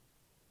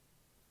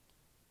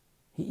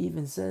 He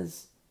even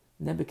says,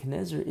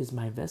 Nebuchadnezzar is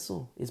my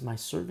vessel, is my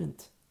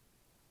servant.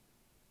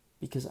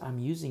 Because I'm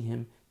using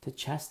him to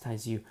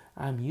chastise you.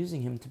 I'm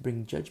using him to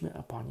bring judgment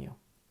upon you.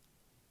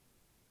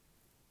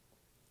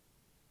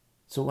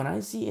 So when I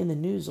see in the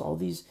news all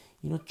these,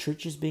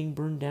 churches being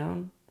burned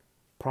down,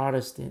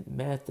 Protestant,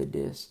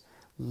 Methodist,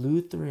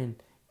 Lutheran,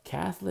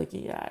 Catholic,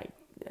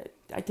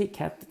 I take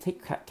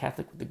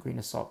Catholic with a grain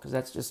of salt, because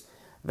that's just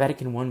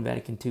Vatican I,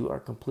 Vatican II are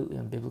completely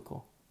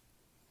unbiblical.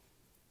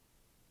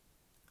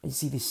 You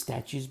see these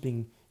statues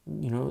being,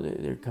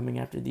 they're coming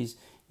after these,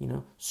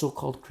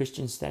 so-called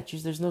Christian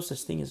statues. There's no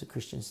such thing as a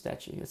Christian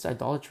statue. It's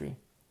idolatry.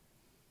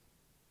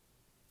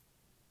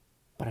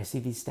 But I see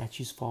these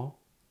statues fall.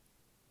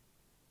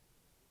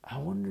 I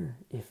wonder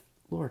if,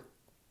 Lord,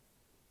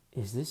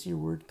 is this your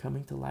word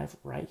coming to life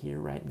right here,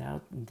 right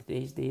now, in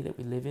today's day that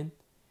we live in?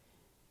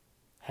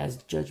 Has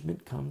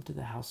judgment come to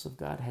the house of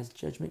God? Has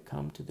judgment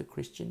come to the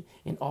Christian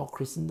in all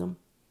Christendom?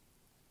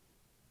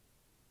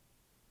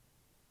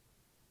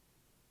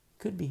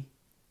 Could be.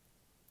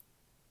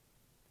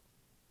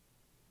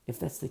 If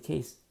that's the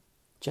case,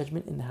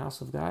 judgment in the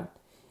house of God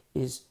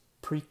is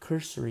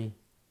precursory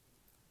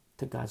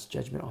to God's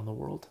judgment on the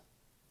world.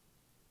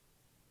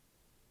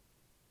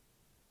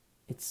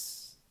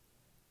 It's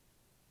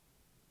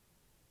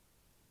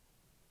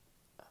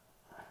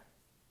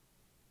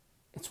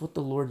what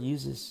the Lord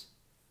uses,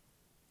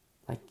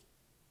 like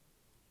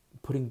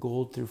putting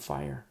gold through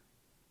fire.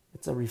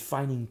 It's a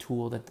refining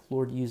tool that the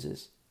Lord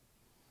uses.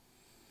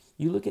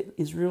 You look at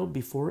Israel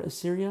before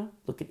Assyria,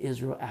 look at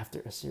Israel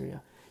after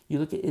Assyria. You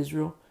look at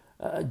Israel,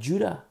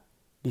 Judah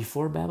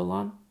before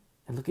Babylon,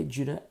 and look at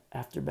Judah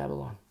after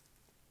Babylon.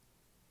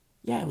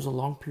 Yeah, it was a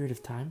long period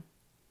of time.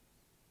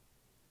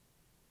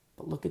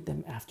 But look at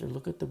them after.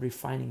 Look at the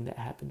refining that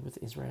happened with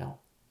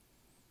Israel.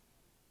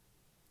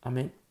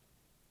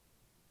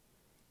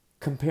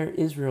 Compare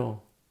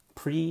Israel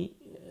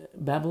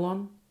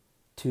pre-Babylon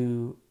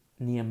to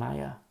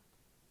Nehemiah,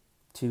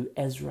 to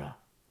Ezra,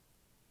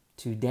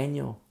 to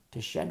Daniel, to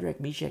Shadrach,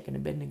 Meshach, and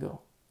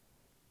Abednego.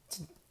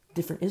 It's a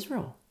different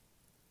Israel.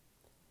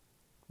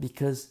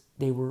 Because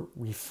they were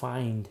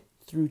refined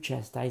through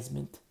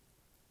chastisement.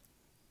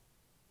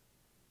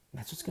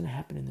 That's what's going to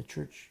happen in the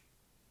church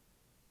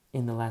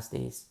in the last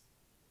days.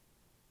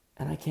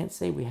 And I can't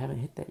say we haven't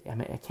hit that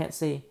yet. I can't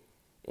say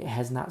it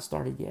has not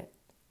started yet.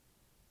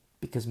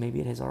 Because maybe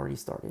it has already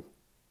started.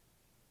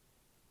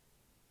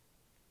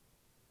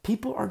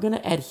 People are going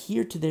to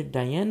adhere to their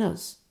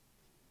Dianas.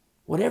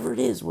 Whatever it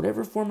is,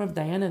 whatever form of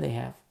Diana they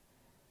have.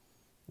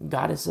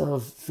 Goddess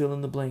of fill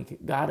in the blank.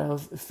 God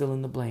of fill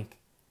in the blank.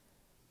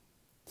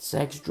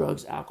 Sex,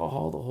 drugs,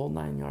 alcohol, the whole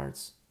 9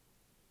 yards.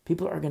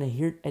 People are going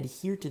to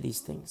adhere to these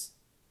things.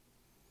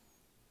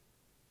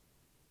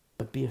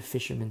 But be a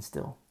fisherman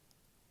still.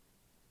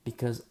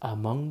 Because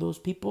among those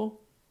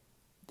people,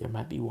 there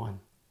might be one.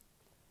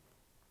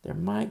 There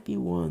might be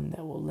one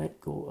that will let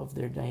go of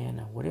their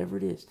Diana, whatever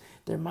it is.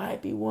 There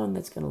might be one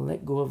that's going to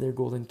let go of their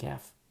golden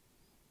calf.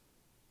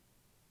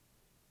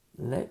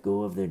 Let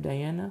go of their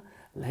Diana,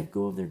 let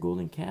go of their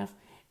golden calf,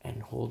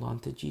 and hold on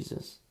to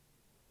Jesus.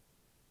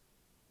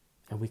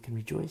 And we can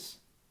rejoice.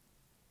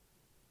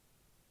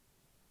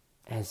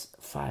 As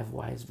 5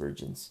 wise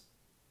virgins,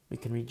 we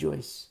can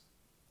rejoice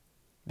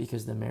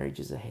because the marriage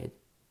is ahead.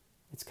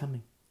 It's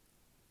coming.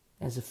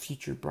 As a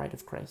future bride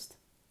of Christ.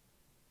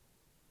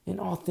 In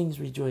all things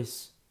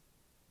rejoice.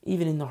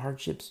 Even in the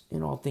hardships,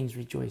 in all things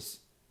rejoice.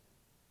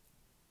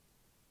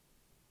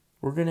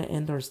 We're going to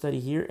end our study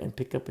here and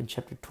pick up in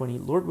chapter 20,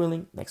 Lord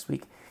willing, next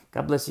week.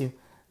 God bless you.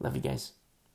 Love you guys.